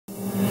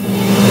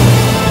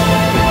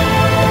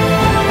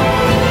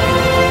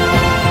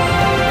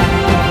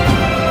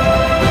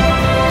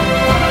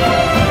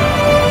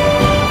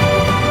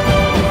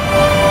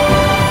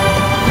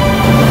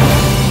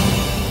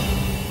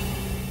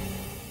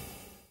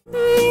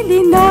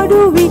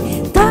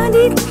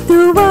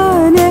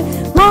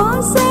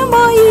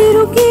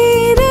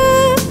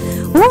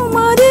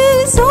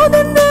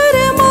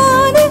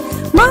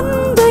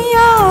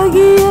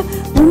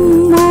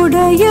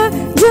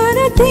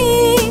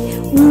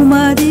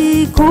உமது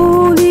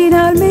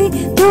கோலினால் மே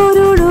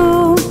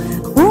தொருளோம்,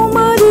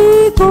 உமது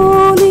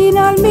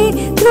கோலினால் மே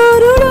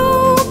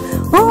தொருளோம்,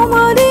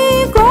 உமது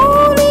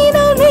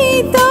கோலினால் மே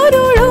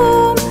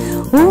தருளோம்,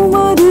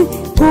 உமது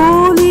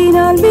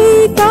கோலினால் மே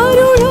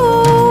தருளோம்.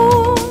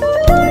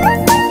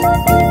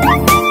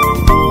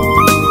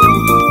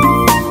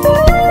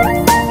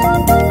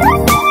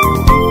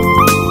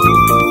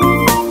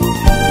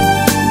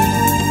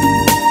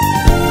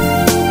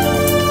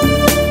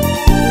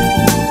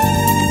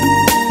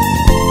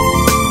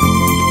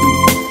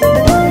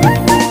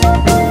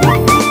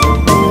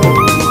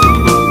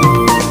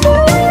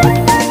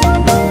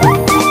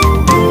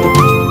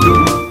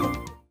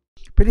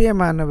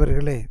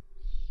 பிரியமானவர்களே,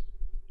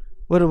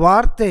 ஒரு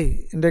வார்த்தை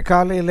இந்த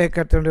காலையிலே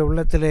கர்த்தருடைய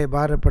உள்ளத்திலே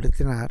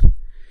பாரப்படுத்தினார்.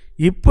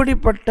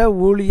 இப்படிப்பட்ட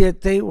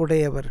ஊழியத்தை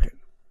உடையவர்கள்,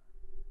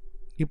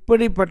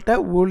 இப்படிப்பட்ட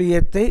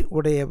ஊழியத்தை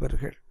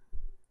உடையவர்கள்.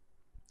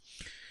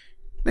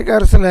 இன்றைக்கு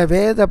ஒரு சில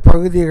வேத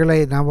பகுதிகளை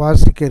நாம்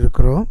வாசிக்க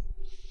இருக்கிறோம்.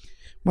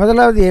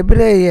 முதலாவது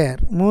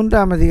எபிரேயர்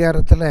 3ஆம்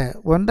அதிகாரத்தில்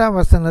 1ஆம்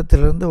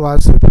வசனத்திலிருந்து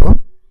வாசிப்போம்.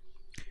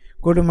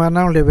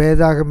 குடும்பமான உங்களுடைய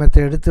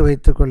வேதாகமத்தை எடுத்து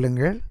வைத்து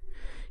கொள்ளுங்கள்.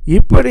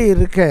 இப்படி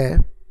இருக்க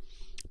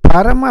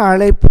பரம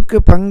அழைப்புக்கு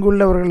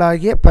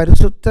பங்குள்ளவர்களாகிய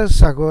பரிசுத்த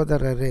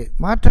சகோதரரே,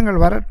 மாற்றங்கள்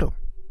வரட்டும்,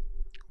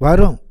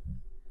 வரும்.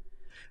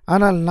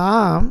 ஆனால்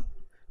நாம்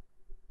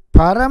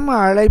பரம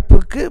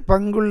அழைப்புக்கு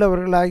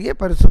பங்குள்ளவர்களாகிய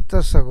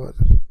பரிசுத்த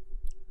சகோதரர்.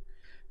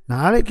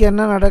 நாளைக்கு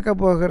என்ன நடக்க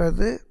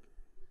போகிறது,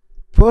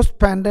 போஸ்ட்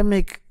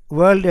பேண்டமிக்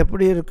வேர்ல்டு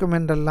எப்படி இருக்கும்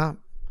என்றெல்லாம்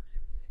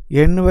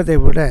எண்ணுவதை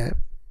விட,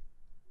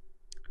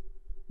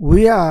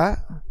 we are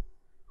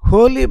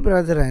holy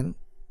brethren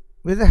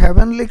with a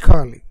heavenly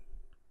calling,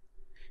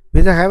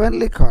 with a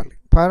heavenly calling.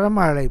 பரம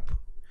அழைப்பு,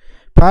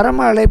 பரம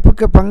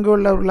அழைப்புக்கு பங்கு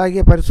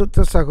உள்ளவர்களாகிய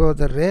பரிசுத்த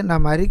சகோதரரே,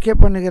 நாம் அறிக்கை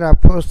பண்ணுகிற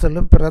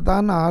அப்போஸ்தலரும்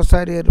பிரதான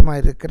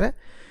ஆசாரியருமாய் இருக்கிற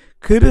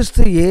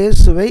கிறிஸ்து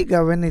இயேசுவை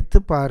கவனித்து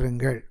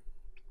பாருங்கள்.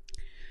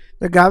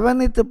 இந்த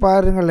கவனித்து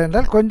பாருங்கள்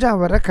என்றால் கொஞ்சம்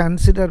அவரை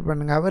கன்சிடர்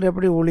பண்ணுங்கள். அவர்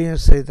எப்படி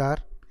ஊழியம்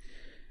செய்தார்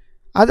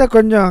அதை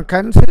கொஞ்சம்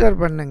கன்சிடர்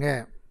பண்ணுங்க.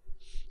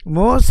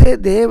 மோசே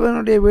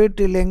தேவனுடைய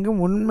வீட்டில்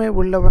எங்கும் உண்மை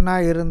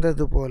உள்ளவனாக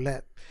இருந்தது போல.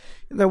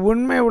 இந்த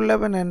உண்மை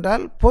உள்ளவன்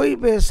என்றால் பொய்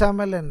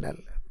பேசாமல் என்றால்,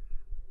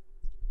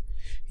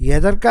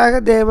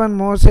 எதற்காக தேவன்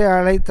மோசே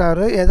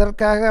அழைத்தாரோ,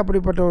 எதற்காக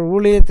அப்படிப்பட்ட ஒரு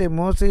ஊழியத்தை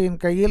மோசையின்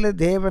கையில்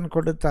தேவன்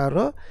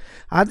கொடுத்தாரோ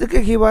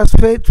அதுக்கு he was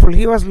faithful,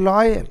 he was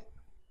loyal.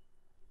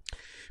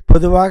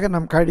 பொதுவாக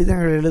நம்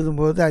கடிதங்கள்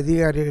எழுதும்போது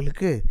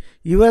அதிகாரிகளுக்கு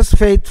he was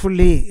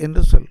faithfully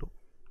என்று சொல்லுவோம்.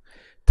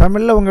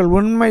 தமிழில் உங்கள்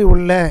உண்மை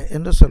உள்ள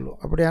என்று சொல்லுவோம்.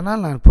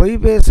 அப்படியானால் நான் பொய்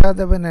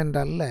பேசாதவன்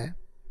என்றல்ல,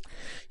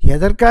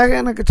 எதற்காக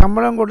எனக்கு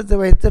சம்பளம் கொடுத்து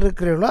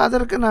வைத்திருக்கிறீர்களோ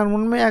அதற்கு நான்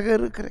உண்மையாக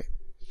இருக்கிறேன்.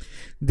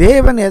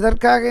 தேவன்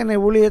எதற்காக என்னை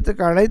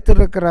ஊழியத்துக்கு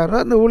அழைத்திருக்கிறாரோ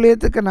அந்த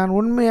ஊழியத்துக்கு நான்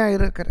உண்மையாக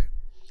இருக்கிறேன்.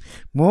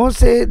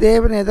 மோசே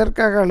தேவன்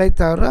எதற்காக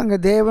அழைத்தாரோ அங்கே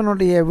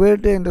தேவனுடைய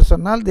வீடு என்று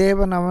சொன்னால்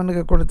தேவன்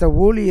அவனுக்கு கொடுத்த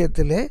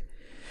ஊழியத்திலே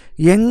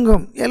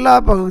எங்கும் எல்லா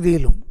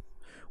பகுதியிலும்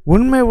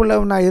உண்மை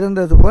உள்ளவனாக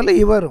இருந்தது போல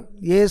இவரும்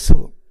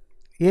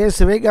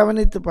இயேசுவை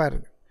கவனித்து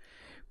பாருங்கள்.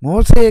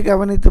 மோசையை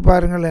கவனித்து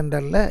பாருங்கள்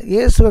என்றல்ல,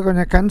 இயேசுவை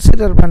கொஞ்சம்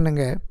கன்சிடர்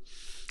பண்ணுங்க.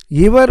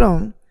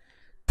 இவரும்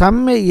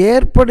தம்மை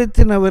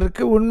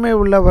ஏற்படுத்தினவருக்கு உண்மை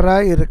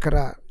உள்ளவராக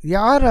இருக்கிறார்.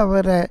 யார்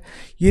அவரை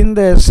இந்த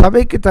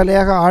சபைக்கு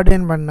தலையாக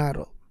ஆர்டெயின்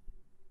பண்ணாரோ,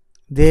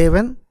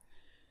 தேவன்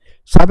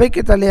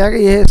சபைக்கு தலையாக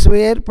இயேசுவை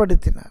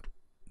ஏற்படுத்தினார்.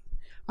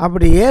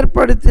 அப்படி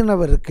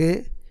ஏற்படுத்தினவருக்கு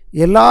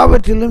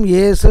எல்லாவற்றிலும்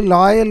இயேசு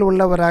லாயல்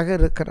உள்ளவராக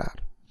இருக்கிறார்.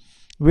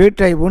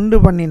 வீட்டை உண்டு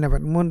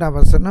பண்ணினவன், 3ஆம்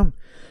வசனம்,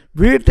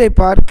 வீட்டை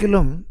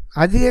பார்க்கிலும்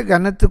அதிக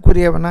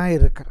கனத்துக்குரியவனாக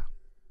இருக்கிறார்.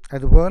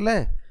 அதுபோல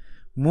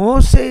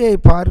மோசேயை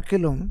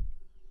பார்க்கிலும்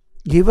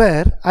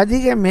இவர்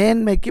அதிக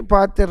மேன்மைக்கு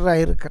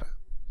பாத்திரராக இருக்கிறார்.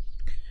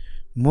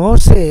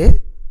 மோசே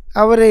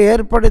அவரை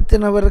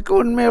ஏற்படுத்தினவருக்கு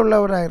உண்மை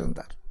உள்ளவராக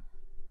இருந்தார்.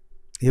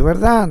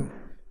 இவர்தான்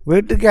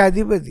வீட்டுக்கு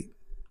அதிபதி.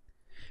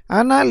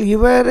 ஆனால்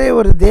இவரே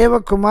ஒரு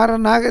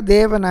தேவகுமாரனாக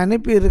தேவன்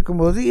அனுப்பி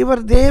இருக்கும்போது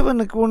இவர்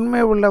தேவனுக்கு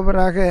உண்மை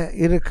உள்ளவராக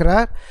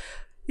இருக்கிறார்.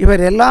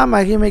 இவர் எல்லா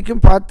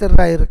மகிமைக்கும்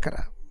பாத்திரராக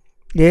இருக்கிறார்.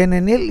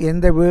 ஏனெனில்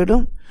எந்த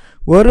வீடும்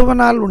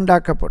ஒருவனால்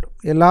உண்டாக்கப்படும்,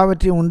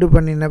 எல்லாவற்றையும் உண்டு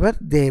பண்ணினவர்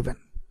தேவன்.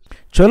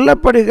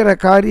 சொல்லப்படுகிற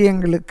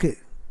காரியங்களுக்கு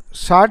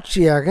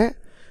சாட்சியாக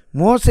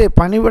மோசே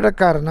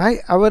பணிவிடைக்காரனாய்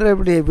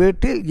அவருடைய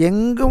வீட்டில்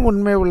எங்கும்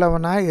உண்மை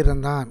உள்ளவனாய்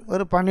இருந்தான்.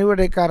 ஒரு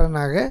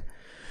பணிவிடைக்காரனாக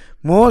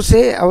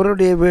மோசே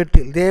அவருடைய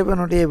வீட்டில்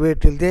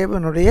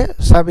தேவனுடைய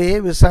சபையை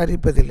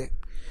விசாரிப்பதில்லை,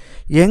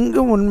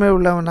 எங்கும் உண்மை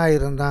உள்ளவனாய்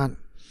இருந்தான்.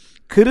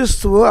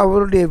 கிறிஸ்துவோ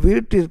அவருடைய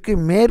வீட்டிற்கு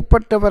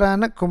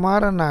மேற்பட்டவரான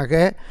குமாரனாக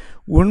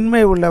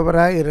உண்மை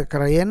உள்ளவராக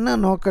இருக்கிறார். என்ன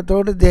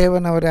நோக்கத்தோடு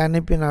தேவன் அவரை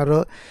அனுப்பினாரோ,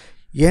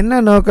 என்ன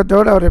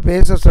நோக்கத்தோடு அவரை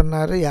பேச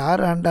சொன்னார்,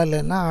 யார் ஆண்டால்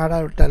என்ன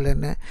ஆடாவிட்டால்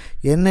என்ன,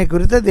 என்னை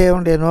குறித்த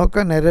தேவனுடைய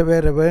நோக்கம்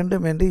நிறைவேற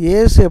வேண்டும் என்று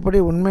இயேசு எப்படி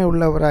உண்மை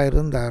உள்ளவராக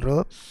இருந்தாரோ,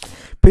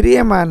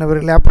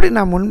 பிரியமானவர்கள் அப்படி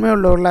நாம் உண்மை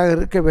உள்ளவர்களாக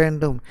இருக்க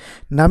வேண்டும்.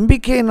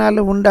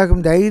 நம்பிக்கையினாலும்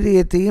உண்டாகும்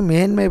தைரியத்தையும்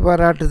மேன்மை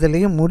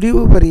பாராட்டுதலையும்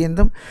முடிவு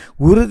பரியந்தும்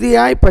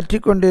உறுதியாய் பற்றி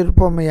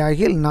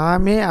கொண்டிருப்போமையாகில்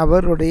நாமே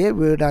அவருடைய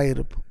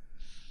வீடாயிருப்போம்.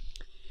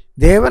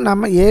 தேவன்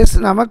இயேசு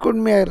நமக்கு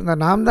உண்மையாக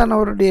இருந்தார், நாம் தான்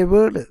அவருடைய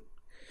வீடு.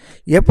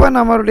 எப்போ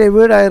நம்மளுடைய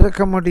வீடாக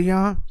இருக்க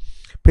முடியும்?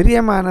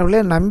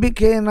 பிரியமானவர்களே,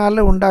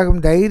 நம்பிக்கையினால்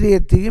உண்டாகும்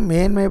தைரியத்தையும்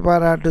மேன்மை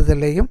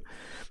பாராட்டுதலையும்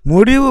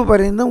முடிவு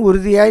பரிந்தும்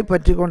உறுதியாய்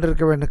பற்றி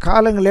கொண்டிருக்க வேண்டும்.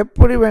 காலங்கள்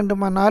எப்படி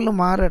வேண்டுமானாலும்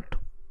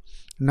மாறட்டும்.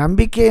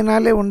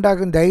 நம்பிக்கையினாலே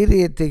உண்டாகும்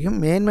தைரியத்தையும்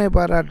மேன்மை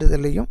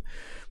பாராட்டுதலையும்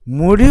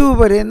முடிவு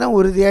பரிந்தும்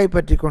உறுதியாய்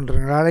பற்றி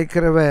கொண்டிருங்கள்.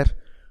 அழைக்கிறவர்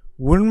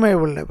உண்மை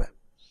உள்ளவர்.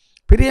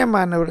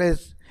 பிரியமானவர்களே,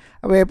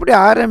 அவர் எப்படி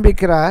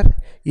ஆரம்பிக்கிறார்?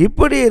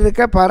 இப்படி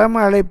இருக்க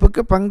பரம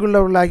அழைப்புக்கு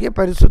பங்குள்ளவர்களாகிய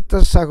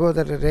பரிசுத்த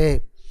சகோதரரே,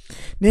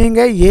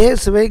 நீங்கள்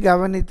இயேசுவை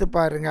கவனித்து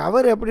பாருங்கள்.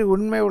 அவர் எப்படி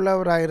உண்மை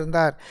உள்ளவராக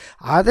இருந்தார்,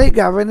 அதை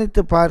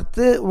கவனித்து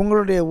பார்த்து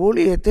உங்களுடைய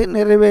ஊழியத்தை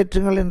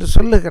நிறைவேற்றுங்கள் என்று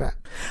சொல்லுகிறார்.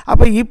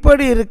 அப்போ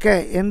இப்படி இருக்க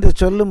என்று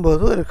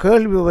சொல்லும்போது ஒரு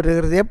கேள்வி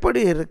வருகிறது,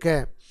 எப்படி இருக்க?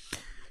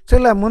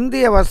 சில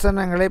முந்தைய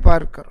வசனங்களை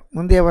பார்க்கிறோம்.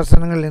 முந்தைய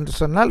வசனங்கள் என்று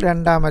சொன்னால்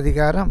 2ஆம்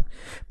அதிகாரம்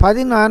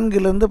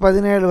 14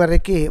 17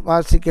 வரைக்கும்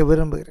வாசிக்க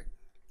விரும்புகிறேன்.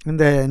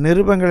 இந்த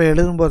நிருபங்களை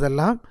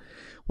எழுதும்போதெல்லாம்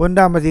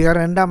 1ஆம்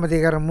அதிகாரம் 2ஆம்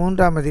அதிகாரம்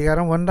 3ஆம்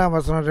அதிகாரம் 1ஆம்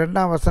வசனம்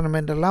 2ஆம் வசனம்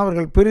என்றெல்லாம்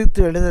அவர்கள்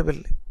பிரித்து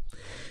எழுதவில்லை.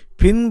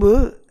 பின்பு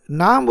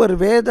நாம் ஒரு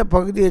வேத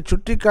பகுதியை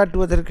சுட்டி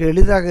காட்டுவதற்கு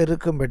எளிதாக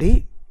இருக்கும்படி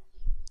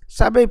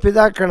சபை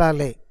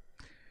பிதாக்களாலே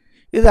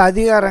இது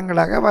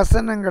அதிகாரங்களாக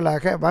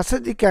வசனங்களாக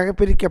வசதிக்காக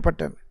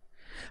பிரிக்கப்பட்டன.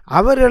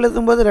 அவர்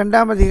எழுதும்போது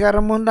 2ஆம்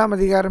அதிகாரம் 3ஆம்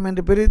அதிகாரம்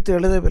என்று பிரித்து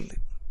எழுதவில்லை.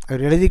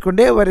 அவர்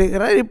எழுதிக்கொண்டே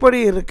வருகிறார். இப்படி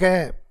இருக்க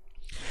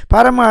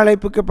பரம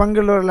அழைப்புக்கு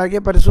பங்குள்ளவர்களாகிய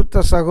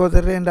பரிசுத்த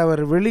சகோதரர் என்று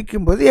அவர்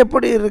விழிக்கும்போது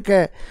எப்படி இருக்க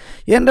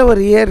என்ற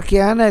ஒரு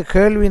இயற்கையான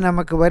கேள்வி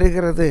நமக்கு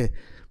வருகிறது.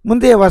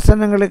 முந்தைய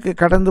வசனங்களுக்கு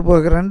கடந்து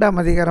போகிற 2ஆம்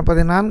அதிகாரம்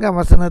 14ஆம்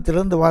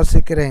வசனத்திலிருந்து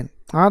வாசிக்கிறேன்.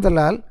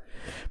 ஆதலால்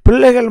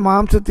பிள்ளைகள்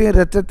மாம்சத்தையும்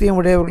இரத்தத்தையும்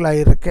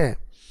உடையவர்களாயிருக்க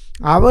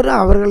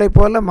அவரும் அவர்களைப்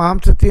போல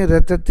மாம்சத்தையும்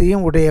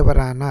இரத்தத்தையும்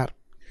உடையவரானார்.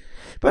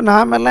 இப்போ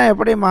நாமெல்லாம்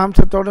எப்படி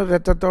மாம்சத்தோடும்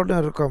இரத்தத்தோடும்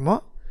இருக்கோமோ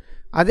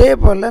அதே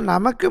போல்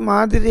நமக்கு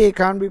மாதிரியை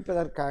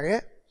காண்பிப்பதற்காக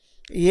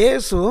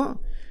இயேசு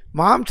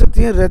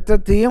மாம்சத்தையும்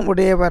இரத்தத்தையும்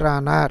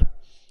உடையவரானார்.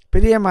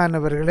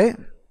 பிரியமானவர்களே,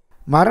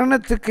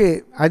 மரணத்துக்கு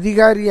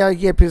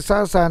அதிகாரியாகிய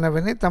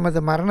பிசாசானவனை தமது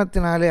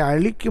மரணத்தினாலே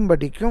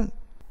அழிக்கும்படிக்கும்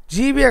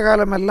ஜீவிய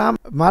காலமெல்லாம்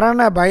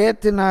மரண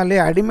பயத்தினாலே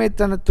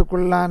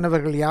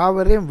அடிமைத்தனத்துக்குள்ளானவர்கள்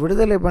யாவரையும்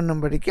விடுதலை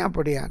பண்ணும்படிக்கும்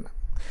அப்படியானார்.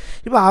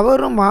 இப்போ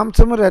அவரும்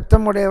மாம்சமும்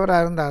இரத்தம்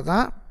உடையவராக இருந்தால்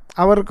தான்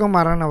அவருக்கும்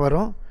மரணம்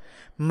வரும்.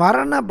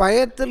 மரண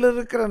பயத்தில்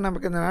இருக்கிற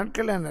நமக்கு இந்த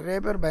நாட்களில் நிறைய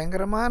பேர்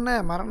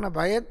பயங்கரமான மரண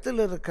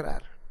பயத்தில்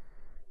இருக்கிறார்.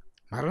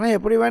 மரணம்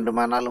எப்படி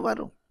வேண்டுமானாலும்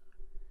வரும்.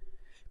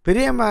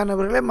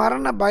 பிரியமானவர்களே,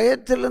 மரண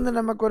பயத்திலிருந்து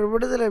நமக்கு ஒரு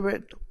விடுதலை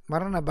வேண்டும்.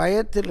 மரண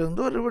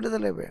பயத்திலிருந்து ஒரு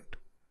விடுதலை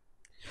வேண்டும்.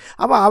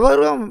 அப்போ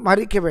அவரும்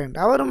மரிக்க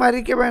வேண்டும். அவரும்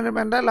மரிக்க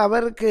வேண்டும் என்றால்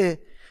அவருக்கு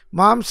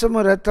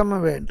மாம்சமும்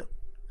இரத்தமும் வேண்டும்.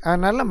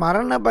 அதனால்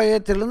மரண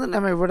பயத்திலிருந்து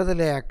நம்மை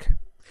விடுதலையாக்க,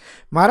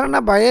 மரண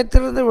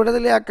பயத்திலிருந்து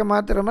விடுதலையாக்க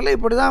மாத்திரமல்ல,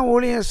 இப்படி தான்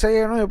ஊழியம்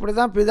செய்யணும், இப்படி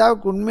தான்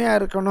பிதாவுக்கு உண்மையாக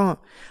இருக்கணும்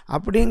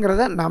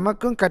அப்படிங்கிறத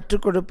நமக்கும்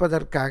கற்றுக்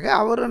கொடுப்பதற்காக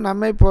அவரும்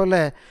நம்மை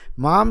போல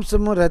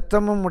மாம்சமும்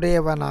இரத்தமும்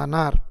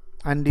உடையவனானார்.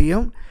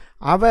 அன்றியும்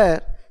அவர்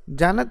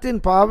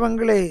ஜனத்தின்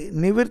பாவங்களை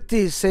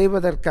நிவர்த்தி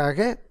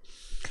செய்வதற்காக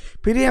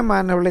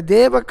பிரியமானவர்களை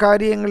தேவ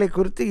காரியங்களை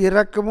குறித்து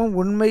இரக்கமும்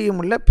உண்மையும்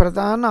உள்ள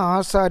பிரதான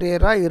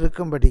ஆசாரியராக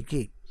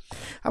இருக்கும்படிக்கு.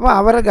 அப்போ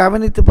அவரை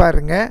கவனித்து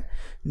பாருங்கள்.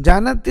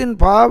 ஜனத்தின்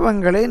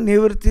பாவங்களை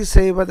நிவர்த்தி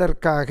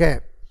செய்வதற்காக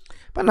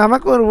இப்போ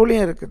நமக்கு ஒரு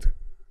ஊழியம் இருக்குது.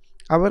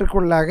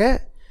 அவருக்குள்ளாக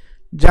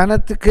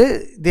ஜனத்துக்கு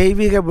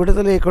தெய்வீக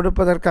விடுதலை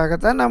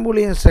கொடுப்பதற்காகத்தான் நாம்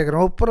ஊழியம்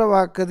செய்கிறோம்.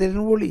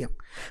 ஒப்புரவாக்குதலின் ஊழியம்.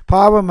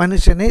 பாவ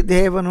மனுஷனை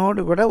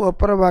தேவனோடு கூட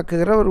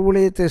ஒப்புரவாக்குகிற ஒரு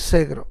ஊழியத்தை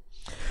செய்கிறோம்.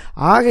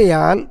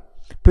 ஆகையால்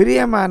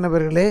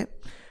பிரியமானவர்களே,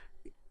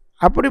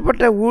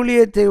 அப்படிப்பட்ட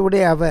ஊழியத்தை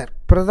உடைய அவர்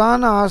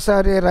பிரதான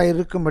ஆசாரியராக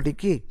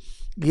இருக்கும்படிக்கு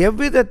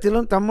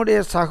எவ்விதத்திலும் தம்முடைய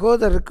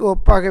சகோதரருக்கு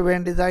ஒப்பாக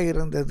வேண்டியதாக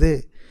இருந்தது.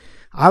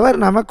 அவர்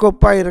நமக்கு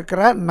ஒப்பாக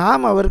இருக்கிறார்,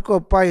 நாம் அவருக்கு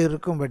ஒப்பாக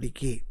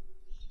இருக்கும்படிக்கு.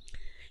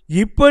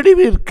 இப்படி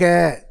இருக்க,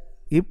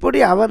 இப்படி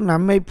அவர்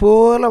நம்மை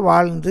போல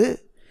வாழ்ந்து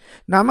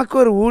நமக்கு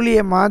ஒரு ஊழிய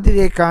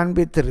மாதிரியை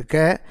காண்பித்திருக்க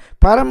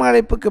பரம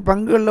அழைப்புக்கு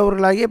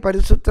பங்குள்ளவர்களாகிய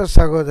பரிசுத்த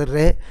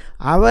சகோதரரே,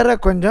 அவரை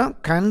கொஞ்சம்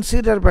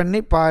கன்சிடர்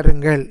பண்ணி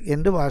பாருங்கள்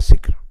என்று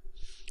வாசிக்கிறோம்.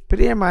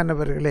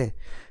 பிரியமானவர்களே,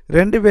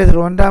 2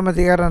 பேதுரு 1ஆம்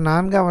அதிகாரம்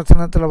 4ஆம்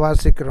வசனத்தில்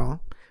வாசிக்கிறோம்.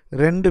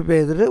 2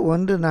 பேதுரு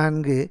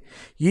 1:4,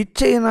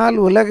 இச்சையினால்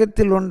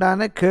உலகத்தில்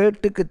உண்டான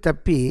கேட்டுக்கு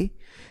தப்பி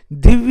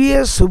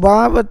திவ்ய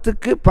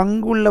சுபாவத்துக்கு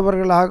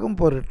பங்குள்ளவர்களாகும்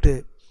பொருட்டு.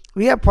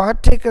 we are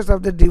partakers of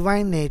the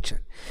divine nature.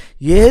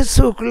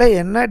 இயேசுக்குள்ளே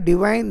என்ன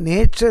டிவைன்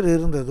நேச்சர்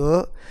இருந்ததோ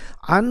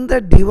அந்த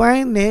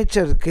டிவைன்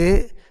நேச்சருக்கு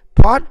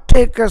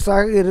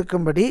பார்ட்டேக்கர்ஸாக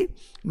இருக்கும்படி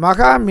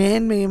மகா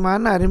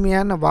மேன்மையுமான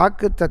அருமையான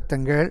வாக்கு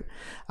தத்தங்கள்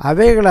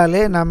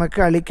அவைகளாலே நமக்கு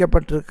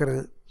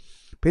அளிக்கப்பட்டிருக்கிறது.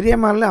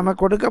 பிரியமான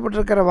நமக்கு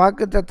கொடுக்கப்பட்டிருக்கிற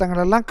வாக்கு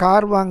தத்தங்களெல்லாம்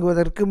கார்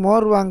வாங்குவதற்கு,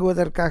 மோர்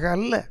வாங்குவதற்காக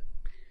அல்ல.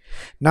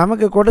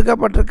 நமக்கு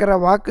கொடுக்கப்பட்டிருக்கிற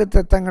வாக்கு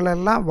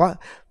தத்தங்களெல்லாம்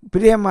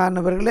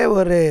பிரியமானவர்களே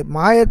ஒரு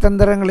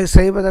மாயத்தந்திரங்களை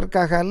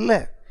செய்வதற்காக அல்ல.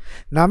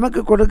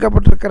 நமக்கு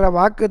கொடுக்கப்பட்டிருக்கிற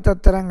வாக்கு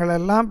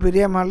தத்திரங்களெல்லாம்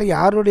பிரியமான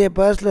யாருடைய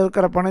பர்ஸில்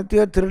இருக்கிற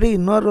பணத்தையோ திருடி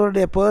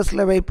இன்னொருவருடைய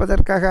பர்ஸில்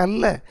வைப்பதற்காக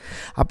அல்ல.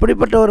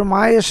 அப்படிப்பட்ட ஒரு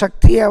மாய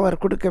சக்தியை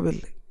அவர்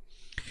கொடுக்கவில்லை.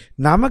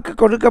 நமக்கு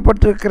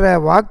கொடுக்கப்பட்டிருக்கிற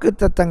வாக்கு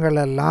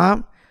தத்தங்களெல்லாம்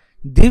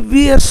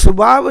திவ்ய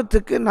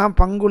சுபாவத்துக்கு நாம்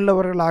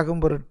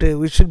பங்குள்ளவர்களாகும் பொருட்டு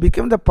we should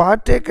become the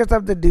partakers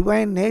of the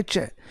divine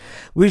nature.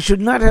 We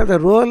should not have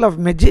the role of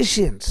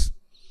magicians.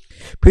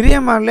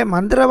 பிரியமானே,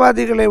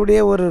 மந்திரவாதிகளுடைய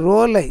ஒரு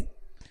ரோலை,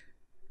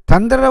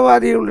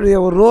 தந்திரவாதிகளுடைய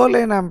ஒரு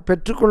ரோலை நாம்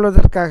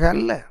பெற்றுக்கொள்வதற்காக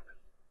அல்ல.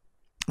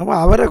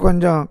 அவரை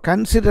கொஞ்சம்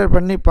கன்சிடர்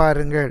பண்ணி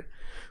பாருங்கள்.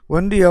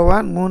 1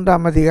 யோவான்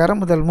 3ஆம் அதிகாரம்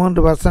முதல்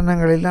 3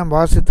 வசனங்களில் நாம்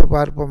வாசித்து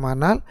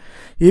பார்ப்போமானால்,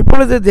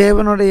 இப்பொழுது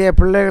தேவனுடைய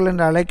பிள்ளைகள்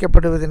என்று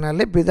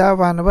அழைக்கப்படுவதனாலே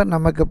பிதாவானவர்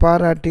நமக்கு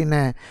பாராட்டின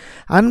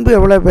அன்பு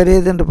எவ்வளோ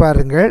பெரியது என்று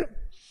பாருங்கள்.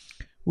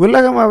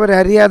 உலகம் அவரை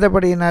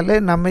அறியாதபடியினாலே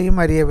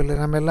நம்மையும் அறியவில்லை.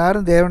 நம்ம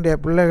எல்லாரும் தேவனுடைய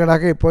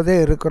பிள்ளைகளாக இப்போதே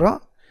இருக்கிறோம்.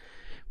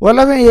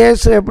 உலகம்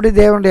இயேசு எப்படி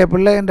தேவனுடைய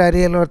பிள்ளை என்று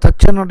அறியல, ஒரு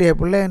தச்சனுடைய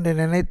பிள்ளை என்று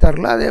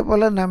நினைத்தார்களோ அதே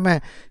போல் நம்ம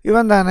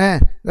இவன் தானே,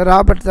 இந்த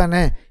ராபர்ட்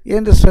தானே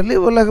என்று சொல்லி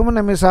உலகமும்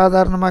நம்மை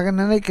சாதாரணமாக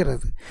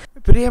நினைக்கிறது.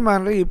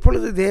 பிரியமானவர்களே,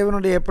 இப்பொழுது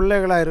தேவனுடைய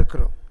பிள்ளைகளாக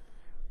இருக்கிறோம்.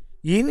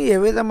 இனி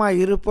எவ்விதமாக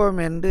இருப்போம்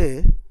என்று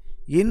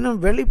இன்னும்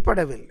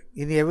வெளிப்படவில்லை.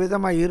 இனி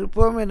எவ்விதமாக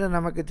இருப்போம் என்று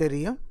நமக்கு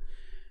தெரியும்.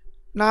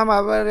 நாம்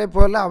அவரை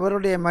போல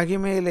அவருடைய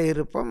மகிமையில்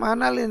இருப்போம்.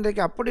 ஆனால்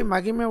இன்றைக்கு அப்படி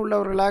மகிமை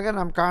உள்ளவர்களாக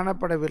நாம்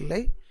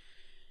காணப்படவில்லை.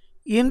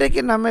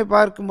 இன்றைக்கு நம்மை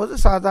பார்க்கும்போது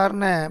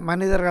சாதாரண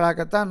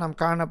மனிதர்களாகத்தான் நாம்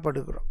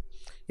காணப்படுகிறோம்.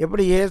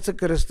 எப்படி இயேசு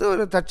கிறிஸ்து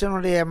ஒரு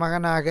தச்சனுடைய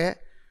மகனாக,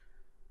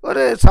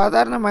 ஒரு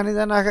சாதாரண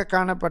மனிதனாக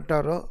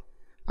காணப்பட்டாரோ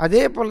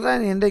அதே போல்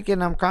தான் இன்றைக்கு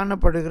நாம்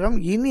காணப்படுகிறோம்.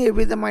 இனி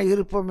எவ்விதமாக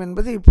இருப்போம்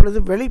என்பது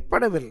இப்பொழுது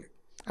வெளிப்படவில்லை,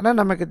 ஆனால்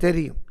நமக்கு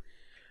தெரியும்.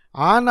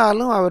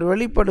 ஆனாலும் அவர்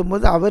வெளிப்படும்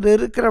போது அவர்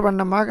இருக்கிற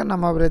வண்ணமாக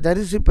நாம் அவரை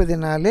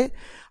தரிசிப்பதினாலே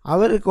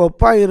அவருக்கு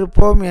ஒப்பாக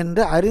இருப்போம்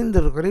என்று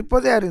அறிந்திருக்கிறோம்.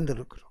 இப்போதே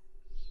அறிந்திருக்கிறோம்.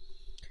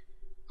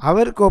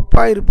 அவருக்கு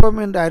ஒப்பாக இருப்போம்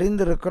என்று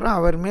அறிந்திருக்கிறோம்.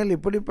 அவர் மேல்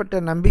இப்படிப்பட்ட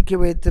நம்பிக்கை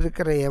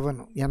வைத்திருக்கிற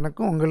எவனும்,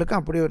 எனக்கும் உங்களுக்கும்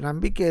அப்படி ஒரு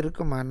நம்பிக்கை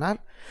இருக்குமானால்,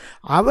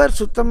 அவர்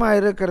சுத்தமாக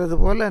இருக்கிறது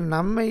போல்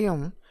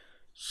நம்மையும்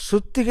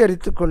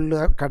சுத்திகரித்து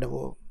கொள்ள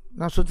கடவோம்.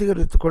 நாம்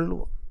சுத்திகரித்து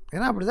கொள்வோம்.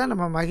 ஏன்னா அப்படி தான்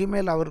நம்ம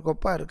மகிமையில் அவருக்கு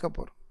ஒப்பாக இருக்க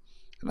போகிறோம்.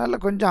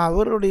 அதனால் கொஞ்சம்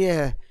அவருடைய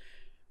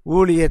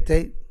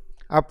ஊழியத்தை,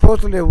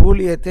 அப்போஸ்தலருடைய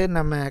ஊழியத்தை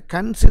நம்ம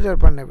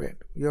கன்சிடர் பண்ண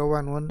வேண்டும்.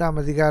 யோவான் 1ஆம்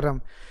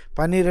அதிகாரம்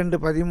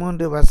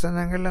 12-13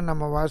 வசனங்களில்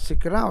நம்ம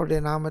வாசிக்கிறோம். அவருடைய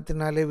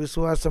நாமத்தினாலே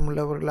விசுவாசம்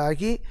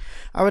உள்ளவர்களாகி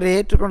அவரை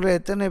ஏற்றுக்கொண்ட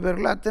எத்தனை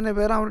பேர்களோ அத்தனை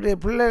பேரும் அவருடைய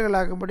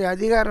பிள்ளைகளாகும்படி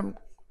அதிகாரம்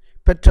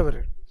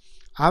பெற்றவர்கள்.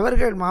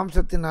 அவர்கள்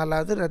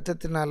மாம்சத்தினாலாவது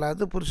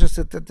இரத்தத்தினாலாவது புருஷ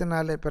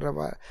சித்தத்தினாலே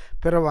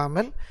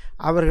பிறவாமல்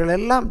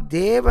அவர்களெல்லாம்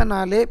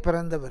தேவனாலே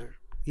பிறந்தவர்கள்.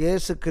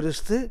 இயேசு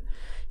கிறிஸ்து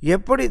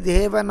எப்படி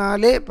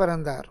தேவனாலே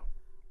பிறந்தார்?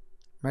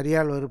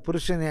 மரியாள் ஒரு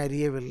புருஷனை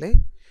அறியவில்லை.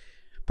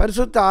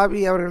 பரிசுத்த ஆவி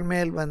அவர்கள்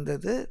மேல்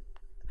வந்தது.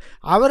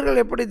 அவர்கள்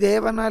எப்படி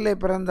தேவனாலே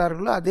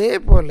பிறந்தார்களோ அதே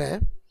போல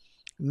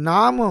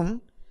நாமும்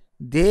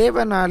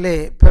தேவனாலே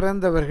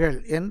பிறந்தவர்கள்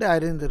என்று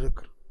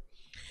அறிந்திருக்கிறோம்.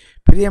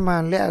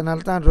 பிரியமானே,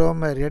 அதனால்தான்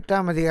ரோமர்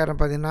 8ஆம் அதிகாரம்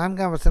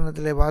 14ஆம்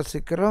வசனத்திலே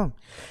வாசிக்கிறோம்,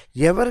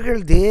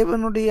 எவர்கள்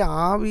தேவனுடைய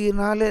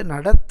ஆவியினாலே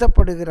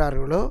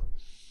நடத்தப்படுகிறார்களோ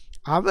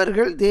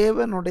அவர்கள்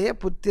தேவனுடைய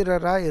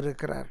புத்திரராய்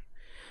இருக்கிறார்.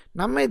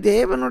 நம்மை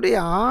தேவனுடைய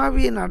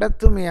ஆவி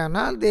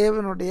நடத்துமையானால்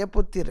தேவனுடைய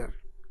புத்திரர்.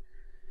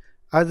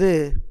 அது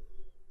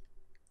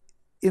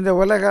இந்த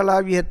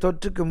உலகளாவிய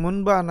தொற்றுக்கு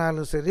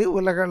முன்பானாலும் சரி,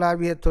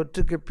 உலகளாவிய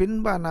தொற்றுக்கு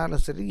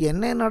பின்பானாலும் சரி,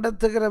 என்னை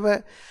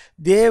நடத்துகிறவர்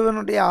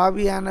தேவனுடைய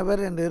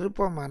ஆவியானவர் என்று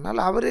இருப்போமானால்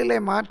அவரிலே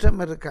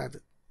மாற்றம் இருக்காது.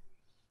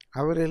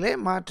 அவரிலே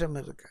மாற்றம்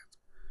இருக்காது.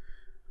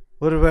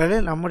 ஒருவேளை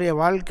நம்முடைய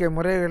வாழ்க்கை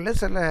முறைகளில்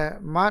சில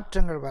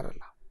மாற்றங்கள்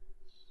வரலாம்.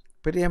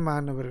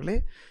 பிரியமானவர்களே,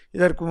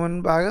 இதற்கு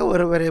முன்பாக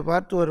ஒருவரை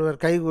பார்த்து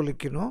ஒருவர்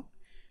கைகுலுக்கினோம்.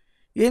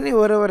 இனி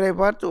ஒருவரை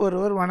பார்த்து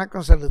ஒருவர்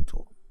வணக்கம்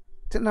செலுத்துவோம்.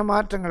 சின்ன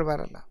மாற்றங்கள்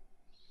வரலாம்.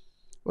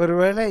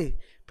 ஒருவேளை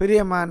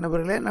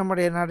பிரியமானவர்களே,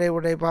 நம்முடைய நடை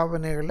உடை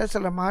பாவனைகளில்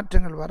சில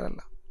மாற்றங்கள்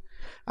வரலாம்.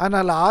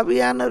 ஆனால்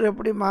ஆவியானவர்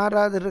எப்படி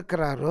மாறாது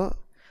இருக்கிறாரோ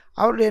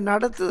அவருடைய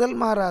நடத்துதல்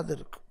மாறாது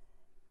இருக்கும்.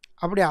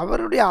 அப்படி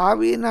அவருடைய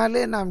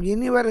ஆவியினாலே நாம்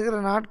இனி வருகிற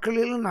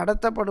நாட்களிலும்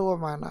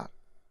நடத்தப்படுவோமானால்,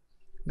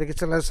 இன்றைக்கு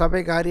சில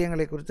சபை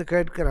காரியங்களை குறித்து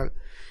கேட்கிறாள்.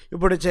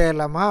 இப்படி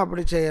செய்யலாமா,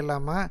 அப்படி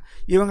செய்யலாமா,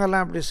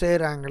 இவங்கெல்லாம் அப்படி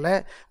செய்கிறாங்களே,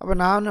 அப்போ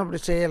நானும்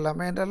அப்படி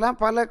செய்யலாமா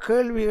என்றெல்லாம் பல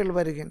கேள்விகள்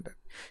வருகின்றன.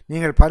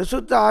 நீங்கள்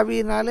பரிசுத்த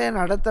ஆவியினாலே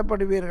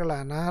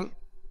நடத்தப்படுவீர்களானால்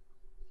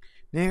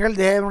நீங்கள்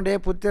தேவனுடைய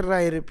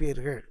புத்திரராக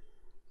இருப்பீர்கள்.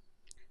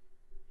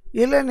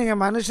 இல்லை நீங்கள்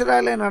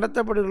மனுஷராலே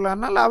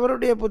நடத்தப்படுவீர்களானால்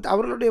அவர்களுடைய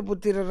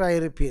புத்திரராக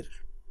இருப்பீர்கள்.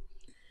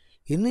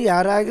 இன்னும்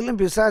யாராகிலும்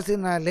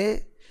பிசாசினாலே,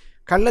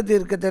 கள்ள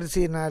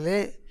தீர்க்கதரிசியினாலே,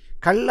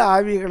 கள்ள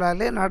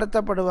ஆவிகளாலே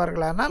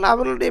நடத்தப்படுவார்களானால்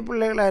அவர்களுடைய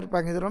பிள்ளைகளாக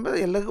இருப்பாங்க. இது ரொம்ப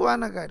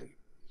இலகுவான காரியம்.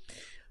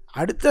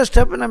 அடுத்த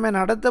ஸ்டெப் நம்ம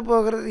நடத்த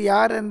போகிறது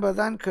யார்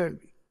என்பதுதான்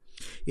கேள்வி.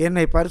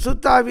 என்னை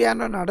பரிசுத்த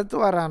ஆவியானவர்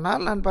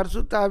நடத்துவாரானால் நான்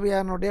பரிசுத்த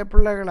ஆவியானுடைய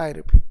பிள்ளைகளாக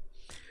இருப்பேன்.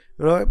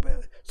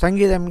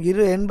 சங்கீதம்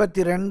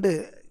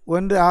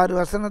 82:1-6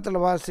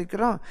 வசனத்தில்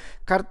வாசிக்கிறோம்,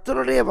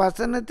 கர்த்தருடைய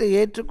வசனத்தை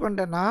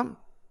ஏற்றுக்கொண்ட நாம்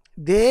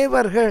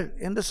தேவர்கள்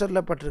என்று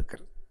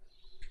சொல்லப்பட்டிருக்கிறது.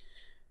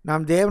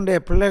 நாம் தேவனுடைய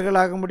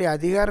பிள்ளைகளாகும்படி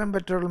அதிகாரம்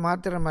பெற்றவர்கள்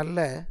மாத்திரமல்ல,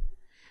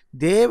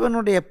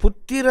 தேவனுடைய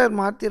புத்திரர்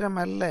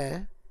மாத்திரமல்ல,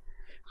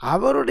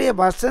 அவருடைய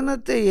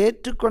வசனத்தை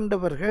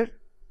ஏற்றுக்கொண்டவர்கள்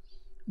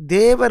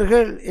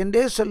தேவர்கள்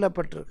என்றே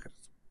சொல்லப்பட்டிருக்கிறது.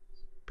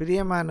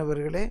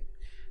 பிரியமானவர்களே,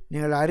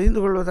 நீங்கள் அறிந்து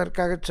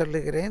கொள்வதற்காக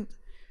சொல்லுகிறேன்,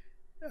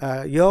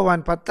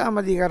 யோவான் 10ஆம்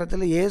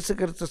அதிகாரத்தில் இயேசு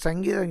கிறிஸ்து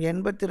சங்கீதம்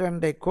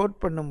 82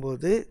 கோட்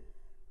பண்ணும்போது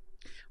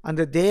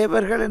அந்த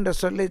தேவர்கள் என்ற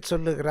சொல்லை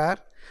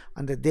சொல்லுகிறார்.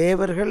 அந்த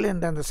தேவர்கள்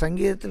என்ற அந்த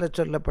சங்கீதத்தில்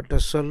சொல்லப்பட்ட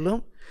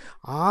சொல்லும்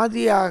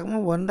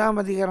ஆதியாகமம் 1ஆம்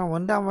அதிகாரம்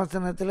 1ஆம்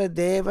வசனத்தில்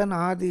தேவன்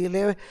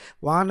ஆதியிலே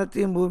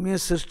வானத்தையும்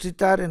பூமியும்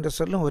சிருஷ்டித்தார் என்ற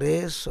சொல்லும் ஒரே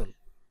சொல்.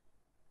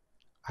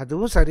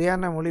 அதுவும்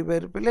சரியான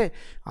மொழிபெயர்ப்பிலே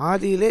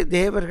ஆதியிலே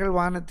தேவர்கள்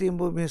வானத்தையும்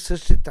பூமியும்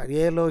சிருஷ்டித்தார்.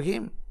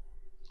 ஏலோகிம்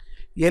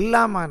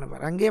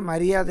எல்லாமானவர். அங்கே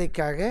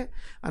மரியாதைக்காக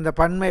அந்த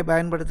பன்மை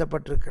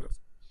பயன்படுத்தப்பட்டிருக்கிறது.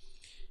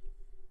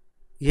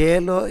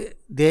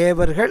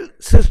 தேவர்கள்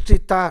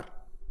சிருஷ்டித்தார்.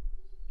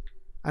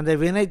 அந்த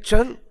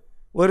வினைச்சொல்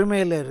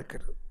ஒருமையில்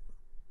இருக்கிறது.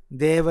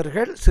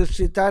 தேவர்கள்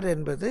சிருஷ்டித்தார்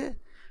என்பது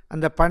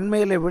அந்த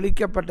பன்மையில்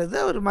விழிக்கப்பட்டது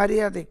ஒரு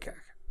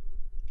மரியாதைக்காக.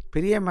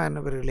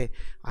 பிரியமானவர்களே,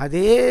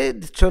 அதே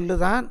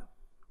சொல்லுதான்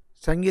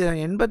சங்கீதம்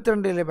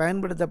 82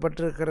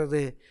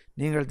 பயன்படுத்தப்பட்டிருக்கிறது.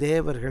 நீங்கள்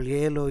தேவர்கள்,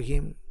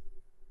 ஏலோகிம்,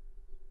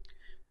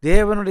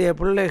 தேவனுடைய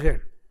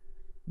பிள்ளைகள்,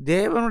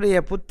 தேவனுடைய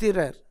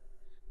புத்திரர்,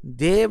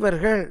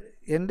 தேவர்கள்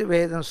என்று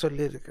வேதம்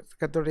சொல்லியிருக்கிறது.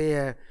 கர்த்தருடைய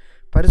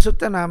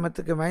பரிசுத்த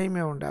நாமத்துக்கு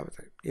மகிமை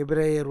உண்டாவது.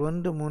 எபிரேயர்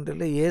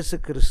 1:3 இயேசு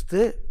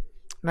கிறிஸ்து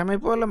நம்மை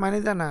போல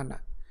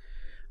மனிதனானார்.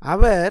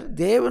 அவர்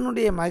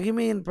தேவனுடைய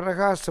மகிமையின்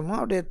பிரகாசமும்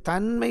அவருடைய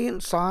தன்மையின்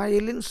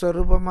சாயலின்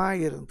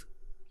சொரூபமாக இருந்து,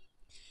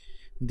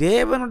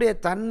 தேவனுடைய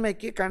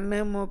தன்மைக்கு கண்ணு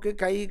மூக்கு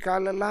கை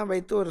காலெல்லாம்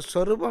வைத்து ஒரு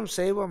சொரூபம்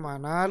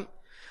செய்வோமானால்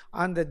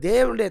அந்த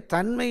தேவனுடைய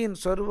தன்மையின்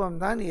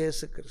சொரூபம் தான்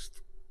இயேசு கிறிஸ்து.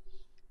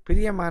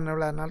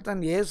 பிரியமானவளானால் தான்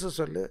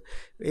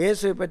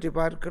இயேசுவை பற்றி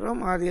பார்க்கிறோம்.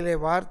 ஆதியிலே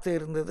வார்த்தை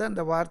இருந்தது,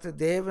 அந்த வார்த்தை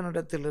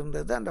தேவனிடத்தில்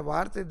இருந்தது, அந்த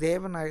வார்த்தை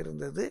தேவனாக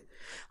இருந்தது.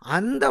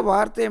 அந்த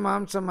வார்த்தை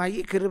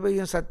மாம்சமாகி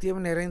கிருபையும்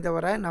சத்தியமும்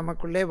நிறைந்தவராய்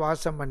நமக்குள்ளே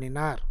வாசம்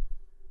பண்ணினார்.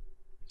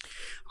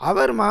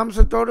 அவர்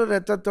மாம்சத்தோடு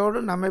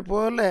இரத்தத்தோடு நம்மை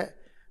போல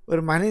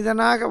ஒரு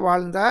மனிதனாக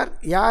வாழ்ந்தார்.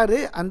 யார்?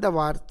 அந்த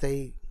வார்த்தை.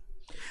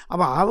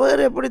 அவன்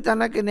அவர் எப்படி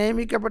தனக்கு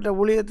நியமிக்கப்பட்ட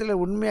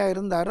ஊழியத்தில் உண்மையாக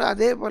இருந்தாரோ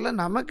அதே போல்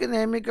நமக்கு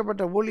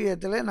நியமிக்கப்பட்ட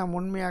ஊழியத்தில் நாம்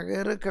உண்மையாக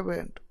இருக்க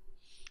வேண்டும்.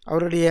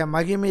 அவருடைய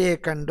மகிமையை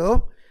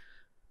கண்டோம்.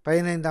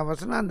 15ஆம்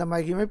வசனம், அந்த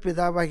மகிமை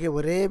பிதாவாகிய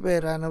ஒரே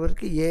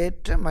பேரானவருக்கு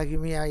ஏற்ற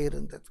மகிமையாக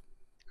இருந்தது.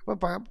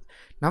 அப்போ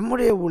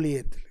நம்முடைய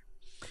ஊழியத்தில்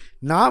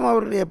நாம்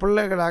அவருடைய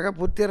பிள்ளைகளாக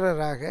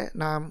புத்திரராக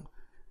நாம்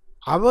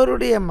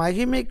அவருடைய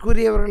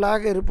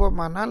மகிமைக்குரியவர்களாக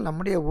இருப்போமானால்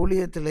நம்முடைய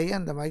ஊழியத்திலேயே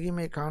அந்த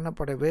மகிமை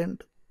காணப்பட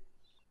வேண்டும்.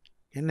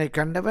 என்னை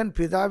கண்டவன்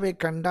பிதாவை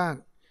கண்டான்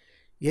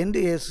என்று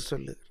இயேசு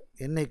சொல்லுகிறார்.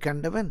 என்னை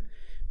கண்டவன்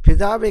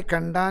பிதாவை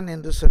கண்டான்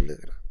என்று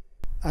சொல்லுகிறார்.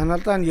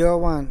 அதனால்தான்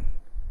யோவான்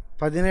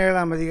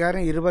 17ஆம்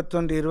அதிகாரம்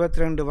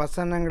 21-22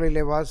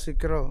 வசனங்களிலே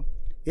வாசிக்கிறோம்.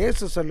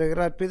 இயேசு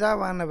சொல்லுகிறார்,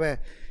 பிதாவானவர்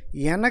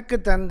எனக்கு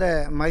தந்த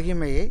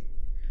மகிமையை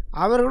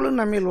அவர்களும்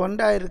நம்மில்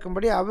ஒன்றாக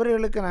இருக்கும்படி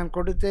அவர்களுக்கு நான்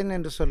கொடுத்தேன்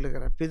என்று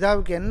சொல்லுகிறார்.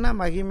 பிதாவுக்கு என்ன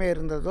மகிமை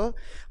இருந்ததோ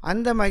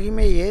அந்த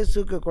மகிமையை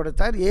இயேசுக்கு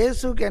கொடுத்தார்.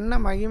 இயேசுக்கு என்ன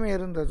மகிமை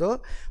இருந்ததோ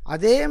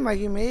அதே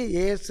மகிமையை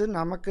இயேசு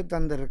நமக்கு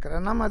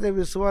தந்திருக்கிறார். நாம் அதை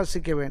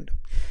விசுவாசிக்க வேண்டும்.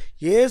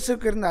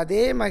 இயேசுக்கு இருந்த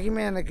அதே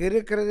மகிமை எனக்கு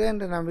இருக்கிறது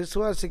என்று நாம்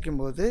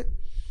விசுவாசிக்கும் போது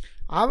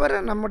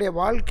அவரை நம்முடைய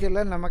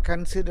வாழ்க்கையில் நம்ம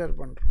கன்சிடர்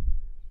பண்ணுறோம்.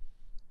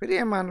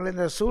 பிரியமானவர்களே,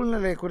 இந்த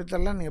சூழ்நிலை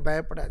குறித்தெல்லாம் நீங்கள்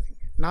பயப்படாதீங்க.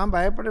 நாம்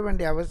பயப்பட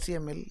வேண்டிய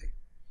அவசியம் இல்லை.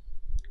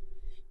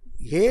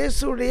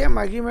 இயேசுடைய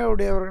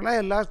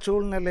மகிமையுடையவர்களாக எல்லா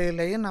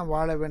சூழ்நிலையிலையும் நாம்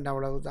வாழ வேண்டும்,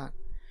 அவ்வளவுதான்.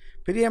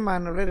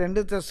 பிரியமானவர்களே,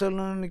 2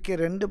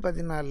 தெசலோனிக்கேயர்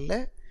 2:14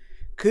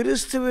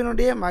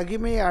 கிறிஸ்துவினுடைய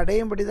மகிமையை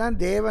அடையும்படி தான்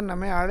தேவன்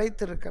நம்மை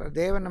அழைத்திருக்கிறார்.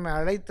 தேவன் நம்மை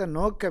அழைத்த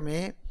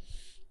நோக்கமே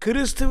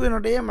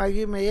கிறிஸ்துவினுடைய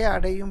மகிமையை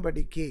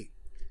அடையும்படிக்கு.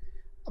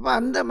 அப்போ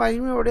அந்த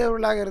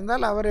மகிமையுடையவர்களாக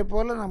இருந்தால் அவரை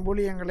போல நம்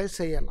ஊழியங்களை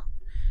செய்யலாம்.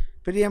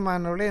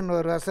 பிரியமானவர்களே,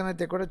 இன்னொரு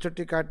வசனத்தை கூட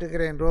சுட்டி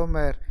காட்டுகிறேன்.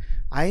 ரோமர்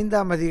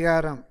 5ஆம்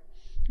அதிகாரம்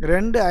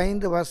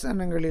 2-5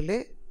 வசனங்களிலே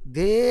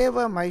தேவ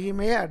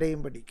மகிமையை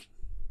அடையும்படிக்கு.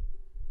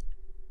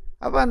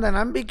 அப்போ அந்த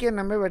நம்பிக்கையை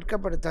நம்மை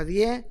வெட்கப்படுத்தாது.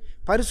 ஏன்?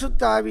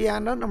 பரிசுத்த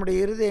ஆவியானவர் நம்முடைய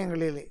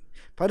இருதயங்களிலே,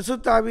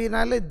 பரிசுத்த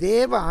ஆவியினாலே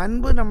தேவ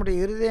அன்பு நம்முடைய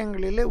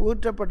இருதயங்களிலே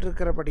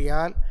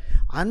ஊற்றப்பட்டிருக்கிறபடியால்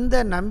அந்த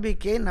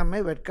நம்பிக்கை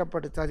நம்மை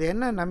வெட்கப்படுத்தாது.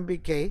 என்ன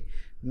நம்பிக்கை?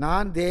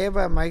 நான்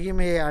தேவ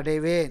மகிமையை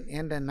அடைவேன்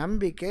என்ற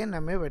நம்பிக்கை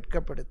நம்மை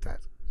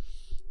வெட்கப்படுத்தாது.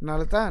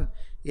 அதனால தான்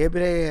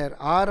எபிரேயர்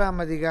 6ஆம்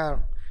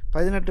அதிகாரம்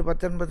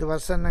 18-19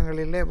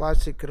 வசனங்களிலே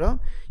வாசிக்கிறோம்.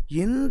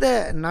 இந்த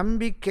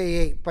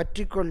நம்பிக்கையை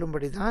பற்றி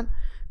கொள்ளும்படி தான்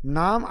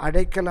நாம்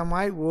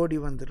அடைக்கலமாய் ஓடி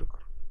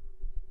வந்திருக்கிறோம்.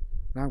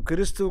 நாம்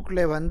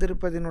கிறிஸ்துவுக்குள்ளே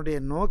வந்திருப்பதனுடைய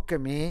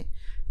நோக்கமே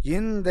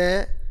இந்த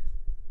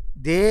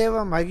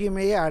தேவ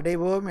மகிமையை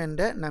அடைவோம்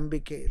என்ற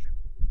நம்பிக்கையில்.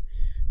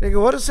 இன்றைக்கு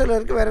ஒரு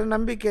சிலருக்கு வேறு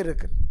நம்பிக்கை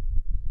இருக்குது.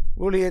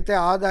 ஊழியத்தை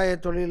ஆதாய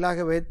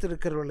தொழிலாக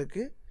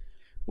வைத்திருக்கிறவர்களுக்கு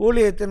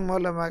ஊழியத்தின்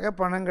மூலமாக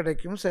பணம்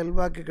கிடைக்கும்,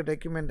 செல்வாக்கு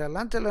கிடைக்கும்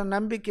என்றெல்லாம் சில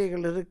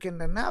நம்பிக்கைகள்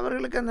இருக்கின்றன.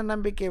 அவர்களுக்கு அந்த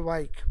நம்பிக்கை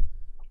வாய்க்கும்.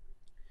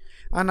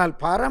 ஆனால்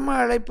பரம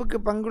அழைப்புக்கு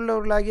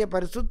பங்குள்ளவர்களாகிய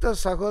பரிசுத்த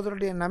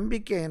சகோதரருடைய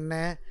நம்பிக்கை என்ன?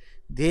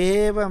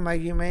 தேவ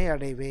மகிமை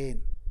அடைவேன்.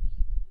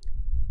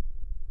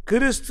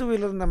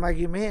 கிறிஸ்துவில் இருந்த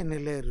மகிமை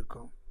என்னிலே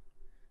இருக்கும்.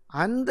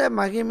 அந்த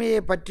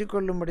மகிமையை பற்றி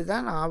கொள்ளும்படி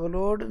தான்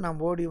ஆவலோடு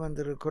நாம் ஓடி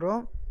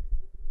வந்திருக்கிறோம்.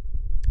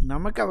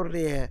 நமக்கு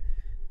அவருடைய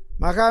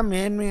மகா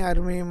மேன்மை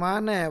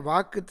அருமையுமான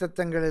வாக்கு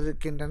தத்தங்கள்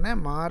இருக்கின்றன,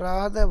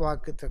 மாறாத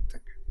வாக்கு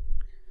தத்தங்கள்.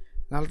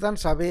 அதனால்தான்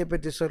சபையை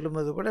பற்றி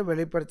சொல்லும்போது கூட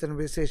வெளிப்படுத்தின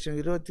விசேஷம்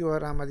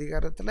 21ஆம்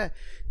அதிகாரத்தில்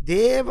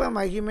தேவ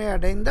மகிமை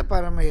அடைந்த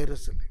பரம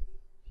எருசலேம்.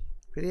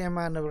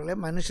 பிரியமானவர்களே,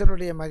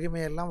 மனுஷருடைய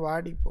மகிமையெல்லாம்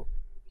வாடிப்போம்.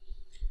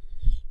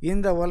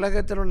 இந்த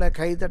உலகத்தில் உள்ள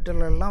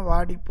கைதட்டலெல்லாம்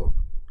வாடிப்போம்.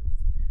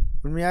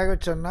 உண்மையாக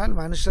சொன்னால்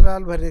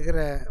மனுஷரால் வருகிற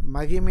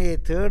மகிமையை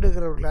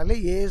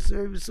தேடுகிறவர்களால்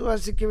இயேசுவை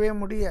விசுவாசிக்கவே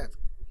முடியாது.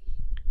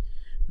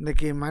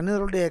 இன்றைக்கி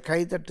மனிதருடைய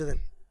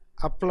கைதட்டுதல்,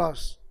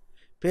 அப்ளாஸ்,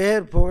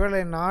 பேர்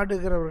புகழை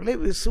நாடுகிறவர்களை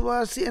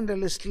விசுவாசி என்ற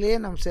லிஸ்ட்லேயே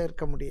நாம்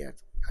சேர்க்க முடியாது.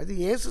 அது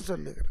இயேசு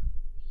சொல்லுகிறார்.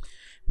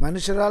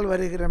 மனுஷரால்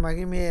வருகிற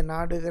மகிமையை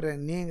நாடுகிற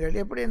நீங்கள்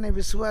எப்படி என்னை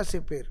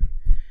விசுவாசிப்பீர்கள்?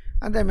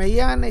 அந்த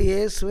மெய்யான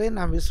இயேசுவை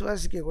நாம்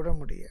விசுவாசிக்க கூட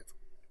முடியாது.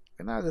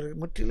 ஏன்னா அது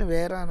முற்றிலும்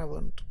வேறான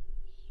ஒன்று.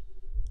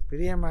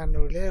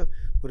 பிரியமானவர்களே,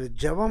 ஒரு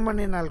ஜெபம்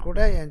பண்ணினால் கூட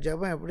என்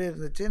ஜெபம் எப்படி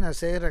இருந்துச்சு, நான்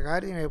செய்கிற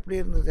காரியம் எப்படி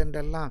இருந்தது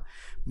என்றெல்லாம்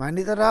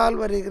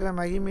மனிதரால் வருகிற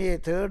மகிமையை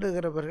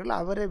தேடுகிறவர்கள்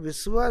அவரை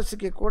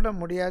விசுவாசிக்க கூட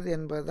முடியாது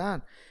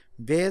என்பதுதான்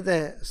வேத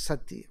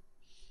சத்தியம்.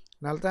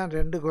 அதனால்தான்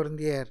 2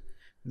 கொரிந்தியர்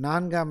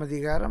 4ஆம்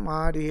அதிகாரம்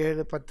 6,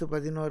 7, 10,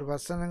 11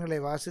 வசனங்களை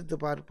வாசித்து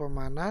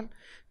பார்ப்போமானால்,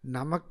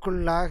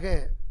 நமக்குள்ளாக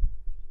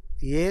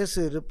இயேசு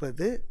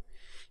இருப்பது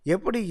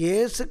எப்படி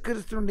இயேசு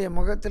கிறிஸ்துவனுடைய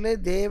முகத்திலே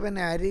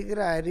தேவனை அறிகிற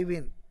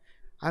அறிவின்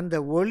அந்த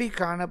ஒளி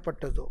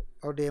காணப்பட்டதோ,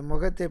 அவருடைய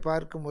முகத்தை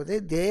பார்க்கும்போதே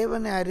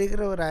தேவனை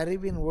அறிகிற ஒரு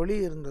அறிவின் ஒளி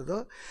இருந்ததோ,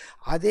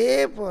 அதே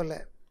போல்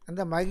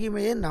அந்த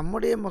மகிமையை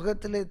நம்முடைய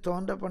முகத்திலே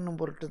தோன்ற பண்ணும்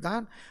பொருட்டு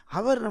தான்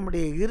அவர்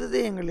நம்முடைய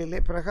இருதயங்களிலே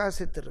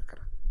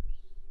பிரகாசித்திருக்கிறார்.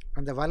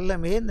 அந்த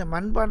வல்லமையை இந்த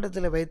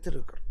மண்பாண்டத்தில்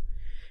வைத்திருக்கிறோம்.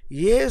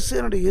 இயேசு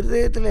என்னுடைய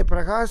இருதயத்திலே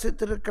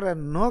பிரகாசித்திருக்கிற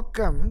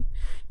நோக்கம்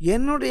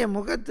என்னுடைய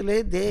முகத்திலே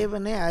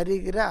தேவனை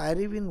அறிகிற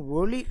அறிவின்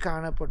ஒளி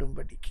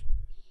காணப்படும்படிக்கு.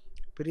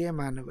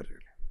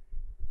 பிரியமானவர்கள்,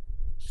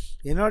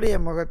 என்னுடைய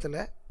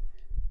முகத்தில்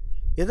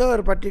ஏதோ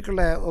ஒரு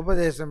பர்டிகுலர்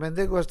உபதேசம்,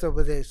 பெந்தெகோஸ்தே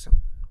உபதேசம்,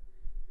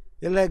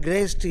 இல்லை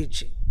கிரேஸ்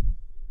டீச்சிங்,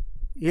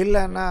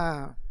 இல்லைன்னா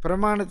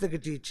பிரமாணத்துக்கு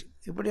டீச்சிங்,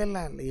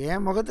 இப்படியெல்லாம் இல்லை.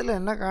 என் முகத்தில்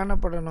என்ன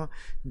காணப்படணும்?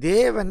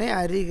 தேவனை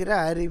அறிகிற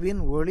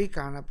அறிவின் ஒளி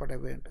காணப்பட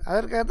வேண்டும்.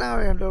 அதற்காக தான்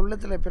அவர் என்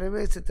உள்ளத்தில்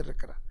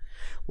பிரவேசித்திருக்கிறார்.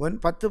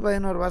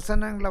 10-11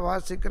 வசனங்களை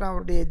வாசிக்கிறோம்.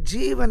 அவருடைய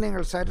ஜீவன்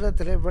எங்கள்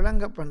சரீரத்தில்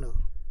விளங்க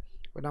பண்ணுகிறோம்.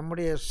 இப்போ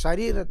நம்முடைய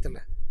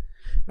சரீரத்தில்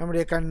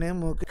நம்முடைய கண்,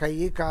 மூக்கு, கை,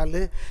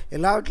 கால்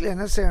எல்லாவற்றிலும்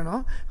என்ன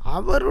செய்யணும்?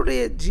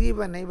 அவருடைய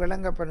ஜீவனை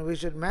விளங்க பண்ண. we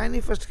should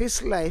manifest his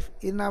life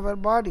in our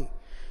body,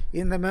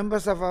 in the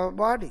members of our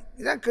body.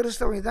 இதான்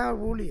கிறிஸ்தவம், இதான்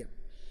ஊழியம்.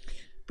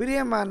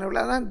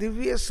 பிரியமானவர்கள், அதான்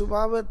திவ்ய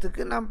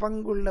சுபாவத்துக்கு நாம்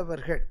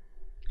பங்குள்ளவர்கள்,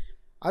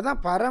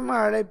 அதான் பரம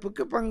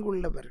அழைப்புக்கு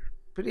பங்குள்ளவர்கள்.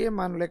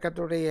 பிரியமானவர்களே,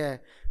 கர்த்தருடைய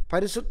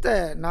பரிசுத்த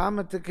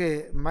நாமத்துக்கு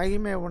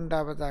மகிமை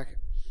உண்டாவதாக.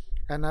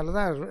 அதனால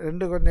தான்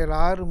 2 கொரிந்தியர்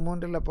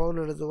 6:3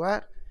 பவுல்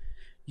எழுதுவார்,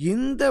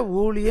 இந்த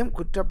ஊழியம்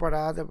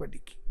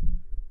குற்றப்படாதபடிக்கு,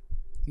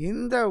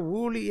 இந்த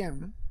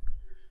ஊழியம்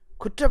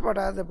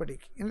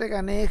குற்றப்படாதபடிக்கு. இன்றைக்கு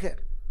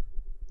அநேகர்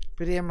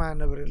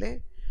பிரியமானவர்களே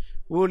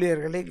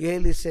ஊழியர்களை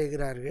கேலி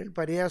செய்கிறார்கள்,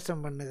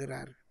 பரியாசம்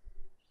பண்ணுகிறார்கள்.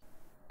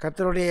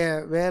 கர்த்தருடைய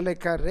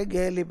வேலைக்காரரை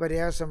கேலி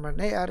பரியாசம்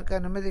பண்ண யாருக்கு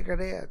அனுமதி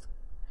கிடையாது.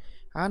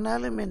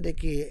 ஆனாலும்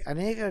இன்றைக்கு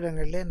அநேக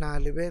இடங்களில்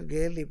 4 பேர்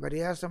கேலி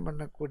பரியாசம்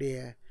பண்ணக்கூடிய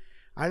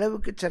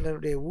அளவுக்கு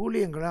சிலருடைய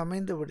ஊழியங்களும்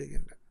அமைந்து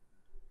விடுகின்றன.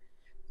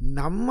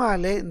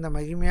 நம்மாலே இந்த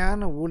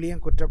மகிமையான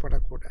ஊழியம்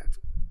குற்றப்படக்கூடாது.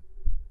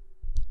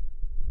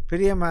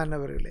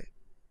 பிரியமானவர்களே,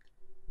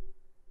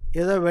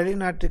 ஏதோ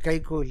வெளிநாட்டு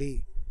கைக்கூலி,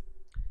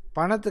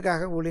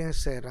 பணத்துக்காக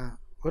ஊழியம் செய்கிறான்,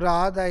 ஒரு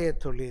ஆதாய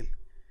தொழில்,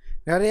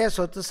 நிறைய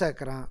சொத்து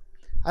சேர்க்குறான்,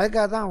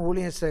 அதுக்காக தான்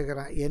ஊழியம்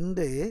செய்கிறான்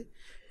என்று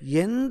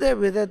எந்த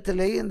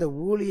விதத்திலேயும் இந்த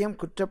ஊழியம்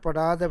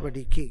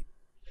குற்றப்படாதபடிக்கு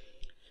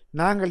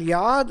நாங்கள்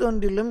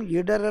யாதொன்றிலும்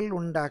இடரல்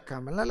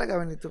உண்டாக்காமல், நல்லா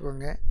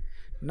கவனித்துக்கோங்க,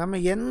 நம்ம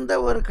எந்த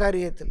ஒரு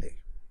காரியத்திலே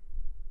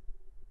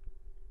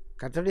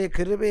கர்த்தருடைய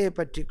கிருபையை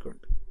பற்றி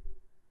கொண்டு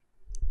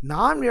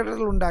நாம்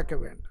இடரல் உண்டாக்க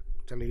வேண்டும்.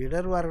 சில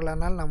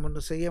இடர்வார்களானால் நம்ம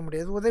ஒன்றும் செய்ய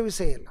முடியாது, உதவி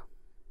செய்யலாம்.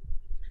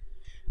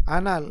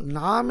 ஆனால்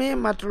நாமே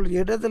மற்றொரு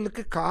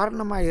இடதலுக்கு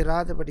காரணமாக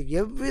இராதபடி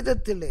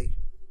எவ்விதத்திலே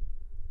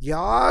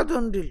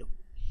யாதொன்றிலும்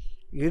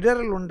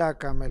இடரல்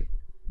உண்டாக்காமல்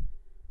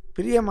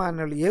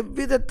பிரியமானவர்கள்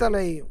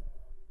எவ்விதத்திலையும்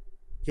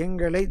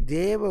எங்களை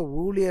தேவ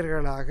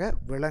ஊழியர்களாக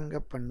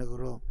விளங்க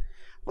பண்ணுகிறோம்.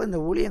 அப்போ இந்த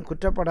ஊழியம்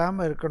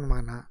குற்றப்படாமல்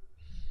இருக்கணுமானா,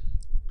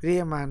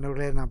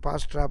 பிரியமானவர்களே, நான்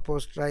பாஸ்டரா,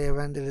 போஸ்டரா,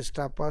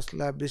 எவாஞ்சலிஸ்டா,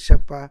 பாஸ்டலா,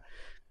 பிஷப்பா,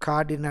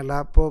 கார்டினலா,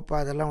 போப்பா,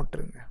 அதெல்லாம்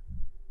விட்டுருங்க.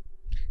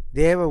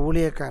 தேவ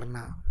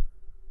ஊழியக்காரனா,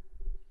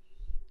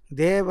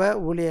 தேவ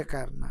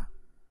ஊழியக்காரனா.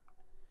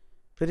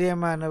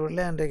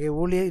 பிரியமானவர்களே, இன்றைக்கு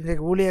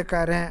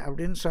ஊழியக்காரன்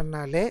அப்படின்னு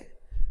சொன்னாலே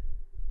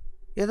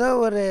ஏதோ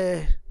ஒரு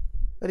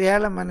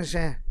ஏழை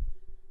மனுஷன்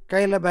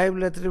கையில்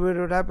பைபிள் எடுத்துகிட்டு வீடு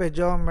வீடாக போய்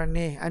ஜெபம்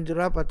பண்ணி 5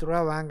 ரூபா 10 ரூபா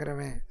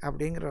வாங்குறவன்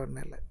அப்படிங்கிற ஒரு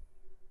நிலை.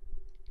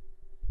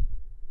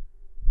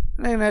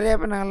 நிறைய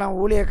பேர் நாங்கள்லாம்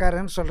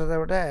ஊழியக்காரன்னு சொல்கிறத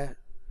விட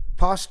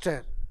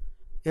பாஸ்டர்,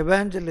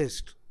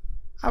 எவாஞ்சலிஸ்ட்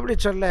அப்படி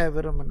சொல்ல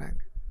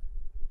விரும்பினாங்க.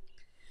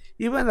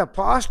 இவன் இந்த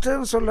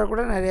பாஸ்டர்னு சொல்ல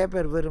கூட நிறைய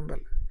பேர்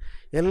விரும்பலை.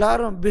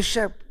 எல்லாரும்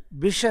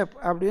பிஷப்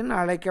அப்படின்னு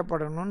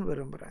அழைக்கப்படணும்னு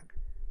விரும்புகிறாங்க.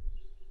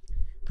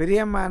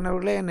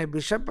 பிரியமானவர்களே, என்னை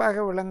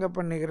பிஷப்பாக விளங்க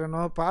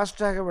பண்ணிக்கிறனோ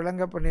பாஸ்டாக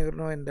விளங்க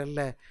பண்ணிக்கிறனோ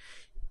என்றல்ல,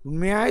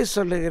 உண்மையாய்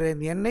சொல்லுகிறேன்,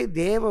 என்னை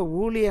தேவ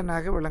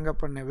ஊழியனாக விளங்க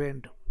பண்ண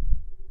வேண்டும்.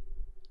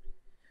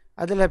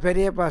 அதில்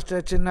பெரிய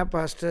பாஸ்டர், சின்ன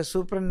பாஸ்டர்,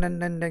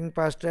 சூப்பரிண்டெண்டிங்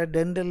பாஸ்டர்,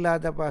 டென்ட்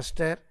இல்லாத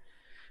பாஸ்டர்,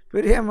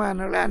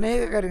 பிரியமானவர்கள்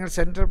அநேக காரியங்கள்,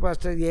 சென்ட்ரல்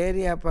பாஸ்டர்,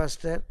 ஏரியா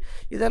பாஸ்டர்,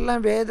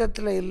 இதெல்லாம்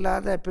வேதத்தில்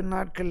இல்லாத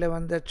பின்னாட்களில்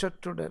வந்த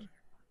சொற்றொடர்.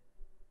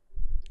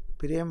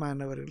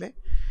 பிரியமானவர்களே,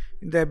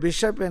 இந்த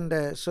பிஷப் என்ற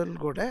சொல்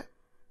கூட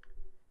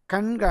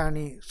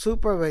கண்காணி,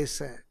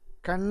 சூப்பர்வைசர்,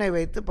 கண்ணை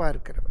வைத்து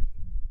பார்க்கிறவன்,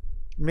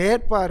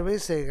 மேற்பார்வை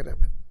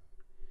செய்கிறவன்.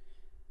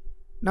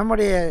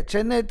 நம்முடைய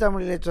சென்னை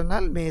தமிழிலே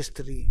சொன்னால்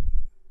மேஸ்திரி,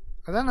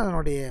 அதான்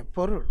அதனுடைய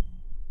பொருள்.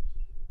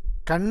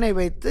 கண்ணை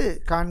வைத்து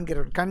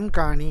காண்கிறவன்,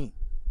 கண்காணி,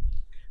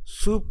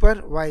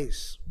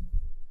 சூப்பர்வைஸ்.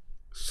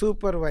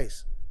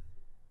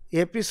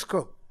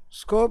 எபிஸ்கோப்,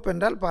 ஸ்கோப்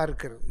என்றால்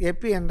பார்க்கிறது,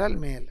 எபி என்றால்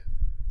மேல்,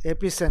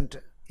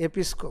 எபிசென்டர்,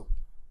 எபிஸ்கோப்.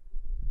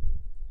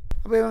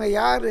 அப்போ இவங்க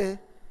யார்?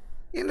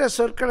 இந்த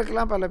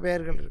சொற்களுக்கெல்லாம் பல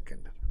பெயர்கள்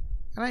இருக்கின்றன.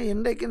 ஆனால்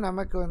இன்றைக்கு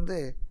நமக்கு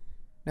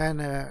நான்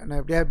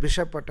எப்படியாவது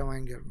பிஷப் பட்டம்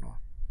வாங்கிடணும்,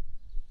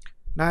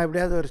 நான்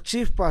எப்படியாவது ஒரு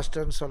சீஃப்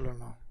பாஸ்டர்னு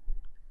சொல்லணும்.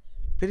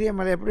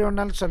 பிரியமலை எப்படி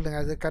வேணாலும்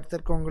சொல்லுங்கள், அது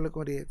கர்த்தருக்கு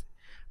உங்களுக்கு உரியது.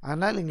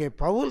 ஆனால் இங்கே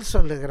பவுல்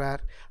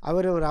சொல்லுகிறார்,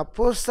 அவர் ஒரு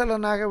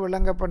அப்போஸ்தலனாக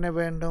விளங்க பண்ண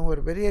வேண்டும்,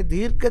 ஒரு பெரிய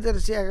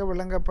தீர்க்கதரிசியாக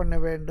விளங்க பண்ண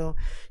வேண்டும்,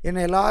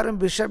 என்னை எல்லாரும்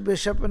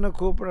பிஷப்னு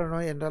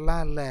கூப்பிடணும்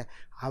என்றெல்லாம் இல்லை.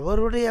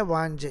 அவருடைய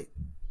வாஞ்சை,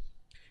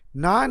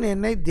 நான்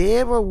என்னை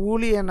தேவ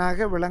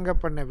ஊழியனாக விளங்க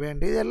பண்ண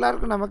வேண்டும். இது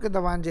எல்லாருக்கும் நமக்கு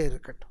இந்த வாஞ்சை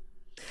இருக்கட்டும்.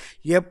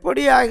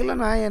 எப்படி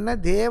ஆகிலும் நான் என்ன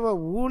தேவ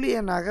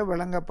ஊழியனாக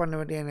விளங்க பண்ண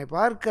வேண்டும். என்னை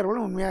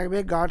பார்க்கிறவன்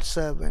உண்மையாகவே காட்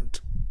சர்வெண்ட்,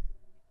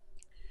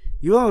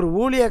 இவன் ஒரு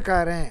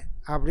ஊழியக்காரன்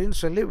அப்படின்னு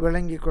சொல்லி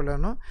விளங்கி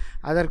கொள்ளணும்.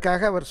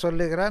 அதற்காக அவர்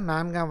சொல்லுகிறார்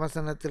 4ஆம்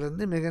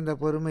வசனத்திலிருந்து, மிகுந்த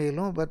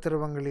பொறுமையிலும்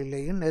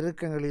உபத்திரவங்களிலேயும்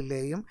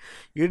நெருக்கங்களிலேயும்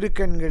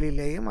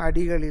இடுக்கண்களிலேயும்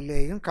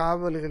அடிகளிலேயும்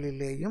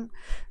காவல்களிலேயும்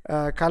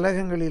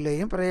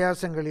கலகங்களிலேயும்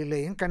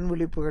பிரயாசங்களிலேயும்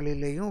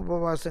கண்விழிப்புகளிலேயும்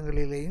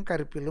உபவாசங்களிலேயும்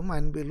கற்பிலும்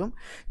அன்பிலும்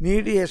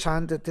நீடிய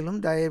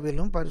சாந்தத்திலும்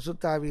தயவிலும்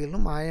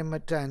பரிசுத்தாவியிலும்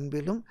மாயமற்ற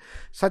அன்பிலும்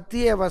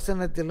சத்திய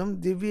வசனத்திலும்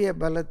திவ்ய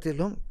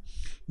பலத்திலும்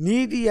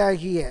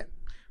நீதியாகிய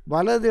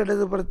வலது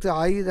இடதுபுறத்து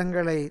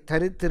ஆயுதங்களை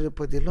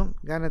தரித்திருப்பதிலும்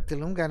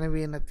கனத்திலும்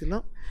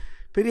கனவீனத்திலும்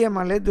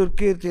பிரியமலை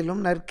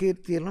துர்க்கீர்த்தியிலும்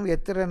நற்கீர்த்தியிலும்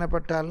எத்தர்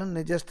எனப்பட்டாலும்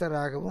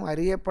நிஜஸ்தராகவும்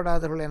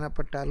அறியப்படாதவர்கள்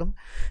எனப்பட்டாலும்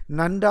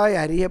நன்றாய்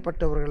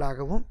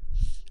அறியப்பட்டவர்களாகவும்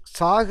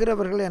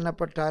சாகிறவர்கள்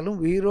எனப்பட்டாலும்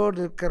உயிரோடு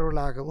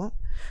இருக்கிறவர்களாகவும்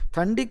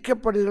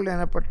தண்டிக்கப்படுகள்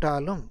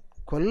எனப்பட்டாலும்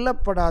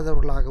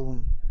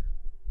கொல்லப்படாதவர்களாகவும்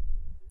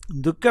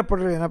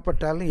துக்கப்படுகள்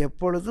எனப்பட்டாலும்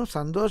எப்பொழுதும்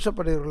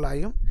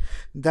சந்தோஷப்படுகிறவர்களாயும்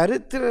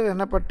தரித்திரர்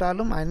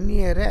எனப்பட்டாலும்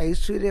அந்நியரை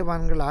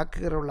ஐஸ்வர்யவான்கள்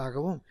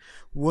ஆக்குகிறவர்களாகவும்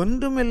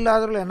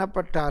ஒன்றுமில்லாதவர்கள்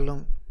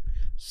எனப்பட்டாலும்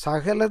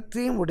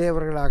சகலத்தையும்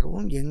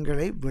உடையவர்களாகவும்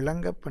எங்களை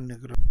விளங்க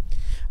பண்ணுகிறோம்.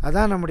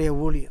 அதான் நம்முடைய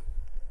ஊழியம்.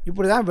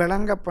 இப்படி தான்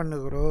விளங்க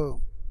பண்ணுகிறோம்.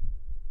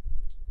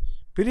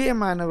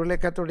 பிரியமானவர்களே,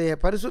 கர்த்தருடைய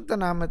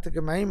பரிசுத்த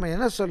நாமத்துக்கு மகிமை.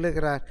 என்ன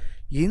சொல்லுகிறார்?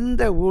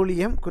 இந்த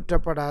ஊழியம்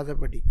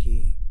குற்றப்படாதபடிக்கு,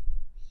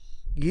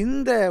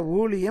 இந்த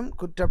ஊழியம்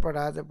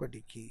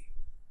குற்றப்படாதபடிக்கு.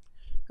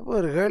 அப்போ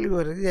ஒரு கேள்வி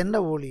வருது, என்ன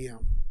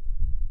ஊழியம்?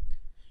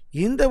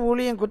 இந்த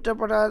ஊழியம்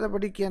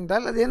குற்றப்படாதபடிக்கு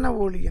என்றால் அது என்ன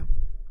ஊழியம்?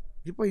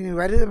 இப்போ இனி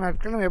வருகிற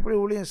நாட்கள் நம்ம எப்படி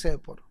ஊழியம் செய்ய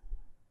போகிறோம்?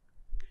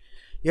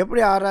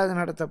 எப்படி ஆராதனை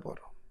நடத்த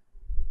போகிறோம்?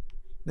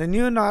 இந்த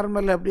நியூ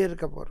நார்மல் எப்படி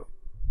இருக்க போகிறோம்?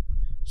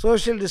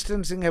 சோஷியல்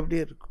டிஸ்டன்சிங் எப்படி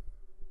இருக்கும்?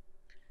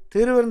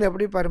 திருவிருந்து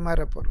எப்படி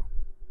பரிமாற போகிறோம்?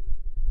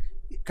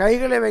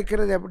 கைகளை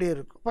வைக்கிறது எப்படி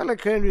இருக்கும்? பல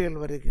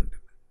கேள்விகள்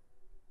வருகின்றன.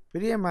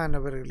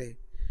 பிரியமானவர்களே,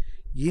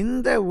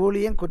 இந்த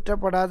ஊழியம்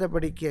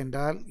குற்றப்படாதபடிக்கு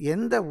என்றால்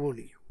எந்த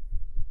ஊழியம்?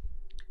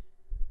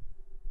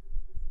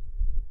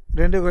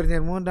 2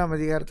 கொரிந்தியர் 3ஆம்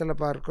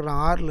அதிகாரத்தில் பார்க்கிறோம்,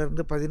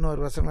 6லிருந்து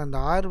 11 வசனங்கள். அந்த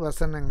 6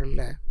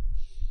 வசனங்களில்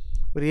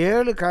ஒரு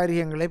 7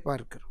 காரியங்களை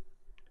பார்க்கிறோம்.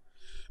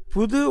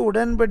 புது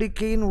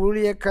உடன்படிக்கையின்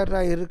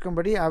ஊழியக்காரராக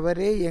இருக்கும்படி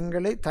அவரே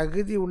எங்களை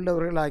தகுதி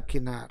உள்ளவர்கள்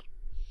ஆக்கினார்.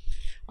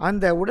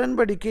 அந்த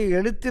உடன்படிக்கை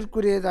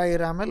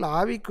எழுத்திற்குரியதாயிராமல்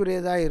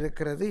ஆவிக்குரியதாக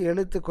இருக்கிறது.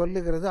 எழுத்து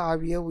கொல்லுகிறது,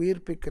 ஆவியை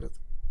உயிர்ப்பிக்கிறது.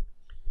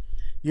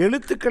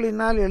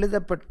 எழுத்துக்களினால்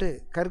எழுதப்பட்டு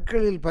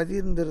கற்களில்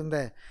பதிர்ந்திருந்த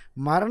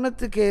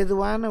மரணத்துக்கு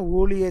ஏதுவான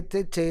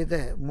ஊழியத்தை செய்த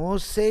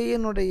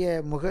மோசேயினுடைய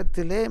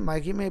முகத்திலே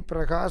மகிமை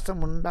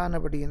பிரகாசம்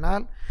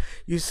உண்டானபடியினால்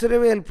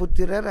இஸ்ரவேல்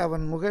புத்திரர்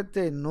அவன்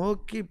முகத்தை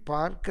நோக்கி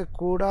பார்க்க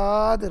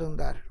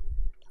கூடாதிருந்தார்கள்.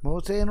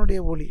 மோசேயினுடைய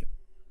ஊழியம்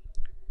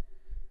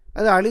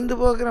அது அழிந்து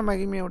போகிற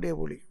மகிமையுடைய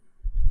ஊழியம்.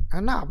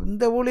 ஆனால்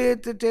அந்த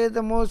ஊழியத்தை செய்த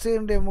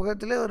மோசேயினுடைய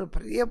முகத்திலே ஒரு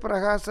பெரிய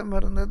பிரகாசம்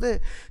இருந்தது.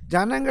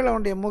 ஜனங்கள்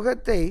அவனுடைய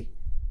முகத்தை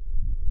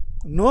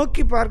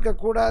நோக்கி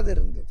பார்க்கக்கூடாது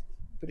இருந்தது.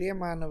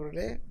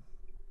 பிரியமானவர்களே,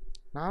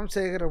 நாம்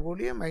செய்கிற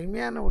ஊழியம்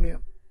மகிமையான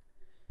ஊழியம்.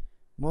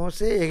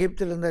 மோசே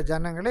எகிப்தில் இருந்த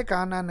ஜனங்களை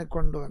கானானுக்கு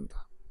கொண்டு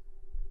வந்தான்.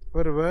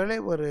 ஒரு வேளை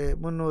ஒரு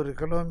 300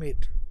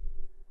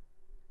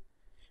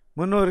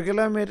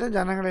 கிலோமீட்டர்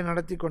ஜனங்களை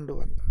நடத்தி கொண்டு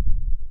வந்தான்.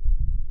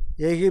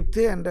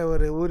 எகிப்து என்ற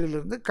ஒரு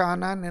ஊரிலிருந்து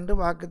கானான் என்று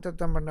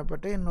வாக்குத்தத்தம்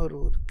பண்ணப்பட்ட இன்னொரு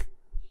ஊருக்கு.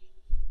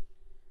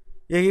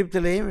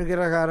 எகிப்திலேயும்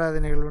விக்கிரக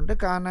ஆராதனைகள் உண்டு,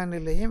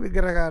 கானானிலேயும்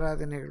விக்கிரக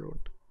ஆராதனைகள்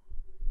உண்டு.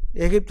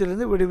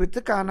 எகிப்திலிருந்து விடுவித்து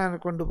கானான்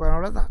கொண்டு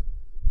போனதான்.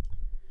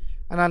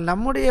 ஆனால்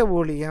நம்முடைய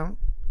ஊழியம்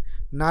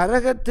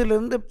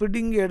நரகத்திலிருந்து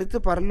பிடுங்கி எடுத்து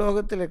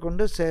பரலோகத்தில்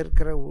கொண்டு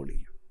சேர்க்கிற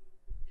ஊழியம்.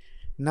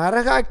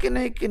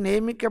 நரகாக்கினைக்கு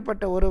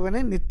நியமிக்கப்பட்ட ஒருவனை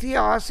நித்திய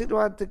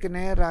ஆசீர்வாதத்துக்கு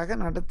நேராக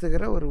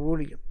நடத்துகிற ஒரு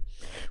ஊழியம்.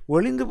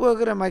 ஒளிந்து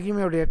போகிற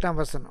மகிமையுடைய 8ஆம்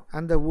வசனம்.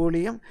 அந்த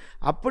ஊழியம்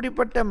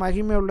அப்படிப்பட்ட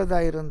மகிமை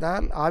உள்ளதாக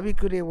இருந்தால்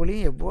ஆவிக்குரிய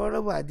ஊழியம்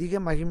எவ்வளவு அதிக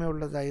மகிமை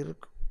உள்ளதாக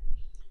இருக்கும்.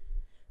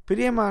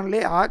 பிரியமானே,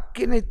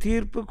 ஆக்கினை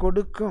தீர்ப்பு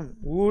கொடுக்கும்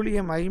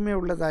ஊழியம் மகிமை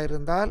உள்ளதாக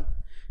இருந்தால்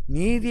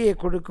நீதியை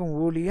கொடுக்கும்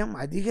ஊழியம்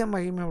அதிக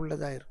மகிமை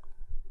உள்ளதாக இருக்கும்.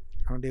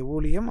 அவனுடைய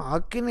ஊழியம்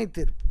ஆக்கினை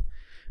தீர்ப்பு.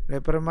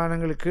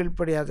 பிரமாணங்களுக்கு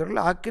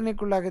கீழ்ப்படியாதவர்கள்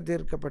ஆக்கினைக்குள்ளாக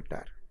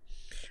தீர்க்கப்பட்டார்.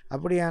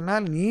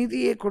 அப்படியானால்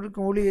நீதியை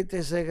கொடுக்கும்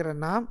ஊழியத்தை செய்கிற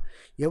நாம்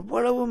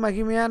எவ்வளவு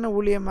மகிமையான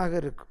ஊழியமாக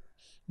இருக்கும்.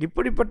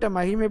 இப்படிப்பட்ட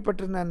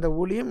மகிமைப்பட்டிருந்த அந்த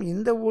ஊழியம்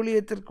இந்த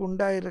ஊழியத்திற்கு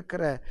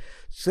உண்டாயிருக்கிற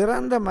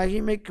சிறந்த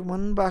மகிமைக்கு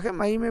முன்பாக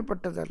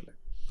மகிமைப்பட்டதல்ல.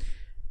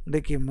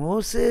 இன்றைக்கு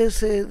மோசே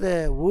செய்த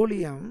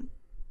ஊழியம்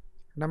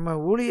நம்ம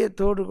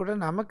ஊழியத்தோடு கூட,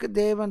 நமக்கு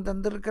தேவன்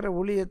தந்திருக்கிற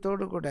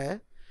ஊழியத்தோடு கூட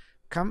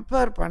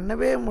கம்பேர்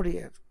பண்ணவே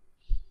முடியாது.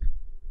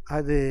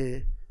 அது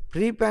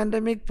ப்ரீ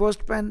பேண்டமிக்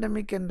போஸ்ட்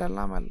பேண்டமிக்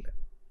என்றெல்லாம் அல்ல.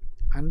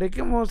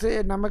 அன்றைக்கும் மோசே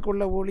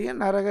நமக்குள்ள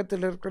ஊழியம்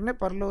நரகத்தில் இருக்கிறனே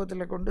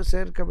பரலோகத்தில் கொண்டு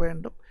சேர்க்க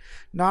வேண்டும்.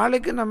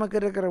 நாளைக்கு நமக்கு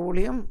இருக்கிற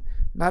ஊழியம்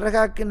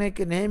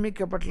நரகாக்கினைக்கு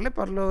நியமிக்கப்பட்டுள்ள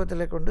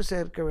பரலோகத்தில் கொண்டு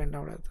சேர்க்க வேண்டும்.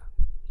 அவ்வளோதான்.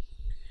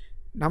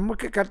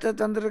 நமக்கு கர்த்தர்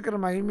தந்திருக்கிற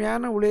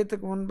மகிமையான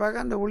ஊழியத்துக்கு முன்பாக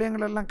அந்த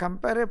ஊழியங்களெல்லாம்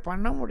கம்பேரே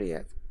பண்ண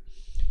முடியாது.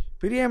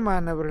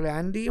 பிரியமானவர்களை,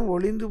 அன்றியும்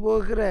ஒளிந்து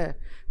போகிற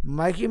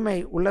மகிமை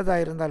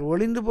உள்ளதாக இருந்தால்,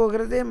 ஒளிந்து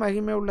போகிறதே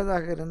மகிமை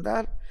உள்ளதாக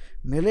இருந்தால்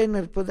நிலை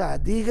நிற்பது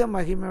அதிக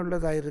மகிமை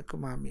உள்ளதாக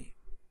இருக்குமாமே.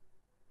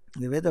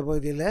 இந்த வேத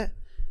பகுதியில்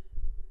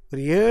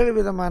ஒரு 7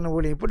 விதமான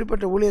ஊழியம்,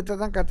 இப்படிப்பட்ட ஊழியத்தை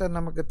தான் கர்த்தர்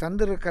நமக்கு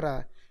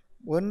தந்திருக்கிறார்.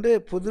 ஒன்று,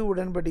 புது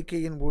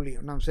உடன்படிக்கையின்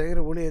ஊழியம். நாம் செய்கிற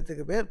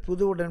ஊழியத்துக்கு பேர்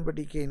புது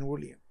உடன்படிக்கையின்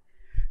ஊழியம்.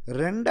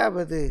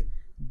 2வது,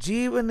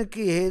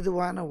 ஜீவனுக்கு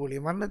ஏதுவான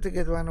ஊழியம்.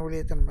 மரணத்துக்கு ஏதுவான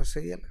ஊழியத்தை நம்ம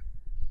செய்யலை.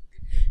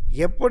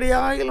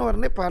 எப்படியாகிலும்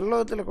வரனே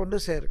பரலோகத்தில் கொண்டு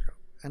சேர்க்கணும்.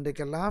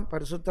 அன்றைக்கெல்லாம்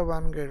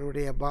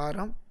பரிசுத்தவான்களுடைய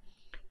பாரம்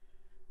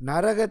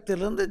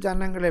நரகத்திலிருந்து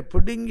ஜனங்களை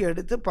பிடுங்கி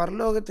எடுத்து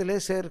பரலோகத்திலே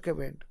சேர்க்க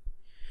வேண்டும்.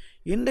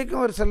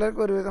 இன்றைக்கும் ஒரு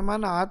சிலருக்கு ஒரு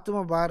விதமான ஆத்ம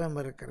பாரம்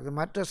இருக்கிறது.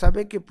 மற்ற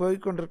சபைக்கு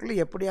போய்கொண்டிருக்கல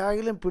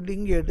எப்படியாகிலும்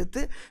பிடுங்கி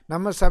எடுத்து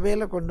நம்ம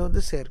சபையில் கொண்டு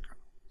வந்து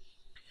சேர்க்கணும்.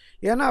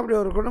 ஏன்னா அப்படி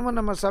ஒரு குடும்பம்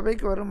நம்ம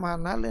சபைக்கு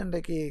வருமானால்,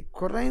 இன்றைக்கு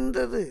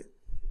குறைந்தது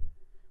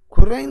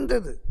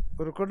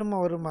ஒரு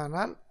குடும்பம்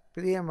வருமானால்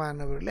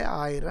பிரியமானவர்களே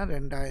 1000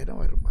 2000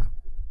 வருமானம்.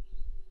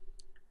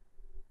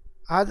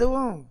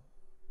 அதுவும்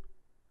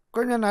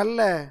கொஞ்சம் நல்ல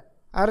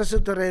அரசு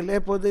துறையிலே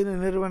பொது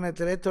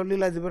நிறுவனத்திலே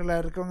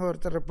தொழிலதிபர்களாக இருக்கவங்க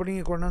ஒருத்தரை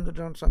பிடிங்கி கொண்டு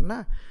வந்துட்டோம்னு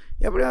சொன்னால்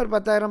எப்படியும் ஒரு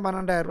 10,000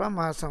 12,000 ரூபா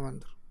மாதம்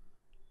வந்துடும்.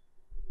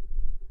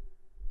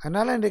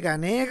 அதனால் இன்றைக்கு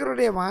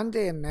அநேகருடைய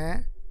வாஞ்சை என்ன,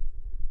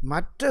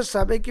 மற்ற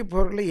சபைக்கு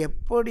பொருளை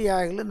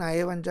எப்படியாகிலும்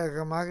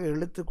நயவஞ்சகமாக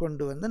இழுத்து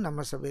கொண்டு வந்து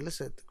நம்ம சபையில்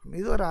சேர்த்துக்கணும்.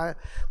 இது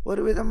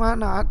ஒரு விதமான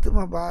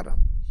ஆத்ம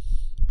பாரம்.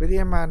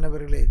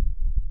 பிரியமானவர்களே,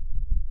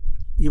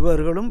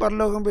 இவர்களும்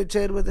பரலோகம் போய்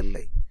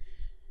சேருவதில்லை.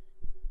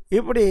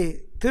 இப்படி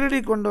திருடி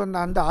கொண்டு வந்த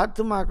அந்த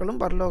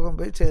ஆத்துமாக்களும் பரலோகம்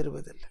போய்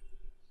சேருவதில்லை.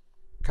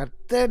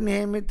 கர்த்தர்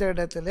நியமித்த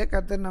இடத்துல,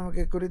 கர்த்தர்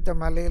நமக்கு குறித்த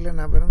மலையில்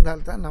நம்ம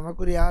இருந்தால்தான்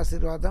நமக்குரிய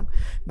ஆசீர்வாதம்,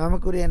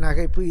 நமக்குரிய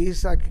நகைப்பு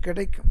ஈசாக்கு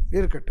கிடைக்கும்.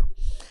 இருக்கட்டும்.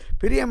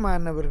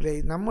 பிரியமானவர்களே,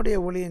 நம்முடைய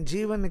ஊழியம்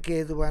ஜீவனுக்கு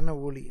ஏதுவான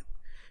ஊழியம்.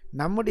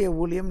 நம்முடைய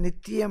ஊழியம்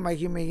நித்திய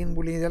மகிமையின்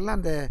ஊழியம். இதெல்லாம்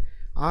அந்த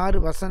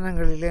 6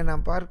 வசனங்களிலே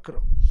நாம்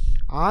பார்க்கிறோம்.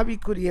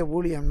 ஆவிக்குரிய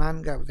ஊழியம்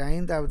 4வது,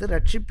 5வது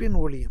ரட்சிப்பின்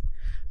ஊழியம்,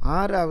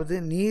 6வது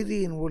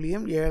நீதியின்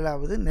ஊழியம்,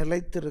 7வது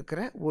நிலைத்திருக்கிற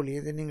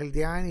ஊழியம். இதை நீங்கள்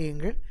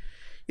தியானியுங்கள்.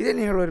 இதை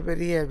நீங்கள் ஒரு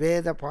பெரிய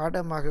வேத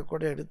பாடமாக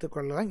கூட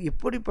எடுத்துக்கொள்ளலாம்.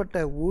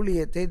 இப்படிப்பட்ட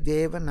ஊழியத்தை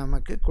தேவன்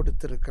நமக்கு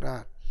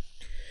கொடுத்திருக்கிறார்.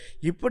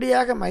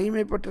 இப்படியாக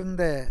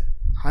மகிமைப்பட்டிருந்த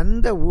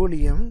அந்த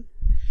ஊழியம்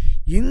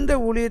இந்த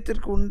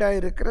ஊழியத்திற்கு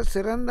உண்டாயிருக்கிற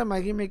சிறந்த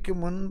மகிமைக்கு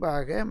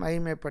முன்பாக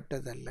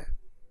மகிமைப்பட்டதல்ல.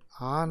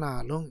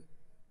 ஆனாலும்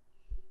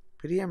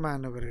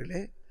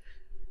பிரியமானவர்களே,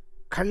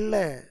 கள்ள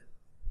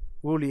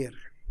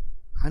ஊழியர்கள்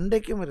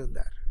அன்றைக்கும்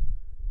இருந்தார்,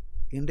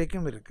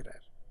 இன்றைக்கும்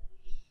இருக்கிறார்.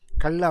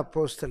 கள்ள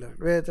அப்போஸ்தலர்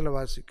வேதத்தில்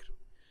வாசிக்கிறோம்.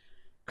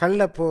 கள்ள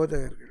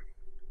போதகர்கள்,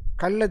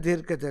 கள்ள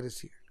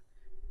தீர்க்கதரிசிகள்,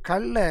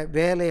 கள்ள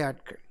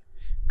வேலையாட்கள்,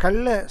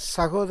 கள்ள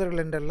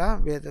சகோதரர்கள் என்றெல்லாம்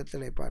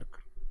வேதத்தில்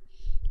பார்க்கிறோம்.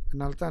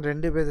 அதனால தான்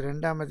 2 பேர்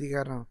 2ஆம்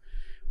அதிகாரம்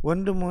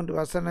 1-3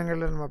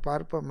 வசனங்களில் நம்ம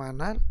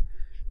பார்ப்போமானால்,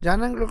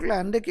 ஜனங்களுக்குள்ள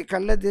அன்றைக்கு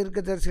கள்ள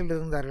தீர்க்கதரிசிகள்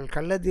இருந்தார்கள்.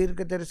 கள்ள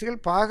தீர்க்கதரிசிகள்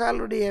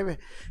பாகாலுடைய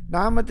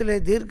நாமத்திலே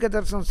தீர்க்க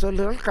தரிசனம்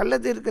சொல்லுகிறவர்கள் கள்ள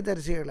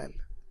தீர்க்கதரிசிகள் அல்ல.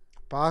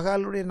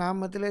 பாகாலுடைய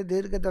நாமத்திலே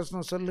தீர்க்க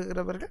தரிசனம்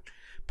சொல்லுகிறவர்கள்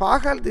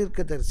பாகால்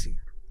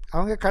தீர்க்கதரிசிகள்,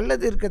 அவங்க கள்ள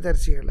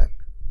தீர்க்கதரிசிகள் அல்ல.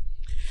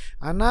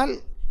 ஆனால்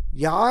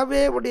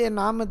யாவே உடைய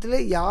நாமத்திலே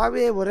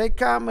யாவே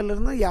உரைக்காமல்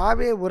இருந்து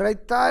யாவே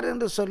உரைத்தார்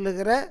என்று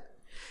சொல்லுகிற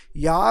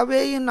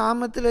யாவேயின்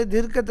நாமத்திலே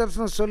தீர்க்க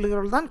தரிசனம்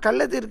சொல்லுகிறவர்கள் தான்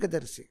கள்ள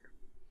தீர்க்கதரிசிகள்.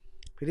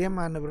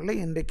 பிரியமானவர்களை,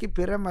 இன்றைக்கு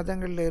பிற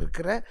மதங்களில்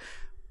இருக்கிற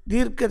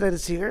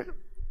தீர்க்கதரிசிகள்,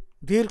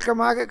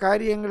 தீர்க்கமாக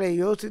காரியங்களை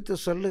யோசித்து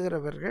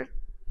சொல்லுகிறவர்கள்,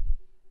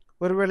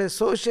 ஒருவேளை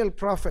சோஷியல்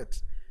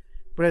ப்ராஃபிட்ஸ்,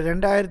 இப்போ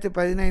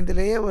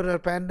 2015 ஒரு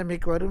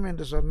பேண்டமிக் வரும்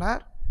என்று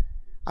சொன்னார்,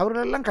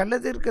 அவர்களெல்லாம் கள்ள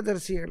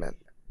தீர்க்கதரிசிகள்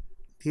அல்ல.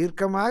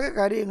 தீர்க்கமாக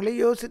காரியங்களை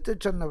யோசித்து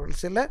சொன்னவர்கள்.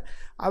 சிலர்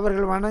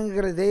அவர்கள்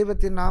வணங்குகிற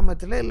தெய்வத்தின்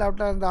நாமத்தில்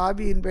இல்லாவிட்டால் அந்த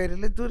ஆவியின்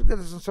பெயரில்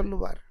தீர்க்கதரிசனம்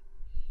சொல்லுவார்.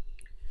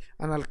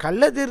 ஆனால்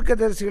கள்ள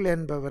தீர்க்கதரிசிகள்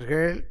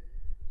என்பவர்கள்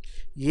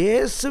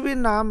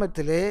இயேசுவின்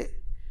நாமத்திலே,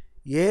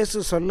 இயேசு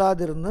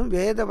சொல்லாதிருந்தும்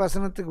வேத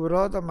வசனத்துக்கு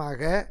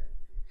விரோதமாக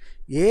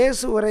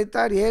இயேசு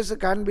உரைத்தார், இயேசு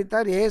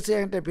காண்பித்தார், இயேசு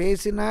என்கிட்ட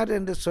பேசினார்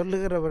என்று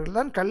சொல்லுகிறவர்கள்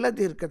தான் கள்ள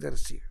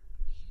தீர்க்கதரிசி.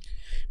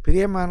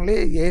 பிரியமானே,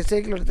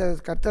 இயேசைகள் எடுத்த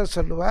கர்த்தர்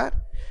சொல்லுவார்,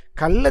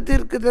 கள்ள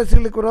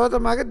தீர்க்கதரிசிகளுக்கு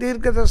விரோதமாக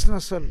தீர்க்க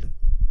தரிசனம் சொல்லு.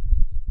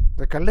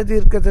 இந்த கள்ள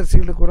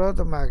தீர்க்கதரிசிகளுக்கு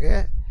விரோதமாக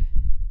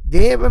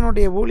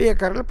தேவனுடைய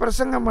ஊழியக்காரர்கள்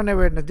பிரசங்கம் பண்ண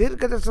வேண்டும்,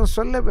 தீர்க்க தரிசனம்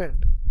சொல்ல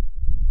வேண்டும்.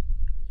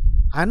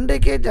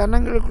 அன்றைக்கே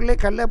ஜனங்களுக்குள்ளே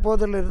கள்ள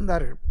போதல்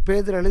இருந்தார்கள்.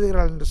 பேதுரு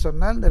எழுதுகிறாள் என்று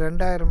சொன்னால், இந்த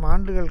 2000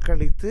 ஆண்டுகள்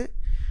கழித்து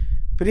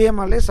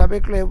பிரியமாலே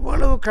சபைக்குள்ளே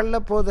எவ்வளவு கள்ள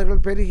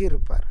போதர்கள் பெருகி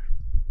இருப்பார்கள்.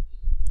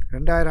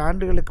 2000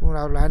 ஆண்டுகளுக்கு முன்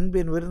அவர்கள்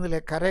அன்பின் விருந்திலே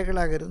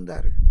கரைகளாக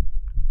இருந்தார்கள்.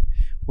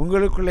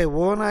 உங்களுக்குள்ளே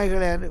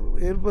ஓநாய்களை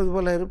இருப்பது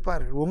போல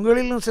இருப்பார்கள்.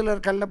 உங்களிலும்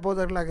சிலர் கள்ள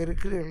போதர்களாக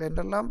இருக்கிறீர்கள்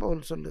என்றெல்லாம்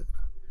பவுல்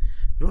சொல்லுகிறார்.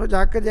 ரொம்ப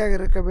ஜாக்கிரதையாக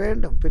இருக்க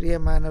வேண்டும்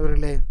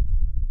பிரியமானவர்களே.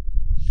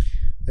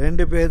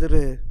 2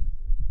 பேதுரு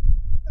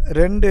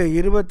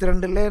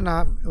 2:22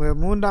 நாம்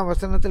 3ஆம்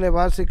வசனத்தில்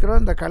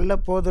வாசிக்கிறோம். இந்த கள்ள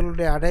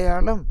போதலுடைய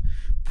அடையாளம்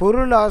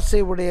பொருள்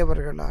ஆசை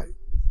உடையவர்களாய்.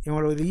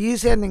 இவங்களுக்கு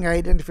ஈஸியாக நீங்கள்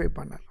ஐடென்டிஃபை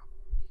பண்ணலாம்.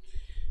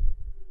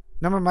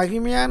 நம்ம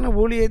மகிமையான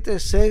ஊழியத்தை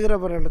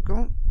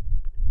செய்கிறவர்களுக்கும்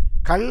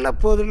கள்ள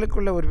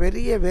போதலுக்குள்ள ஒரு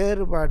பெரிய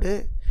வேறுபாடு,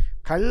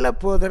 கள்ள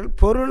போதல்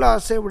பொருள்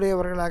ஆசை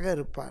உடையவர்களாக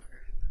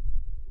இருப்பார்கள்.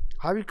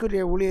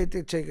 ஆவிக்குரிய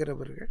ஊழியத்தை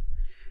செய்கிறவர்கள்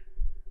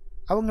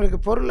அவங்களுக்கு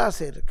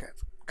பொருளாசை இருக்காது,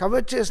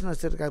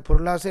 கவர்ச்சியஸ்னஸ் இருக்காது.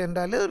 பொருளாசை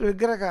என்றாலே ஒரு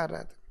விக்கிரக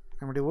ஆராதனை.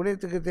 நம்முடைய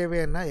ஊழியத்துக்கு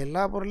தேவையான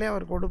எல்லா பொருளையும்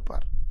அவர்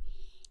கொடுப்பார்,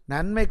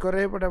 நன்மை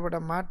குறைபட விட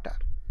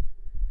மாட்டார்.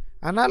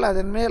 ஆனால்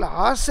அதன் மேல்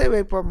ஆசை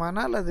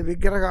வைப்போமானால் அது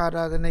விக்கிரக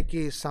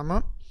ஆராதனைக்கு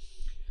சமம்.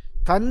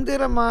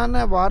 தந்திரமான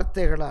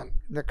வார்த்தைகளால்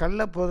இந்த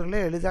கள்ள போதலை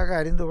எளிதாக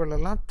அறிந்து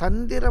கொள்ளலாம்.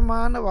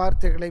 தந்திரமான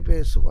வார்த்தைகளை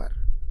பேசுவார்,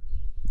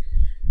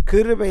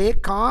 கிருபையை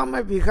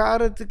காம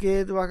விகாரத்துக்கு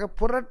ஏதுவாக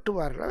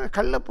புரட்டுவார்கள்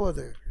கள்ள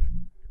போதகர்கள்.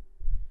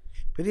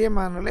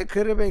 பிரியமானவர்களே,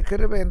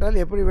 கிருபை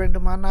என்றால் எப்படி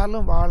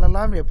வேண்டுமானாலும்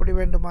வாழலாம், எப்படி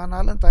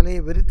வேண்டுமானாலும்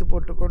தலையை விரித்து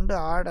போட்டுக்கொண்டு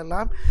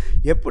ஆடலாம்,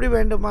 எப்படி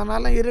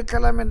வேண்டுமானாலும்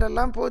இருக்கலாம்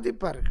என்றெல்லாம்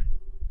போதிப்பார்கள்.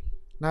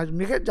 நான்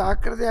மிக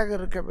ஜாக்கிரதையாக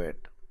இருக்க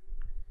வேண்டும்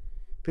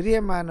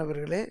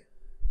பிரியமானவர்களே.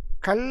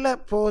 கள்ள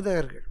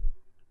போதகர்கள்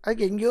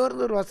அதுக்கு எங்கேயோ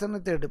இருந்து ஒரு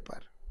வசனத்தை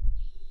எடுப்பார்,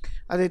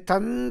 அதை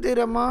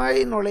தந்திரமாய்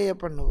நுழைய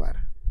பண்ணுவார்.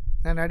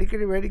 நான்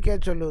அடிக்கடி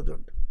வேடிக்கையாக சொல்லுவது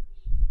உண்டு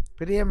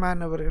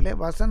பிரியமானவர்களே.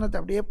 வசனத்தை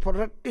அப்படியே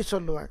புரட்டி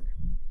சொல்லுவாங்க.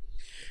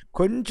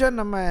 கொஞ்சம்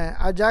நம்ம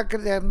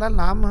அஜாக்கிரதையாக இருந்தால்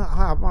நாம்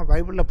அம்மா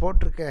பைபிளில்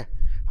போட்டிருக்க,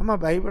 அம்மா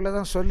பைபிளில்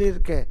தான்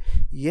சொல்லியிருக்க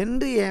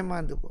என்று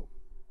ஏமாந்து போகும்.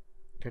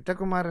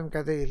 கெட்டகுமாரன்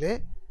கதையிலே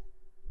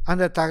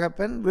அந்த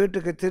தகப்பன்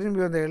வீட்டுக்கு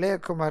திரும்பி வந்த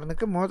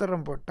இளையகுமாரனுக்கு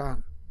மோதிரம் போட்டான்.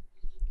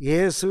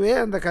 இயேசுவே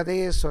அந்த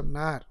கதையை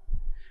சொன்னார்.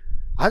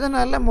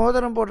 அதனால்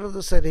மோதிரம்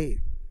போடுறது சரி.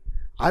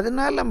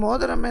 அதனால்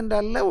மோதிரம்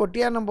என்றால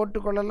ஒட்டியானம்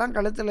போட்டுக்கொள்ளலாம்,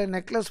 கழுத்தில்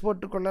நெக்லஸ்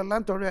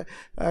போட்டுக்கொள்ளலாம்,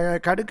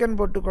 கடுக்கன்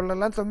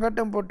போட்டுக்கொள்ளலாம்,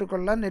 தொங்கட்டம்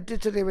போட்டுக்கொள்ளலாம்,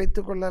 நெற்றிச்சிறை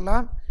வைத்து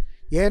கொள்ளலாம்.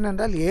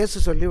 ஏனென்றால் இயேசு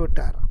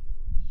சொல்லிவிட்டாராம்.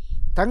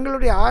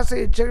 தங்களுடைய ஆசை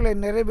இச்சைகளை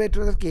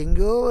நிறைவேற்றுவதற்கு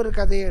எங்கேயோ ஒரு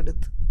கதையை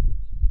எடுத்து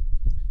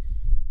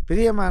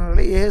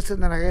பிரியமானவர்களை இயேசு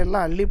இந்த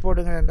நகையெல்லாம் அள்ளி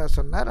போடுங்க என்று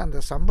சொன்னார். அந்த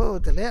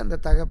சம்பவத்திலே அந்த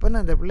தகப்பன்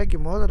அந்த பிள்ளைக்கு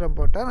மோதிரம்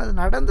போட்டான். அது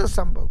நடந்த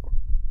சம்பவம்.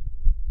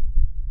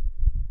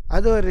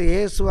 அது ஒரு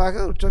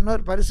இயேசுவாக சொன்ன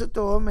ஒரு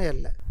பரிசுத்த ஓமை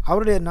அல்ல.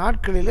 அவருடைய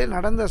நாட்களிலே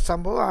நடந்த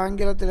சம்பவம்.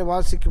 ஆங்கிலத்தில்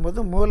வாசிக்கும் போது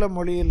மூல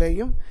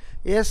மொழியிலேயும்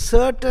ஏ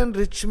சர்டன்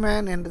ரிச்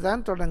மேன் என்று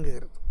தான்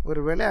தொடங்குகிறது.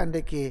 ஒருவேளை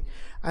அன்றைக்கு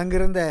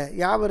அங்கிருந்த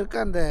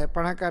யாவருக்கும் அந்த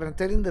பணக்காரன்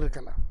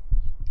தெரிந்திருக்கலாம்.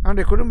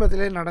 அவனுடைய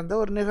குடும்பத்திலே நடந்த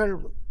ஒரு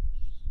நிகழ்வு.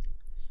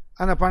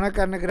 அந்த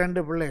பணக்காரனுக்கு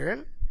 2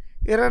 பிள்ளைகள்.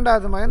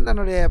 2வது மகன்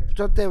தன்னுடைய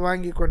சொத்தை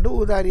வாங்கி கொண்டு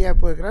ஊதாரியாக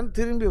போகிறான்.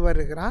 திரும்பி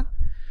வருகிறான்.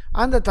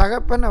 அந்த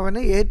தகப்பன்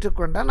அவனை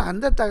ஏற்றுக்கொண்டான்.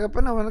 அந்த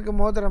தகப்பன் அவனுக்கு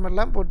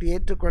மோதிரமெல்லாம் போட்டு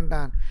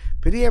ஏற்றுக்கொண்டான்.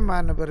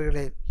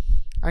 பிரியமானவர்களே,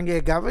 அங்கே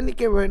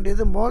கவனிக்க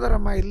வேண்டியது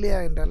மோதிரமா இல்லையா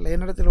என்றல்ல.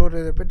 என்னிடத்தில் ஒரு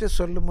இதை பற்றி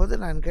சொல்லும்போது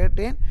நான்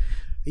கேட்டேன்,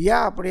 ஐயா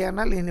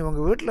அப்படியானால் இனி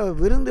உங்கள் வீட்டில்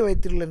விருந்து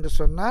வைத்தீர்கள் என்று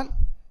சொன்னால்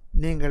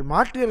நீங்கள்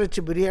மாட்டு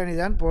இறைச்சி பிரியாணி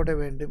தான் போட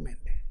வேண்டும்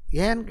என்று.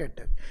 ஏன்னு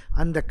கேட்டார்.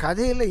 அந்த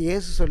கதையில்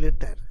இயேசு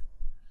சொல்லிட்டார்.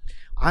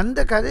 அந்த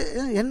கதை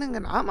என்னங்க?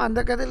 ஆமாம்,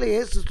 அந்த கதையில்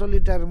இயேசு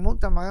சொல்லிட்டார்.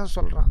 மூத்த மகன்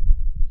சொல்கிறான்,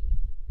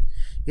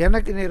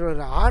 எனக்கு நீர்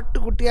ஒரு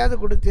ஆட்டுக்குட்டியாவது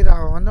கொடுத்தீரா?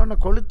 அவன் வந்தவொடனே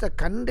கொளுத்த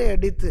கண்டை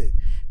அடித்து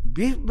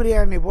பீஃப்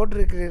பிரியாணி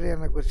போட்டிருக்கிறீர்,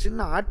 எனக்கு ஒரு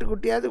சின்ன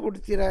ஆட்டுக்குட்டியாவது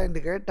கொடுத்தீரா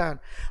என்று கேட்டான்.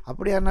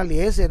 அப்படியானால்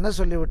இயேசு என்ன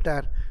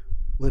சொல்லிவிட்டார்?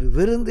 ஒரு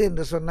விருந்து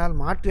என்று சொன்னால்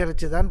மாட்டு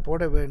இறைச்சி தான்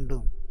போட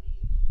வேண்டும்,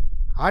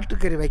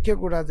 ஆட்டுக்கறி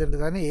வைக்கக்கூடாது என்று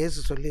தானே இயேசு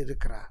சொல்லி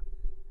இருக்கிறார்.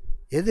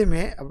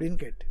 எதுவுமே அப்படின்னு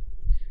கேட்டு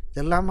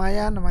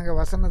இதெல்லாமாயா நம்ம அங்கே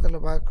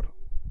வசனத்தில் பார்க்குறோம்.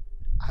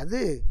 அது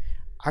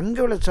அங்கே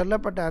உள்ள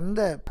சொல்லப்பட்ட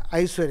அந்த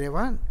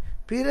ஐஸ்வர்யவான்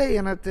பிற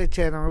இனத்தை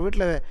சேர்ந்த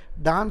வீட்டில்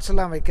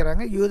டான்ஸ்லாம்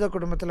வைக்கிறாங்க. யூத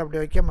குடும்பத்தில் அப்படி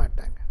வைக்க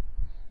மாட்டாங்க.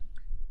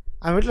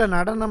 அவன் வீட்டில்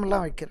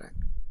நடனம்லாம் வைக்கிறாங்க.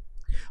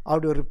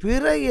 அப்படி ஒரு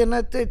பிற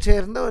இனத்தை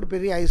சேர்ந்த ஒரு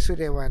பெரிய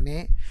ஐஸ்வர்யவானே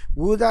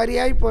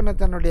ஊதாரியாய் போன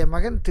தன்னுடைய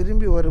மகன்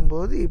திரும்பி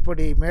வரும்போது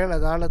இப்படி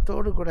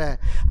மேலதாளத்தோடு கூட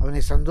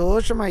அவனை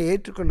சந்தோஷமாக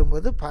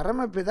ஏற்றுக்கொள்ளும்போது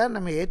பரமபிதா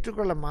நம்ம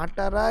ஏற்றுக்கொள்ள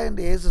மாட்டாரா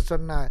என்று இயேசு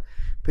சொன்னார்.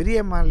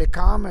 பிரியமானே,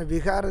 காம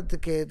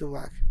விகாரத்துக்கு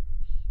ஏதுவாக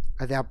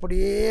அதை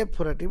அப்படியே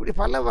புரட்டி இப்படி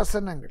பல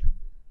வசனங்கள்.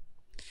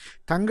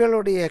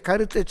 தங்களுடைய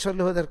கருத்தை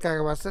சொல்லுவதற்காக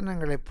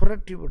வசனங்களை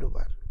புரட்டி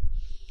விடுவார்.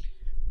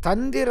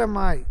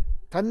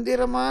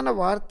 தந்திரமான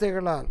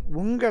வார்த்தைகளால்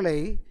உங்களை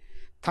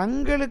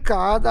தங்களுக்கு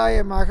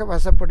ஆதாயமாக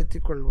வசப்படுத்தி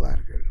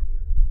கொள்வார்கள்.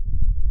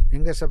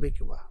 எங்கள்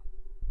சபைக்கு வா,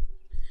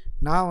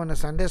 நான் உன்னை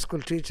சண்டே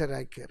ஸ்கூல் டீச்சர்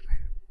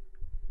ஆக்கிடுறேன்,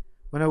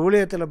 உன்னை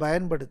ஊழியத்தில்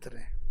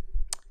பயன்படுத்துகிறேன்.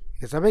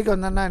 எங்கள் சபைக்கு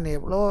வந்தேன்னா நீ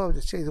எவ்வளோ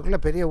இதுக்குள்ளே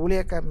பெரிய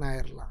ஊழியக்காரன்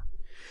ஆயிடலாம்,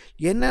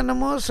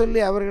 என்னென்னமோ சொல்லி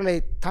அவர்களை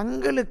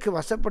தங்களுக்கு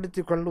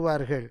வசப்படுத்தி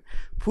கொள்வார்கள்.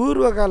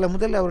 பூர்வ காலம்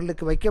முதல்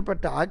அவர்களுக்கு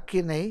வைக்கப்பட்ட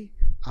ஆக்கினை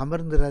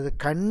அமர்ந்துடாது.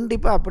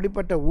 கண்டிப்பாக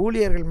அப்படிப்பட்ட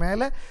ஊழியர்கள்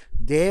மேலே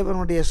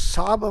தேவனுடைய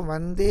சாபம்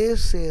வந்தே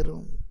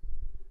சேரும்.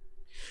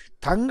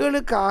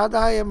 தங்களுக்கு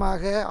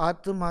ஆதாயமாக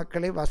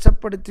ஆத்துமாக்களை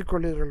வசப்படுத்தி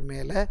கொள்வர்கள்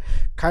மேலே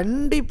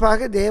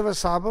கண்டிப்பாக தேவ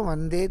சாபம்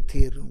வந்தே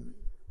தீரும்.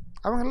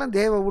 அவங்கெல்லாம்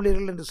தேவ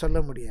ஊழியர்கள் என்று சொல்ல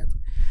முடியாது.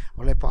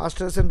 அவளை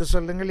பாஸ்டர்ஸ் என்று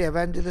சொல்லுங்கள்,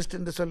 எவாஞ்சலிஸ்ட்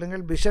என்று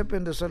சொல்லுங்கள், பிஷப்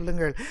என்று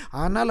சொல்லுங்கள்,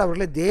 ஆனால்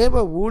அவர்களை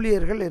தேவ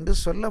ஊழியர்கள் என்று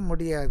சொல்ல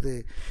முடியாது.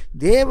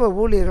 தேவ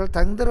ஊழியர்கள்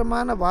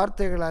தந்திரமான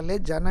வார்த்தைகளாலே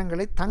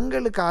ஜனங்களை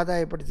தங்களுக்கு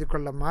ஆதாயப்படுத்தி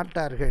கொள்ள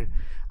மாட்டார்கள்.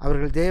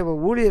 அவர்கள் தேவ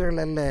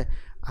ஊழியர்கள் அல்ல,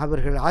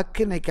 அவர்கள்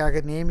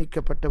ஆக்கினைக்காக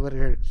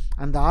நியமிக்கப்பட்டவர்கள்.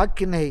 அந்த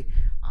ஆக்கினை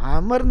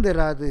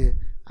அமர்ந்திராது,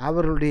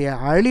 அவர்களுடைய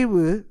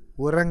அழிவு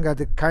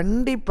உறங்காது.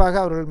 கண்டிப்பாக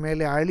அவர்கள்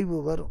மேலே அழிவு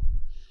வரும்.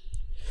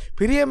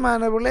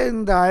 பிரியமானவர்களே,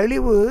 இந்த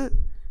அழிவு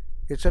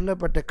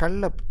சொல்லப்பட்ட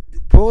கள்ள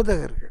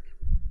போதகர்கள்,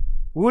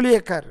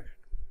 ஊழியக்காரர்கள்,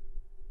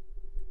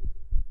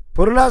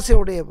 பொருளாசை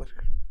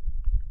உடையவர்கள்,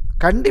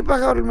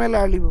 கண்டிப்பாக அவர்கள் மேலே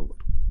அழிவு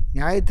வரும்.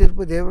 நியாய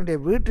தீர்ப்பு தேவனுடைய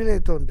வீட்டிலே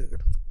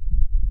தோன்றுகிறது.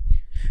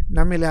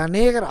 நம்மில்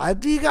அநேகர்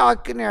அதிக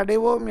ஆக்கினை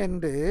அடைவோம்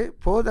என்று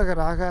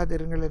போதகர்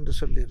ஆகாதிருங்கள் என்று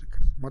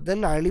சொல்லியிருக்கிறது.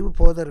 முதல் அழிவு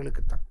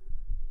போதர்களுக்கு தான்,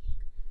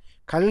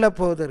 கள்ள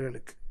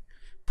போதர்களுக்கு,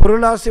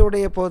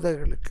 பொருளாசையுடைய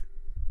போதர்களுக்கு,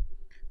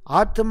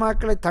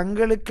 ஆத்துமாக்களை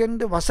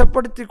தங்களுக்கென்று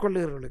வசப்படுத்தி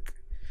கொள்ளுகிறவர்களுக்கு,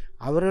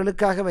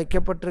 அவர்களுக்காக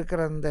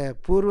வைக்கப்பட்டிருக்கிற அந்த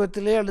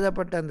பூர்வத்திலே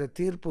எழுதப்பட்ட அந்த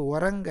தீர்ப்பு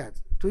உறங்காது,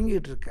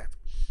 தூங்கிட்டு இருக்காது.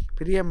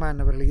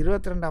 பிரியமானவர்கள்,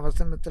 22ஆம்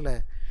வசனத்தில்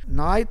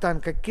நாய்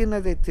தான்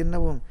கக்கினதை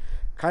தின்னவும்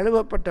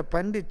கழுவப்பட்ட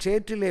பன்றி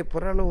சேற்றிலே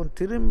புரளவும்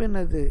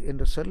திரும்பினது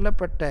என்று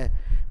சொல்லப்பட்ட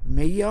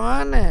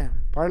மெய்யான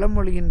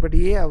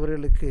பழமொழியின்படியே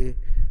அவர்களுக்கு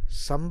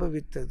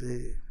சம்பவித்தது.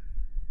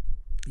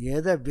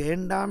 எதை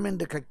வேண்டாம்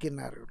என்று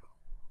கக்கினார்களோ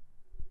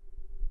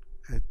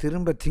அதை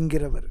திரும்ப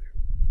திங்கிறவர்கள்,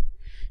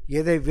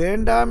 எதை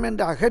வேண்டாம்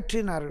என்று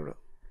அகற்றினார்களோ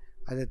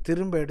அதை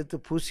திரும்ப எடுத்து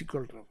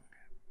பூசிக்கொள்றவங்க.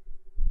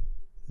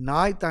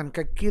 நாய் தான்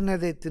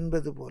கக்கினதை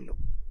தின்பது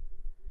போலும்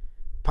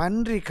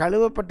பன்றி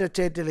கழுவப்பட்ட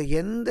சேற்றில்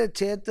எந்த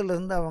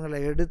சேற்றிலிருந்து அவங்கள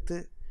எடுத்து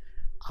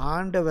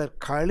ஆண்டவர்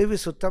கழுவி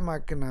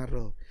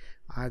சுத்தமாக்கினாரோ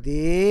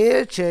அதே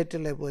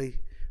சேற்றில் போய்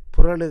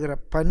புரளுகிற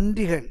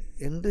பன்றிகள்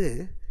என்று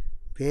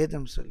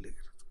வேதம்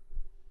சொல்லுகிறது.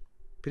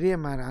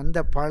 பிரியமான அந்த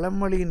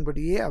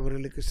பழமொழியின்படியே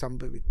அவர்களுக்கு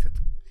சம்பவித்தது.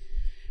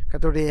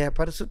 கர்த்தருடைய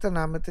பரிசுத்த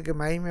நாமத்துக்கு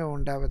மகிமை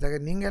உண்டாவதாக.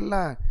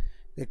 நீங்கள்லாம்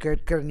இதை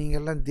கேட்கிற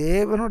நீங்கள்லாம்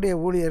தேவனுடைய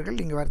ஊழியர்கள்,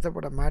 நீங்கள்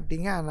வருத்தப்பட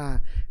மாட்டீங்க.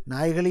 ஆனால்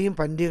நாய்களையும்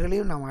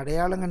பன்றிகளையும் நாம்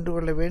அடையாளம் கண்டு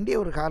கொள்ள வேண்டிய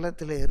ஒரு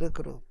காலத்தில்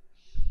இருக்கிறோம்.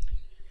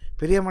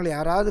 பிரியமலை,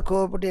 யாராவது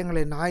கோவப்பட்டு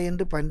எங்களை நாய்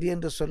என்று பன்றி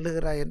என்று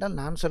சொல்லுகிறாய் என்றால்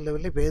நான்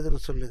சொல்லவில்லை, பேதுரு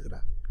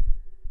சொல்லுகிறார்.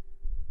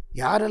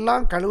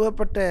 யாரெல்லாம்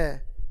கழுவப்பட்ட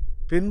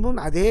பின்பும்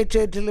அதே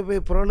சேற்றில்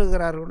போய்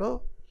புரளுகிறார்களோ,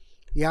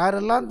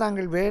 யாரெல்லாம்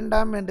தாங்கள்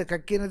வேண்டாம் என்று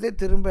கக்கினதை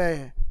திரும்ப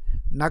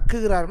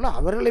நக்குகிறார்களோ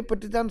அவர்களை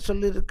பற்றி தான்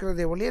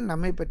சொல்லியிருக்கிறதை ஒழிய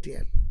நம்மை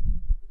பற்றியால்.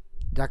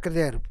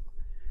 ஜாக்கிரதையாக இருப்போம்.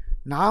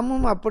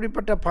 நாமும்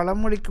அப்படிப்பட்ட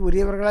பழமொழிக்கு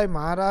உரியவர்களாய்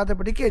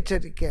மாறாதபடிக்கு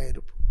எச்சரிக்கையாக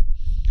இருப்போம்.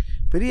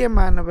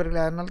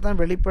 பிரியமானவர்கள், அதனால தான்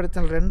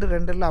வெளிப்படுத்தல்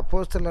 2:2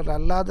 அப்போஸ்தலர்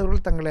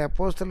அல்லாதவர்கள் தங்களை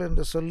அப்போஸ்தலர்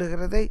என்று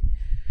சொல்லுகிறதை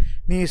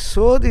நீ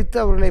சோதித்து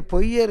அவர்களை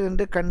பொய்யர்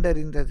என்று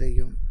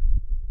கண்டறிந்ததையும்.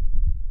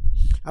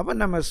 அப்போ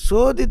நம்ம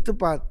சோதித்து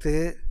பார்த்து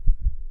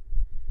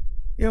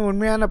இவன்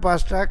உண்மையான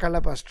பாஸ்டரா கள்ள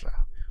பாஸ்டரா,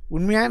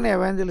 உண்மையான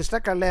எவாஞ்சலிஸ்டா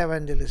கள்ள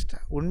எவாஞ்சலிஸ்டா,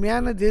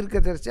 உண்மையான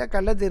தீர்க்கதரிசியா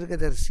கள்ள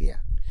தீர்க்கதரிசியா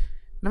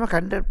நம்ம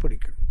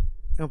கண்டுபிடிக்கணும்.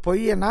 இவன்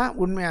பொய்யனா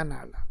உண்மையான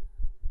ஆளா.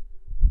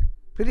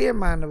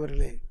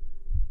 பிரியமானவர்களே,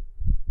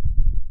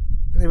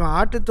 இவன்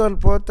ஆட்டுத்தோல்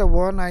போத்த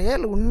ஓனாயா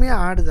இல்லை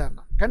உண்மையாக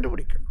ஆடுதானா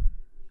கண்டுபிடிக்கணும்.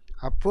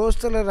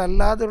 அப்போஸ்தலர்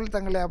அல்லாதவர்கள்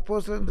தங்களை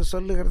அப்போஸ்தலர் என்று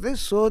சொல்லுகிறதை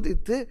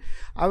சோதித்து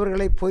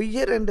அவர்களை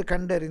பொய்யர் என்று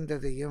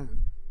கண்டறிந்ததையும்.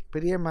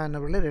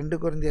 பிரியமானவர்களே, 2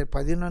 கொரிந்தியர்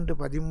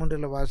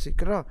 11:13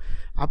 வாசிக்கிறோம்.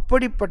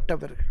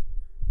 அப்படிப்பட்டவர்கள்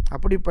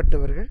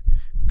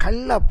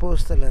கள்ள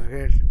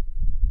அப்போஸ்தலர்கள்,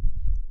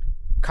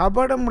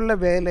 கபடமுள்ள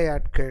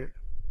வேலையாட்கள்,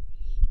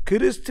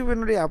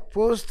 கிறிஸ்துவனுடைய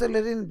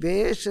அப்போஸ்தலரின்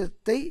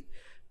வேஷத்தை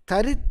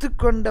தரித்து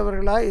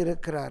கொண்டவர்களாய்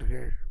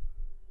இருக்கிறார்கள்.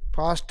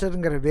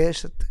 பாஸ்டருங்கிற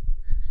வேஷத்தை,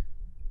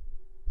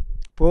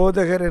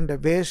 போதகர் என்ற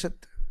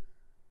வேஷத்தை,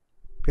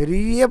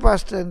 பெரிய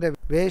பாஸ்டர் என்ற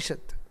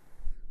வேஷத்தை,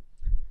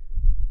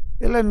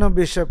 இல்லை இன்னும்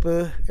பிஷப்பு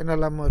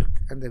என்னெல்லாமோ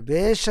இருக்குது, அந்த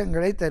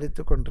வேஷங்களை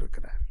தரித்து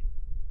கொண்டிருக்கிறார்.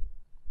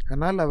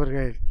 அதனால்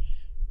அவர்கள்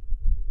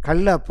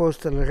கள்ள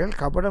அப்போஸ்தலர்கள்,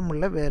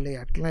 கபடமுள்ள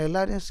வேலையாட்கள்.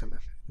 எல்லாரையும்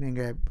சொல்லலை,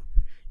 நீங்கள்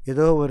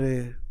ஏதோ ஒரு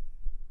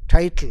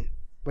டைட்டில்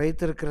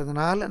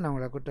வைத்திருக்கிறதுனால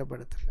நம்மளை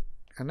குற்றப்படுத்தலை.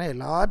 ஆனால்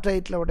எல்லா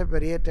டைட்டிலை விட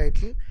பெரிய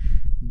டைட்டில்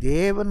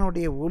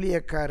தேவனுடைய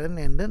ஊழியக்காரன்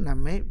என்று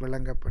நம்மை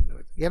விளங்க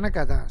பண்ணுவது. எனக்கு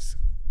அதான் ஆசை.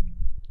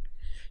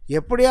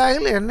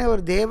 எப்படியாகிலும் என்னை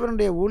ஒரு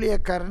தேவனுடைய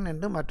ஊழியக்காரன்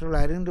என்று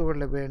மற்றவர்கள் அறிந்து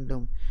கொள்ள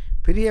வேண்டும்.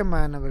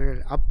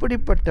 பிரியமானவர்கள்,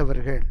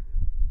 அப்படிப்பட்டவர்கள்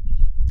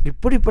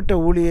இப்படிப்பட்ட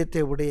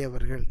ஊழியத்தை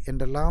உடையவர்கள்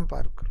என்றெல்லாம்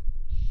பார்க்கிறோம்.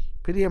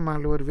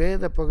 பிரியமான ஒரு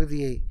வேத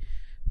பகுதியை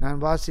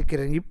நான்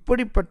வாசிக்கிறேன்.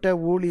 இப்படிப்பட்ட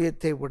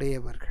ஊழியத்தை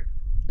உடையவர்கள்,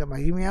 இந்த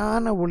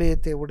மகிமையான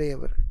ஊழியத்தை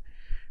உடையவர்கள்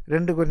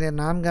 2 கொரிந்தியர்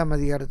 4ஆம்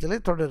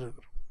அதிகாரத்தில்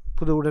தொடருகிறோம்.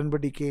 புது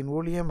உடன்படிக்கையின்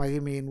ஊழியம்,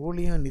 மகிமையின்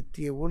ஊழியம்,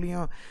 நித்திய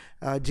ஊழியம்,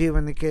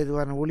 ஜீவனுக்கு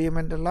ஏதுவான ஊழியம்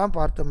என்றெல்லாம்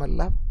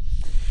பார்த்தோமல்லாம்.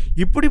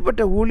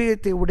 இப்படிப்பட்ட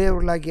ஊழியத்தை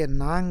உடையவர்களாகிய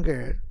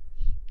நாங்கள்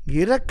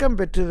இரக்கம்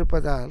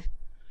பெற்றிருப்பதால்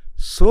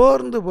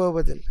சோர்ந்து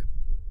போவதில்லை.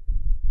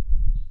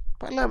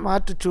 பல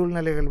மாற்று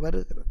சூழ்நிலைகள்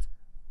வருகிறது.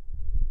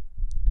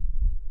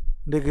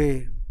 இன்றைக்கு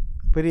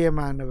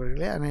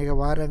பிரியமானவர்களே, அநேக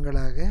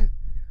வாரங்களாக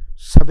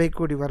சபை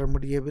கூடி வர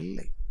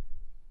முடியவில்லை.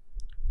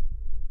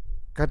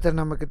 கர்த்தர்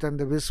நமக்கு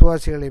தந்த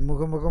விசுவாசிகளை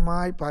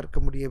முகமுகமாய் பார்க்க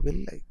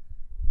முடியவில்லை.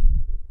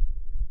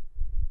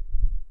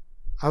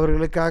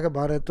 அவர்களுக்காக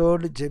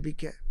பாரத்தோடு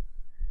ஜெபிக்க,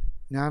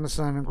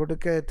 ஞானஸ்நானம்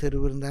கொடுக்க,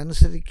 திருவிருந்து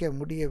அனுசரிக்க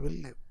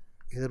முடியவில்லை.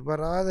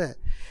 எதிர்பாராத,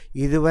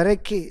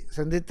 இதுவரைக்கு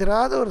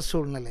சந்தித்திராத ஒரு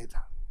சூழ்நிலை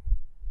தான்.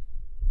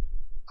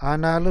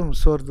 ஆனாலும்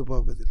சோர்ந்து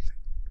போவதில்லை.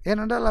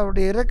 ஏனென்றால்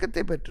அவருடைய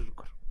இரக்கத்தை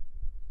பெற்றிருக்கிறோம்.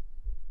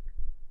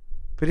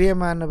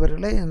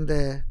 பிரியமானவர்களே, இந்த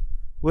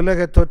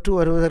உலக தொற்று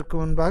வருவதற்கு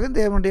முன்பாக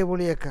தேவனுடைய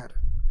ஊழியக்காரர்,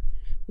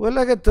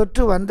 உலக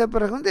தொற்று வந்த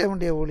பிறகும்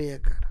தேவனுடைய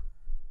ஊழியக்காரர்.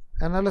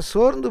 அதனால்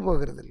சோர்ந்து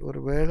போகிறதில்லை. ஒரு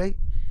வேளை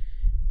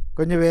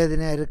கொஞ்சம்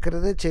வேதனையாக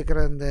இருக்கிறது,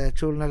 சீக்கிரம் இந்த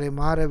சூழ்நிலை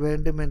மாற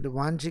வேண்டும் என்று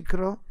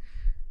வாஞ்சிக்கிறோம்.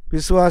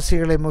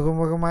 விசுவாசிகளை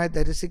முகமுகமாய்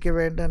தரிசிக்க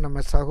வேண்டும்.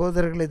 நம்ம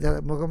சகோதரர்களை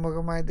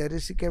முகமுகமாய்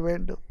தரிசிக்க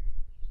வேண்டும்.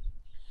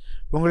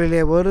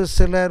 உங்களிலே ஒரு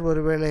சிலர்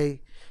ஒருவேளை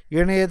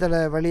இணையதள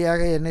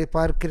வழியாக என்னை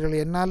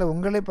பார்க்கிறீர்கள். என்னால்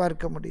உங்களை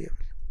பார்க்க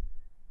முடியவில்லை.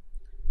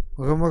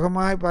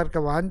 முகமுகமாய்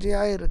பார்க்க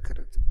வாஞ்சியாக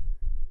இருக்கிறது.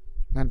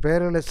 நான்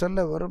பேர்களை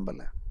சொல்ல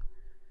விரும்பலை,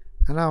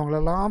 ஆனால்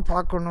அவங்களெல்லாம்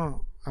பார்க்கணும்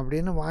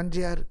அப்படின்னு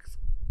வாஞ்சியாக இருக்குது.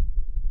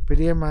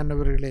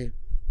 பிரியமானவர்களே,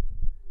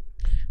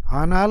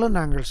 ஆனாலும்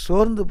நாங்கள்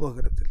சோர்ந்து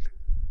போகிறதில்லை.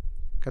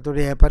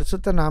 கர்த்தருடைய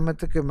பரிசுத்த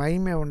நாமத்துக்கு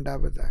மகிமை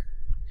உண்டாவதாக.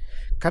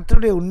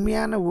 கர்த்தருடைய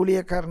உண்மையான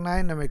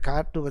ஊழியக்காரனாய் நம்மை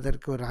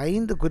காட்டுவதற்கு ஒரு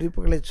 5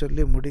 குறிப்புகளை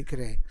சொல்லி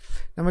முடிக்கிறேன்.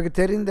 நமக்கு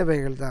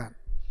தெரிந்தவைகள் தான்.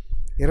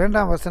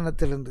 2ஆம்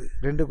வசனத்திலிருந்து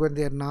 2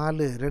 கொரிந்தியர்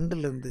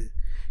 4:2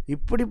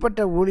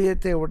 இப்படிப்பட்ட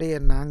ஊழியத்தை உடைய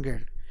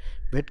நாங்கள்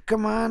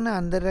வெட்கமான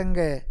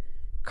அந்தரங்க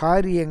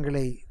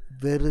காரியங்களை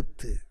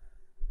வெறுத்து.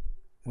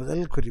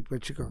 முதல் குறிப்பு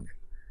வச்சுக்கோங்க.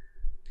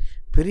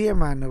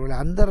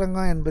 பிரியமானவர்கள்,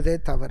 அந்தரங்கம் என்பதே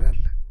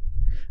தவறல்ல.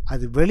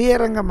 அது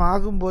வெளியரங்கம்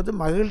ஆகும்போது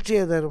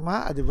மகிழ்ச்சியை தருமா,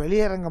 அது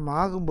வெளியரங்கம்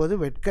ஆகும்போது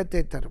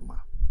வெட்கத்தை தருமா?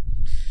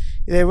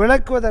 இதை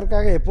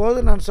விளக்குவதற்காக எப்போது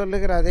நான்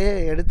சொல்லுகிற அதே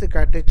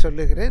எடுத்துக்காட்டை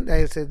சொல்லுகிறேன்.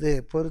 தயவுசெய்து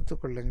பொறுத்து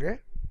கொள்ளுங்கள்.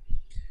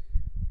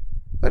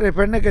 ஒரு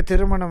பெண்ணுக்கு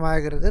திருமணம்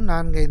ஆகிறது.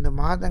 4-5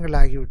 மாதங்கள்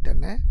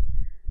ஆகிவிட்டன.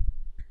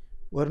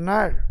 ஒரு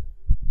நாள்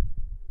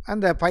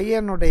அந்த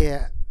பையனுடைய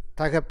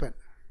தகப்பன்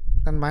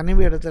தன்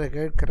மனைவி இடத்துல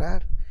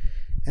கேட்கிறார்,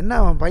 என்ன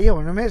அவன் பையன்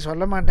ஒன்றுமே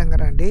சொல்ல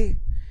மாட்டேங்கிறான்டி,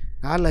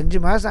 4-5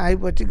 மாதம்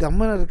ஆகிப்போச்சு,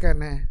 கம்முன்னு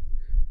இருக்கானே.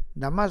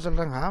 இந்த அம்மா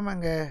சொல்கிறாங்க,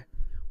 ஆமாங்க,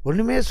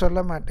 ஒன்றுமே சொல்ல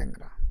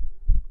மாட்டேங்கிறான்.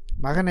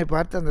 மகனை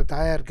பார்த்து அந்த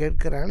தாயார்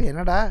கேட்கிறாள்,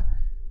 என்னடா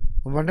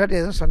உன் பொண்டாட்டி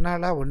எதுவும்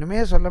சொன்னாளா? ஒன்றுமே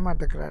சொல்ல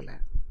மாட்டேங்கிறாள்.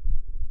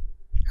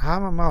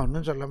 ஆமாம்மா,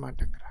 ஒன்றும் சொல்ல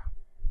மாட்டேங்கிறான்.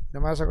 இந்த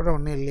மாதம் கூட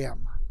ஒன்றும்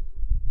இல்லையாம்மா.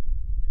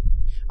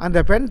 அந்த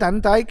பெண்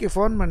தன் தாய்க்கு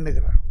ஃபோன்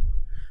பண்ணுகிறாள்.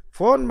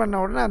 ஃபோன்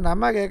பண்ண உடனே அந்த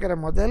அம்மா கேட்குற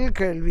முதல்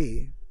கேள்வி,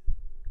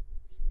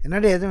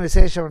 என்னடி எதுவும்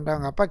விசேஷம் உண்டா?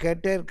 அவங்க அப்பா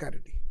கேட்டே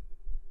இருக்காருடி.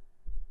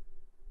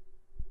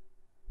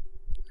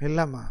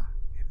 இல்லைம்மா,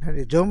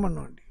 என்னடி ஜோம்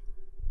பண்ணுவோண்டி.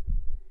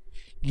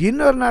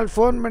 இன்னொரு நாள்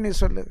ஃபோன் பண்ணி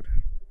சொல்லுகிறேன்,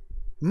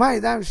 அம்மா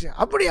இதான் விஷயம்.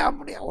 அப்படியா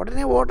அப்படியா?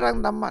 உடனே ஓடுறாங்க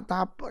இந்த அம்மா.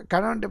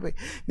 கணவன்ட்டு போய்,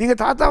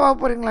 நீங்கள் தாத்தாவாக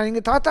போகிறீங்களா,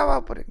 நீங்கள்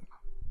தாத்தாவாக போகிறீங்களா?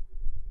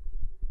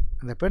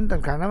 அந்த பெண்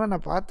தன் கணவனை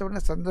பார்த்த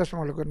உடனே சந்தோஷம்,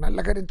 உங்களுக்கு ஒரு நல்ல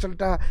காரியம்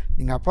சொல்லிட்டா,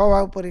 நீங்கள்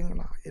அப்பாவாக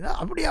போகிறீங்களா? ஏன்னா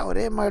அப்படியா?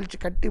 ஒரே மகிழ்ச்சி,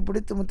 கட்டி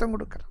பிடித்து முத்தம்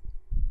கொடுக்குறேன்.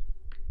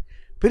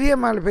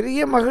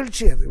 பெரிய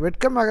மகிழ்ச்சி. அது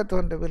வெட்கமாக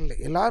தோன்றவில்லை.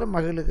 எல்லாரும்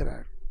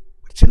மகிழுகிறார்.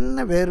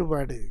 சின்ன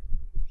வேறுபாடு.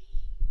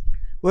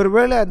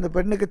 ஒருவேளை அந்த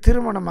பெண்ணுக்கு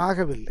திருமணம்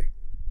ஆகவில்லை.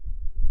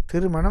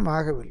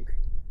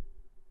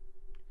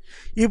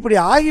 இப்படி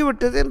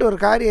ஆகிவிட்டது என்ற ஒரு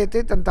காரியத்தை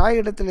தன்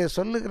தாயிடத்திலே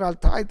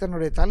சொல்லுகிறாள். தாய்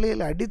தன்னுடைய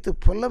தலையில் அடித்து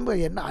புலம்ப,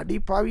 என்ன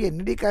அடிப்பாவி,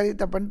 என்னடி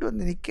காரியத்தை பண்ணிட்டு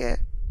வந்து நிற்க,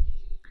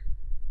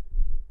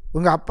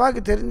 உங்கள்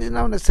அப்பாவுக்கு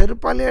தெரிஞ்சுன்னா உன்னை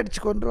செருப்பாலே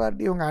அடித்து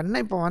கொண்டுருவாண்டி, உங்கள்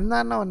அண்ணன் இப்போ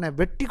வந்தான்னா உன்னை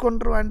வெட்டி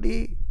கொண்டுருவாண்டி.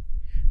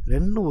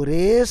 2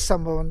 ஒரே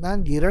சம்பவம்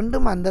தான்,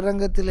 2ம்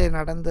அந்தரங்கத்திலே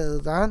நடந்தது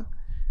தான்.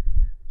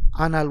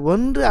 ஆனால்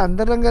ஒன்று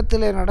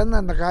அந்தரங்கத்திலே நடந்த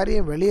அந்த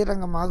காரியம்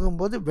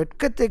வெளியரங்கமாகும்போது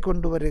வெட்கத்தை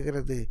கொண்டு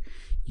வருகிறது.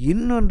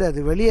 இன்னொன்று அது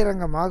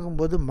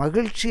வெளியரங்கமாகும்போது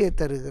மகிழ்ச்சியை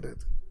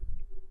தருகிறது.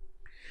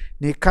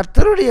 நீ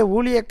கர்த்தருடைய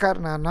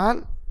ஊழியக்காரனானால்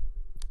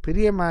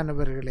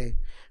பிரியமானவர்களே,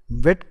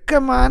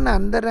 வெட்கமான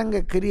அந்தரங்க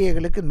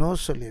கிரியைகளுக்கு நோ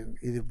சொல்லிடுங்க.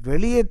 இது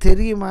வெளியே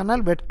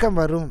தெரியுமானால் வெட்கம்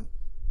வரும்.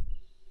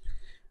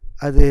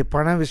 அது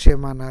பண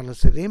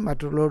விஷயமானாலும் சரி,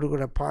 மற்றவர்களோடு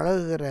கூட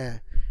பழகுகிற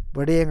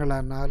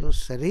விடயங்களானாலும்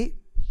சரி,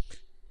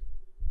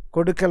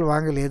 கொடுக்கல்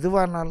வாங்கல்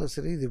எதுவானாலும்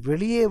சரி, இது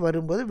வெளியே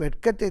வரும்போது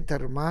வெட்கத்தை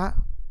தருமா,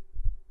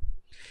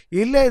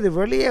 இல்லை இது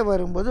வெளியே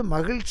வரும்போது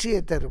மகிழ்ச்சியை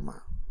தருமா?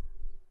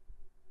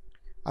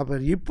 அப்போ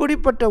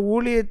இப்படிப்பட்ட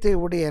ஊழியத்தை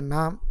உடைய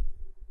நாம்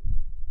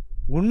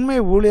உண்மை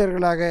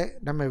ஊழியர்களாக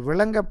நம்மை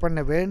விளங்க பண்ண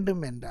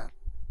வேண்டும் என்றால்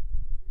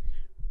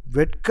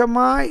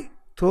வெட்கமாய்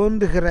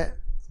தோன்றுகிற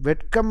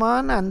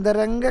வெட்கமான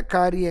அந்தரங்க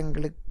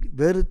காரியங்களுக்கு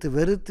வெறுத்து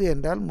வெறுத்து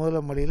என்றால்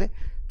மூல மொழியில்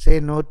say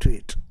no to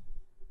it.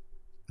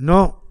 No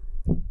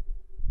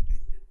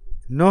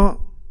no,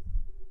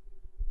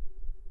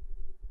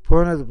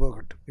 போனது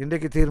போகட்டும்.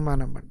 இன்றைக்கு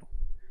தீர்மானம் பண்ணும்.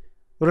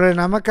 ஒருவேளை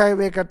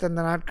நமக்காகவே கர்த்தர்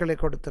அந்த நாட்களை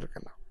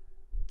கொடுத்திருக்கலாம்.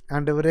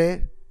 ஆண்டவரே,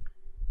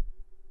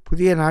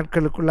 புதிய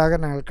நாட்களுக்குள்ளாக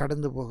நாங்கள்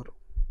கடந்து போகிறோம்.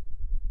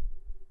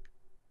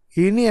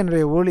 இனி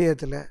என்னுடைய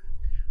ஊழியத்தில்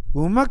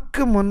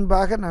உமக்கு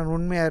முன்பாக நான்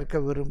உண்மையாக இருக்க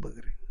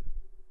விரும்புகிறேன்.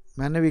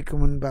 மனைவிக்கு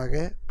முன்பாக,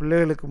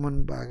 பிள்ளைகளுக்கு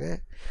முன்பாக,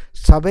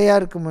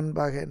 சபையாருக்கு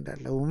முன்பாக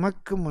என்றல்ல,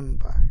 உமக்கு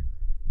முன்பாக,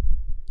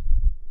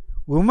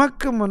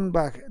 உமக்கு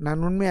முன்பாக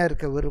நான் உண்மையாக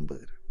இருக்க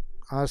விரும்புகிறேன்.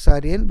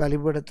 ஆசாரியன்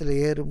பலிபீடத்தில்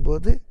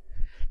ஏறும்போது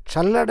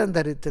சல்லடம்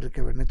தரித்திருக்க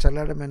வேண்டும்.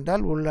 சல்லடம்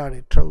என்றால் உள்ளாடை,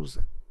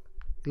 ட்ரௌசர்.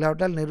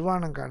 இல்லாவிட்டால்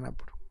நிர்வாணம்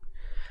காணப்படும்.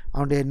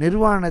 அவனுடைய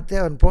நிர்வாணத்தை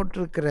அவன்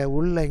போட்டிருக்கிற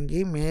உள்ளங்கி,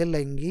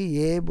 மேலங்கி,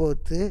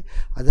 ஏபோத்து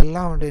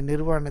அதெல்லாம் அவனுடைய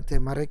நிர்வாணத்தை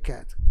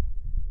மறைக்காது.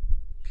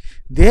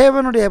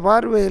 தேவனுடைய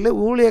பார்வையில்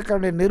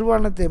ஊழியக்காரனுடைய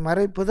நிர்வாணத்தை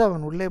மறைப்பது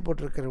அவன் உள்ளே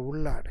போட்டிருக்கிற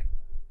உள்ளாடை,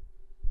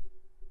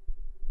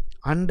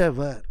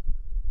 அண்டர்வேர்.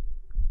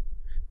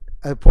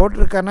 அது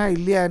போட்டிருக்கானா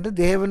இல்லையா என்று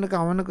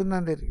தேவனுக்கும் அவனுக்கும்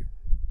தான் தெரியும்.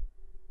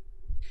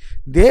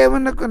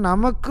 தேவனுக்கும்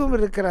நமக்கும்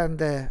இருக்கிற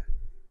அந்த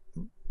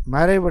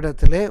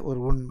மறைவிடத்திலே ஒரு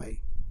உண்மை,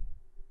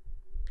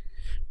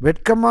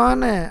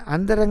 வெட்கமான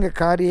அந்தரங்க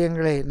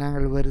காரியங்களை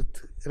நாங்கள்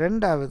வெறுத்து.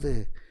 இரண்டாவது,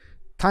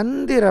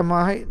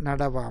 தந்திரமாய்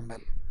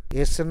நடவாமல்.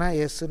 எஸ்னா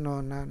எஸ்,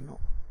 நோனா நோ.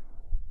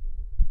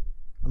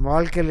 நம்ம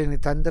வாழ்க்கையில் இனி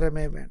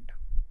தந்திரமே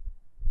வேண்டாம்.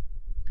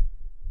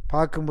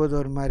 பார்க்கும்போது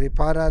ஒரு மாதிரி,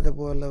 பாராத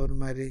போல் ஒரு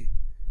மாதிரி.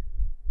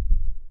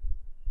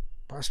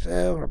 ஃபஸ்ட்டு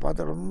அவங்கள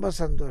பார்த்தா ரொம்ப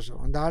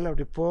சந்தோஷம். அந்த ஆள்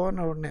அப்படி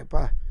போன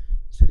உடனேப்பா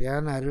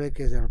சரியான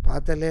அறுவைக்கேஸ்,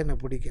 பார்த்தாலே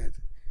எனக்கு பிடிக்காது.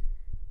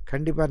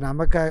 கண்டிப்பாக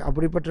நமக்காக,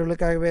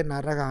 அப்படிப்பட்டவர்களுக்காகவே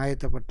நரகம்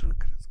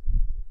ஆயத்தப்பட்டிருக்கிறது.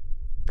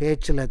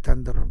 பேச்சில்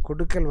தந்துடும்,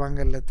 கொடுக்கல்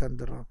வாங்கலில்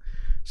தந்துடும்,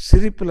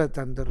 சிரிப்பில்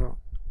தந்துடும்.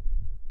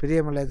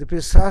 பிரியமில்லை, இது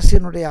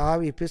பிசாசினுடைய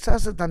ஆவி.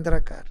 பிசாசு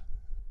தந்திரக்கார்,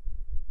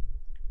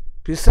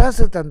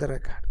 பிசாசு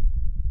தந்திரக்கார்.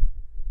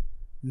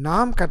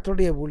 நாம்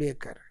கர்த்தருடைய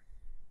ஊழியக்காரர்.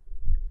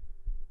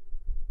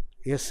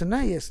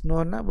 எஸ்னா எஸ்,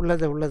 நோன்னா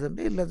உள்ளதை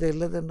உள்ளதுன்னு, இல்லதை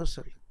இல்லதுன்னு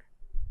சொல்லுங்க.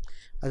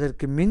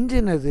 அதற்கு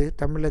மிஞ்சினது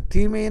தமிழில்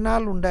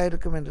தீமையினால்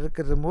உண்டாயிருக்கும் என்று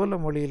இருக்கிறது. மூல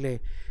மொழியிலே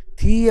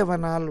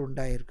தீயவனால்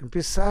உண்டாயிருக்கும்,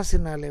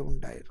 பிசாசினாலே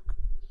உண்டாயிருக்கும்.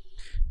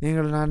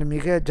 நீங்கள் நான்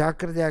மிக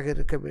ஜாக்கிரதையாக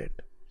இருக்க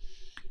வேண்டும்.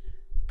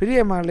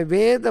 பிரியமான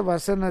வேத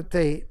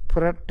வசனத்தை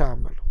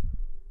புரட்டாமலும்,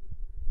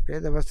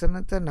 வேத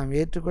வசனத்தை நாம்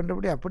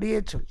ஏற்றுக்கொண்டபடி அப்படியே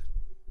சொல்லு.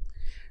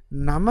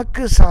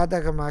 நமக்கு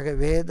சாதகமாக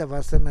வேத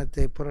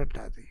வசனத்தை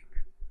புரட்டாதீங்க.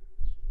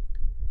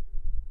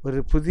 ஒரு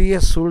புதிய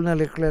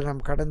சூழ்நிலைக்குள்ளே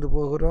நாம் கடந்து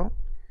போகிறோம்.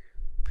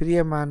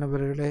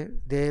 பிரியமானவர்களே,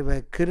 தேவ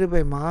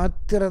கிருபை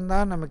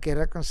மாத்திரம்தான் நமக்கு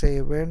இரக்கம்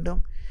செய்ய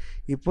வேண்டும்.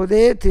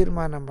 இப்போதே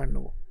தீர்மானம்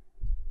பண்ணுவோம்.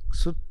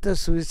 சுத்த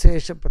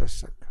சுவிசேஷ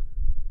பிரசங்கம்,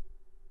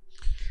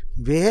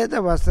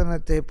 வேத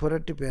வசனத்தை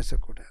புரட்டி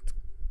பேசக்கூடாது.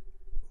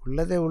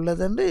 உள்ளதை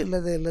உள்ளதென்று,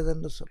 இல்லதை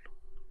இல்லதென்று சொல்லும்.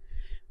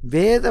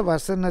 வேத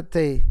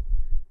வசனத்தை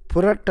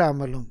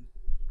புரட்டாமலும்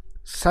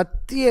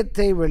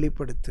சத்தியத்தை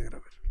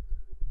வெளிப்படுத்துகிறவர்,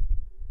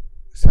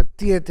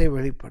 சத்தியத்தை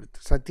வெளிப்படுத்து,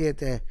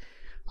 சத்தியத்தை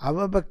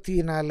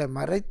அவபக்தியினால்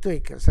மறைத்து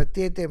வைக்கிற,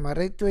 சத்தியத்தை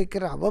மறைத்து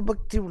வைக்கிற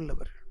அவபக்தி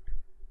உள்ளவர்கள்.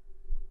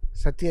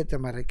 சத்தியத்தை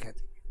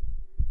மறைக்காது.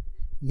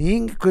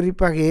 நீங்கள்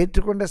குறிப்பாக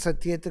ஏற்றுக்கொண்ட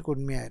சத்தியத்துக்கு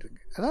உண்மையாக இருங்க.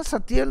 அதான்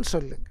சத்தியம்னு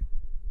சொல்லுங்க.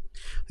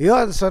 ஐயோ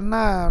அது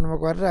சொன்னால்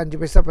நமக்கு வர்ற 5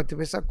 பைசா 10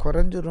 பைசா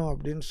குறைஞ்சிரும்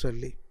அப்படின்னு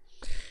சொல்லி,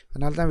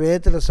 அதனால தான்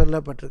வேதத்தில்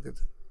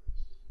சொல்லப்பட்டிருக்குது.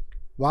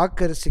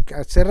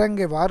 வாக்கரிசிக்கு,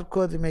 சிறங்கை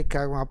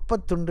வார்கோதுமைக்காகவும்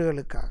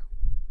அப்பத்துண்டுகளுக்காகவும்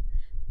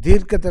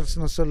தீர்க்க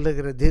தரிசனம்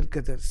சொல்லுகிற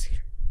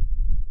தீர்க்கதரிசிகள்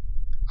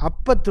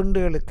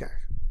அப்பத்துண்டுகளுக்காக,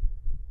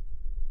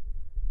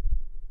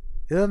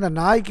 ஏதோ அந்த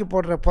நாய்க்கு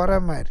போடுற பொறை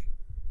மாதிரி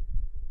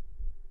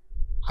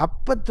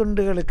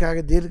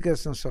அப்பத்துண்டுகளுக்காக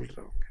தீர்க்கதரிசனம்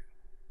சொல்கிறவங்க.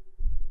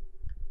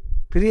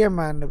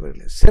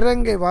 பிரியமானவர்களே,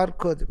 சிறங்கை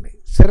வார்கோதுமை,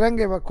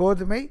 சிறங்கை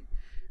கோதுமை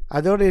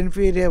அதோட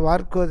இன்ஃபீரியர்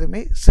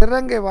வார்கோதுமை.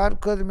 சிறங்கை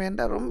வார்கோதுமை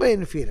என்றால் ரொம்ப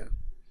இன்ஃபீரியர்.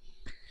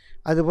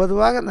 அது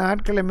பொதுவாக அந்த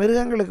நாட்களில்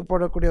மிருகங்களுக்கு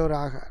போடக்கூடிய ஒரு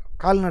ஆகாரம்,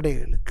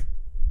 கால்நடைகளுக்கு.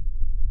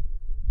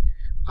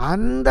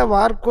 அந்த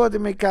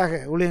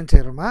வார்கோதுமைக்காக ஊழியம்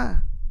செய்கிறோமா,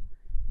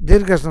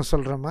 தீர்க்கதரிசனம்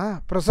சொல்கிறோமா,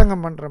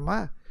 பிரசங்கம் பண்ணுறோமா?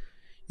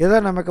 ஏதோ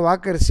நமக்கு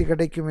வாக்கரிசி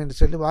கிடைக்கும் என்று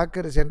சொல்லி,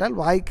 வாக்கரிசி என்றால்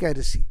வாய்க்கு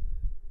அரிசி,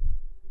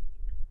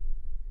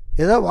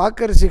 ஏதோ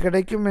வாக்கரிசி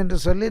கிடைக்கும் என்று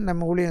சொல்லி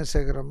நம்ம ஊழியம்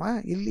செய்கிறோமா?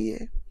 இல்லையே.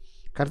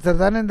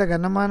 கர்த்தர் தானே இந்த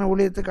கனமான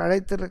ஊழியத்துக்கு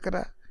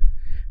அழைத்திருக்கிறார்.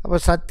 அப்போ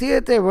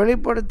சத்தியத்தை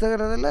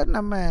வெளிப்படுத்துகிறதுல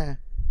நம்ம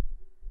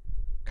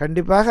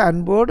கண்டிப்பாக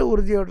அன்போடு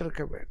உறுதியோடு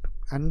இருக்க வேண்டும்.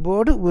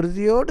 அன்போடு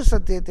உறுதியோடு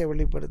சத்தியத்தை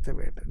வெளிப்படுத்த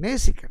வேண்டும்,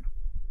 நேசிக்கணும்.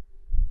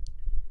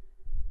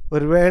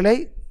 ஒருவேளை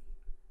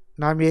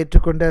நாம்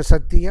ஏற்றுக்கொண்ட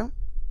சத்தியம்,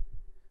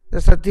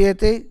 இந்த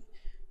சத்தியத்தை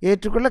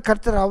ஏற்றுக்கொள்ள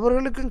கர்த்தர்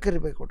அவர்களுக்கும்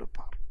கிருபை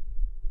கொடுப்பார்.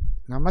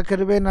 நம்ம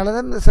கிருபையினால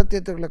தான் இந்த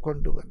சத்தியத்துக்குள்ளே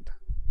கொண்டு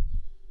வந்தார்.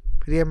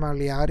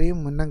 பிரியமான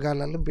யாரையும்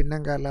முன்னங்காலாலும்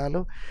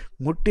பின்னங்காலாலும்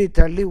முட்டி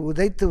தள்ளி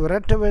உதைத்து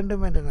விரட்ட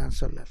வேண்டும் என்று நான்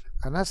சொல்லலை.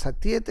 ஆனால்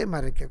சத்தியத்தை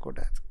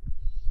மறைக்கக்கூடாது.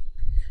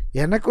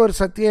 எனக்கு ஒரு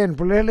சத்தியம், என்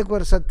பிள்ளைகளுக்கு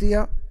ஒரு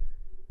சத்தியம்,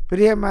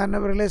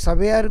 பிரியமானவர்களே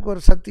சபையாருக்கு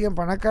ஒரு சத்தியம்,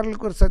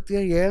 பணக்காரர்களுக்கு ஒரு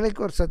சத்தியம்,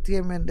 ஏழைக்கு ஒரு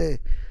சத்தியம் என்று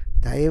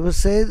தயவு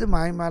செய்து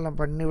மாய்மாலம்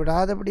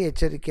பண்ணிவிடாதபடி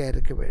எச்சரிக்கையாக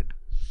இருக்க வேண்டும்.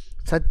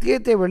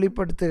 சத்தியத்தை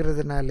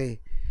வெளிப்படுத்துகிறதுனாலே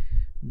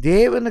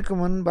தேவனுக்கு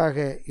முன்பாக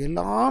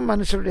எல்லா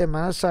மனுஷருடைய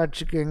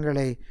மனசாட்சிக்கு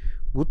எங்களை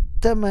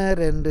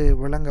உத்தமர் என்று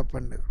விளங்க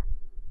பண்ணுகிறோம்.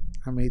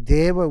 நம்மை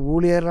தேவ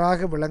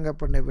ஊழியராக விளங்க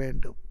பண்ண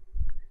வேண்டும்.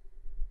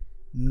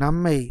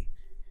 நம்மை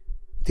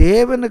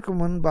தேவனுக்கு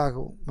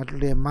முன்பாகவும்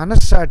மற்றவருடைய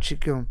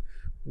மனசாட்சிக்கும்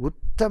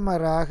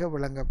உத்தமராக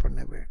விளங்க பண்ண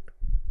வேண்டும்.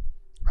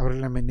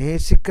 அவர்கள் நம்மை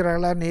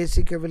நேசிக்கிறார்களா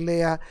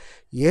நேசிக்கவில்லையா,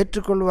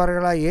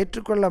 ஏற்றுக்கொள்வார்களா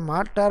ஏற்றுக்கொள்ள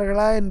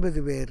மாட்டார்களா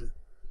என்பது வேறு.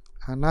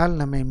 ஆனால்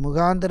நம்மை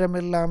முகாந்திரம்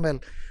இல்லாமல்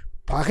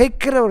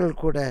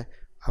பகைக்கிறவர்கள் கூட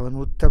அவன்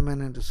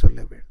உத்தமன் என்று சொல்ல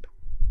வேண்டும்.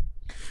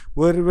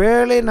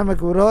 ஒருவேளை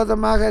நமக்கு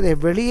விரோதமாக அதை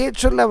வெளியே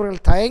சொல்ல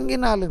அவர்கள்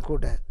தயங்கினாலும்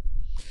கூட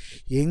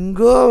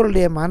எங்கோ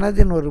அவருடைய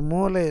மனதின் ஒரு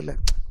மூலையில்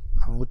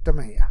அவன்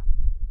உத்தமையா,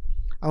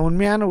 அவன்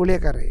உண்மையான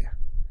ஊழியக்காரையா,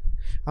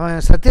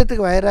 அவன்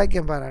சத்தியத்துக்கு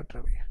வைராக்கியம்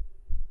பாராட்டுறவையா,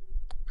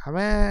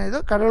 அவன்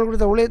ஏதோ கடவுள்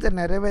கொடுத்த ஊழியத்தை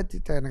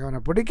நிறைவேற்றித்தான், எனக்கு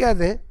அவனை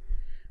பிடிக்காது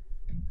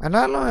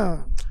ஆனாலும்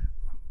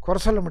குறை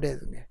சொல்ல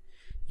முடியாதுங்க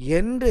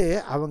என்று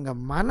அவங்க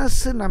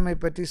மனசு நம்மை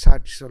பற்றி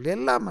சாட்சி சொல்ல.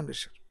 எல்லா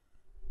மனுஷரும்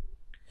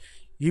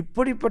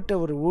இப்படிப்பட்ட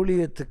ஒரு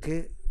ஊழியத்துக்கு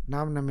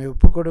நாம் நம்மை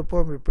ஒப்பு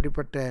கொடுப்போம்.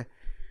 இப்படிப்பட்ட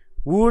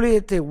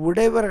ஊழியத்தை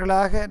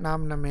உடையவர்களாக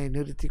நாம் நம்மை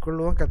நிறுத்தி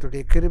கொள்வோம்.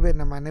 கர்த்தருடைய கிருபை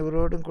நம்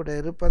அனைவரோடும் கூட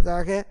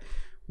இருப்பதாக.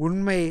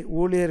 உண்மை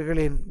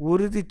ஊழியர்களின்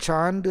உறுதி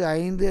சான்று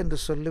 5 என்று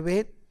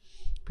சொல்லுவேன்.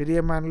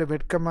 பிரியமான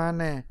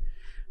வெட்கமான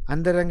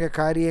அந்தரங்க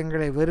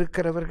காரியங்களை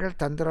வெறுக்கிறவர்கள்,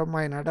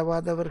 தந்திரமாய்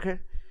நடவாதவர்கள்,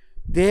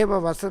 தேவ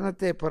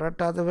வசனத்தை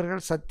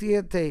புரட்டாதவர்கள்,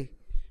 சத்தியத்தை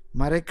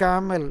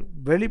மறைக்காமல்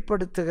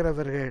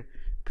வெளிப்படுத்துகிறவர்கள்,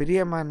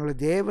 பிரியமான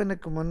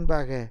தேவனுக்கு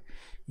முன்பாக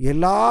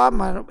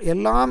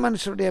எல்லா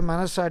மனுஷருடைய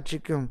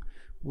மனசாட்சிக்கும்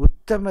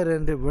உத்தமர்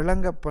என்று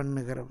விளங்க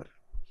பண்ணுகிறவர்.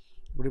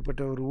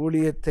 இப்படிப்பட்ட ஒரு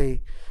ஊழியத்தை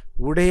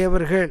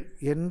உடையவர்கள்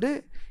என்று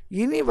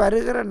இனி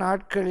வருகிற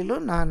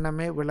நாட்களிலும் நான்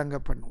நம்மை விளங்க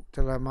பண்ணுவோம்.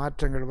 சில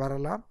மாற்றங்கள்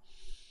வரலாம்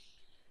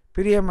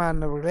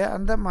பிரியமானவர்களே.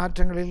 அந்த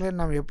மாற்றங்களிலே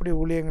நாம் எப்படி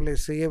ஊழியங்களை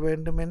செய்ய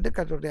வேண்டும் என்று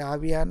கர்த்தருடைய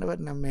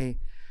ஆவியானவர் நம்மை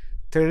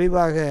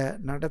தெளிவாக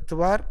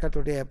நடத்துவார்.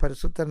 கர்த்தருடைய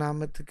பரிசுத்த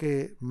நாமத்துக்கு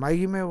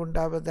மகிமை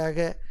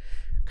உண்டாவதாக.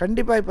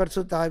 கண்டிப்பாக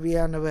பரிசுத்த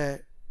ஆவியானவர்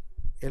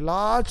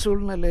எல்லா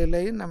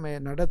சூழ்நிலையிலையும் நம்மை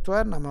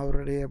நடத்துவார். நம்ம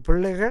அவருடைய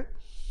பிள்ளைகள்,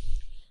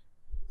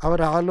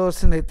 அவர்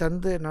ஆலோசனை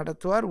தந்து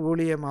நடத்துவார்.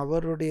 ஊழியம்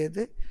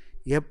அவருடையது.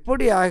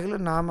 எப்படி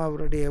ஆகிலும் நாம்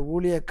அவருடைய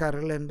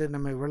ஊழியக்காரர்கள் என்று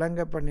நம்மை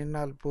விளங்க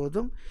பண்ணினால்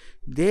போதும்.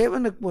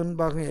 தேவனுக்கு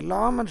முன்பாக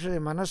எல்லா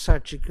மனுஷருடைய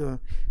மனசாட்சிக்கும்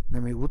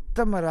நம்மை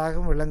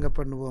உத்தமராகவும் விளங்க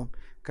பண்ணுவோம்.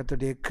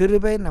 கர்த்தருடைய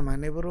கிருபை நம்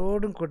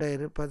அனைவரோடும் கூட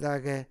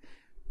இருப்பதாக.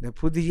 இந்த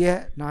புதிய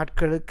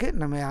நாட்களுக்கு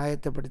நம்மை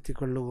ஆயத்தப்படுத்தி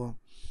கொள்ளுவோம்.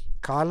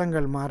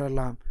 காலங்கள்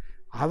மாறலாம்,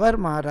 அவர்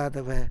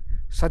மாறாதவர்.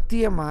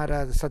 சத்தியம்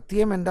மாறாது.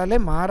 சத்தியம் என்றாலே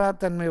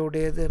மாறாத்தன்மை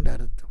உடையது என்று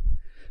அர்த்தம்.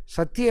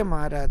 சத்தியம்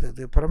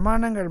மாறாதது,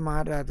 பிரமாணங்கள்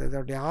மாறாதது,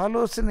 அவருடைய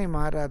ஆலோசனை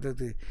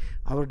மாறாதது,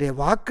 அவருடைய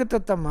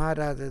வாக்குத்தத்தம்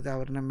மாறாதது,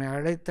 அவர் நம்மை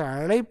அழைத்த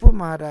அழைப்பு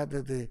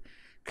மாறாதது,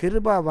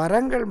 கிருபா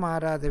வரங்கள்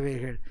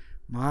மாறாதவைகள்.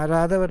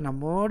 மாறாதவர்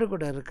நம்மோடு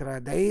கூட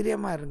இருக்கிறார்.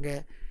 தைரியமாக இருங்க.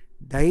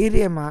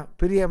 தைரியமாக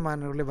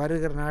பிரியமானவர்களை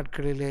வருகிற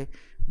நாட்களிலே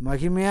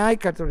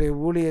மகிமையாய் கர்த்தருடைய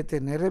ஊழியத்தை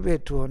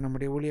நிறைவேற்றுவோம்.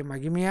 நம்முடைய ஊழியம்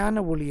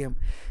மகிமையான ஊழியம்,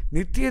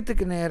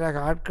 நித்தியத்துக்கு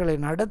நேராக ஆட்களை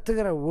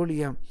நடத்துகிற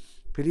ஊழியம்.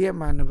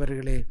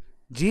 பிரியமானவர்களே,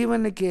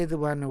 ஜீவனுக்கு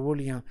ஏதுவான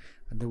ஊழியம்.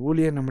 அந்த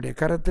ஊழியம் நம்முடைய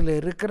கரத்தில்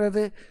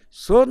இருக்கிறது.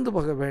 சோர்ந்து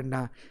போக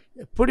வேண்டாம்.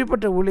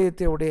 எப்படிப்பட்ட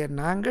ஊழியத்தை உடைய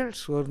நாங்கள்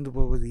சோர்ந்து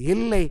போவது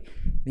இல்லை.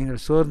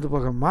 நீங்கள் சோர்ந்து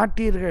போக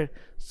மாட்டீர்கள்.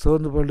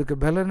 சோர்ந்து போவதற்கு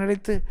பலன்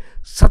அளித்து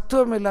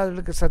சத்துவம்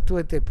இல்லாதவர்களுக்கு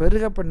சத்துவத்தை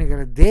பெருக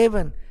பண்ணுகிற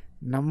தேவன்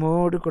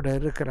நம்மோடு கூட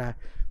இருக்கிறார்.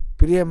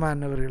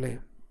 பிரியமானவர்களே,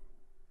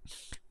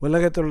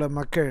 உலகத்தில் உள்ள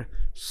மக்கள்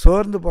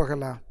சோர்ந்து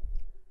போகலாம்,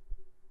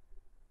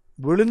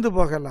 விழுந்து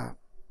போகலாம்,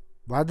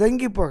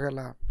 வதங்கி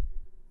போகலாம்.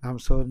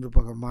 நாம் சோர்ந்து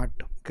போக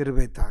மாட்டோம்.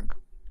 கிருபை தாங்கும்.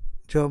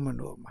 ஜெபம்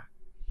பண்ணுவோமா.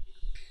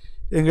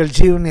 எங்கள்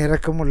ஜீவன்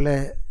இரக்கமுள்ள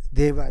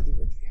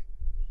தேவாதிபதி,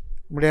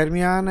 உங்களுடைய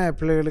அருமையான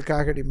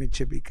பிள்ளைகளுக்காக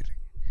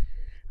ஜெபிக்கிறேன்.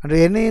 அன்று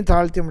என்னையும்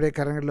தாழ்த்தி உடைய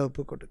கரங்களில்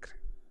ஒப்பு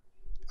கொடுக்கிறேன்.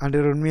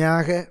 அன்று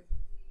உண்மையாக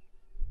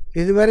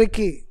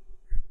இதுவரைக்கு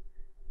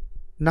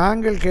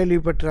நாங்கள்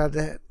கேள்விப்பற்றாத,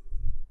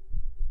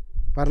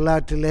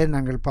 வரலாற்றிலே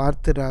நாங்கள்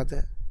பார்த்திராத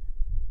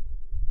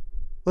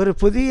ஒரு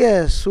புதிய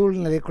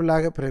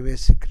சூழ்நிலைக்குள்ளாக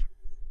பிரவேசிக்கிறோம்.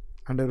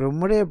 அன்று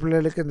உம்முடைய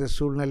பிள்ளைகளுக்கு இந்த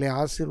சூழ்நிலை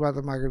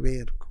ஆசீர்வாதமாகவே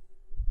இருக்கும்.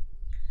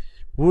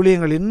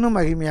 ஊழியங்கள் இன்னும்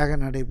மகிமையாக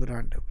நடைபெறும்.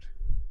 ஆண்டவர்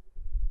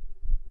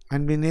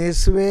அன்பின்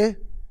இயேசுவே,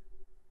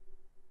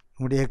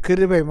 உம்முடைய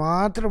கிருபை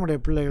மாத்திரம் உடைய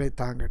பிள்ளைகளை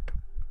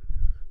தாங்கட்டும்.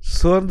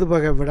 சோர்ந்து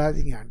போக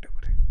விடாதீங்க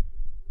ஆண்டவர்.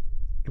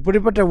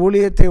 இப்படிப்பட்ட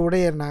ஊழியத்தை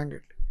உடைய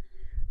நாங்கள்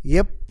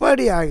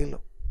எப்படி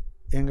ஆகிலும்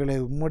எங்களை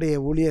உம்முடைய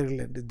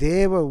ஊழியர்கள் என்று,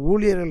 தேவ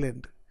ஊழியர்கள்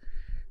என்று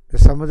இந்த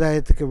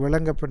சமுதாயத்துக்கு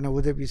விளங்க பண்ண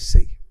உதவி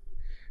செய்யும்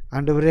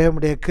ஆண்டவரே.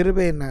 உம்முடைய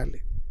கிருபையினாலே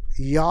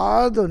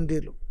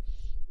யாதொன்றிலும்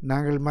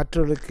நாங்கள்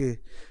மற்றவர்களுக்கு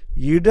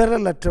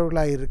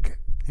இடரலற்றவர்களாக இருக்க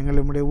எங்களை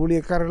உம்முடைய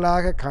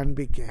ஊழியக்காரர்களாக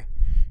காண்பிக்க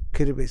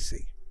கிருபை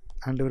செய்.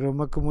 ஆண்டவர்,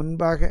 உமக்கு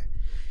முன்பாக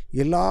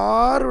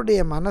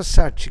எல்லாருடைய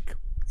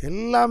மனசாட்சிக்கும்,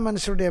 எல்லா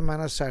மனுஷருடைய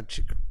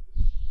மனசாட்சிக்கும்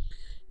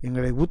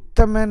எங்களை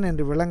உத்தமன்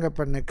என்று விளங்க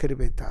பண்ண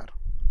கிருபை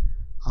தாரும்.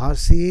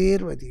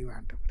 ஆசீர்வதியும்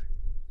ஆண்டவர்.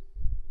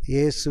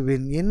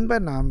 இயேசுவின் இன்ப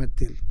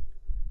நாமத்தில்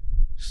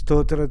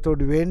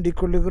ஸ்தோத்திரத்தோடு வேண்டிக்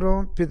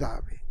கொள்ளுகிறோம்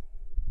பிதாவே.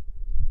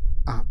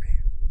 ஆமென்.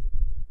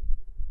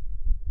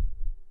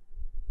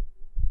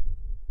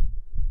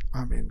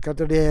 ஆமென்.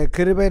 கர்த்தருடைய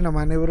கிருபை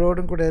நம்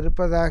அனைவரோடும் கூட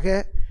இருப்பதாக.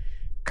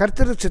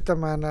 கர்த்தர்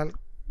சித்தமானால்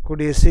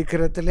கூடிய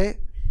சீக்கிரத்திலே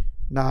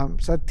நாம்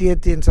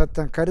சத்தியத்தின்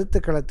சத்தம் கருத்து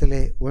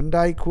களத்திலே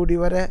ஒன்றாய் கூடி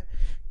வர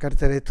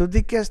கர்த்தரை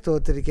துதிக்க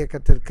ஸ்தோத்திரிக்க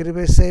கர்த்தர்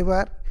கிருபை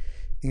செய்வார்.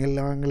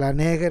 நீங்கள்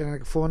அநேகர்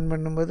எனக்கு ஃபோன்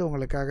பண்ணும்போது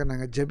உங்களுக்காக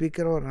நாங்கள்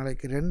ஜெபிக்கிறோம், ஒரு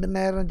நாளைக்கு 2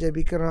 நேரம்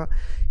ஜெபிக்கிறோம்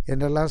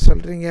என்றெல்லாம்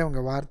சொல்கிறீங்க.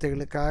 உங்கள்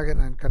வார்த்தைகளுக்காக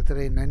நான்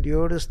கர்த்தரை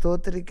நன்றியோடு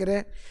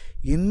ஸ்தோத்திரிக்கிறேன்.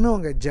 இன்னும்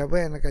உங்கள்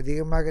ஜெபம் எனக்கு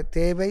அதிகமாக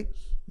தேவை.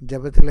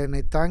 ஜெபத்தில்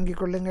என்னை தாங்கிக்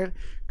கொள்ளுங்கள்.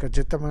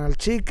 கச்சித்தமானால்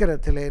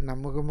சீக்கிரத்திலே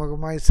நம்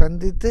முகமுகமாய்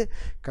சந்தித்து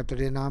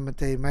கர்த்தருடைய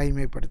நாமத்தை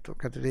மகிமைப்படுத்தும்.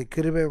 கர்த்தருடைய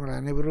கிருபை உங்கள்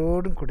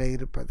அனைவரோடும் கூட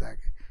இருப்பதாக.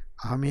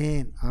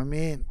 ஆமேன்,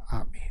 ஆமேன்,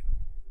 ஆமேன்.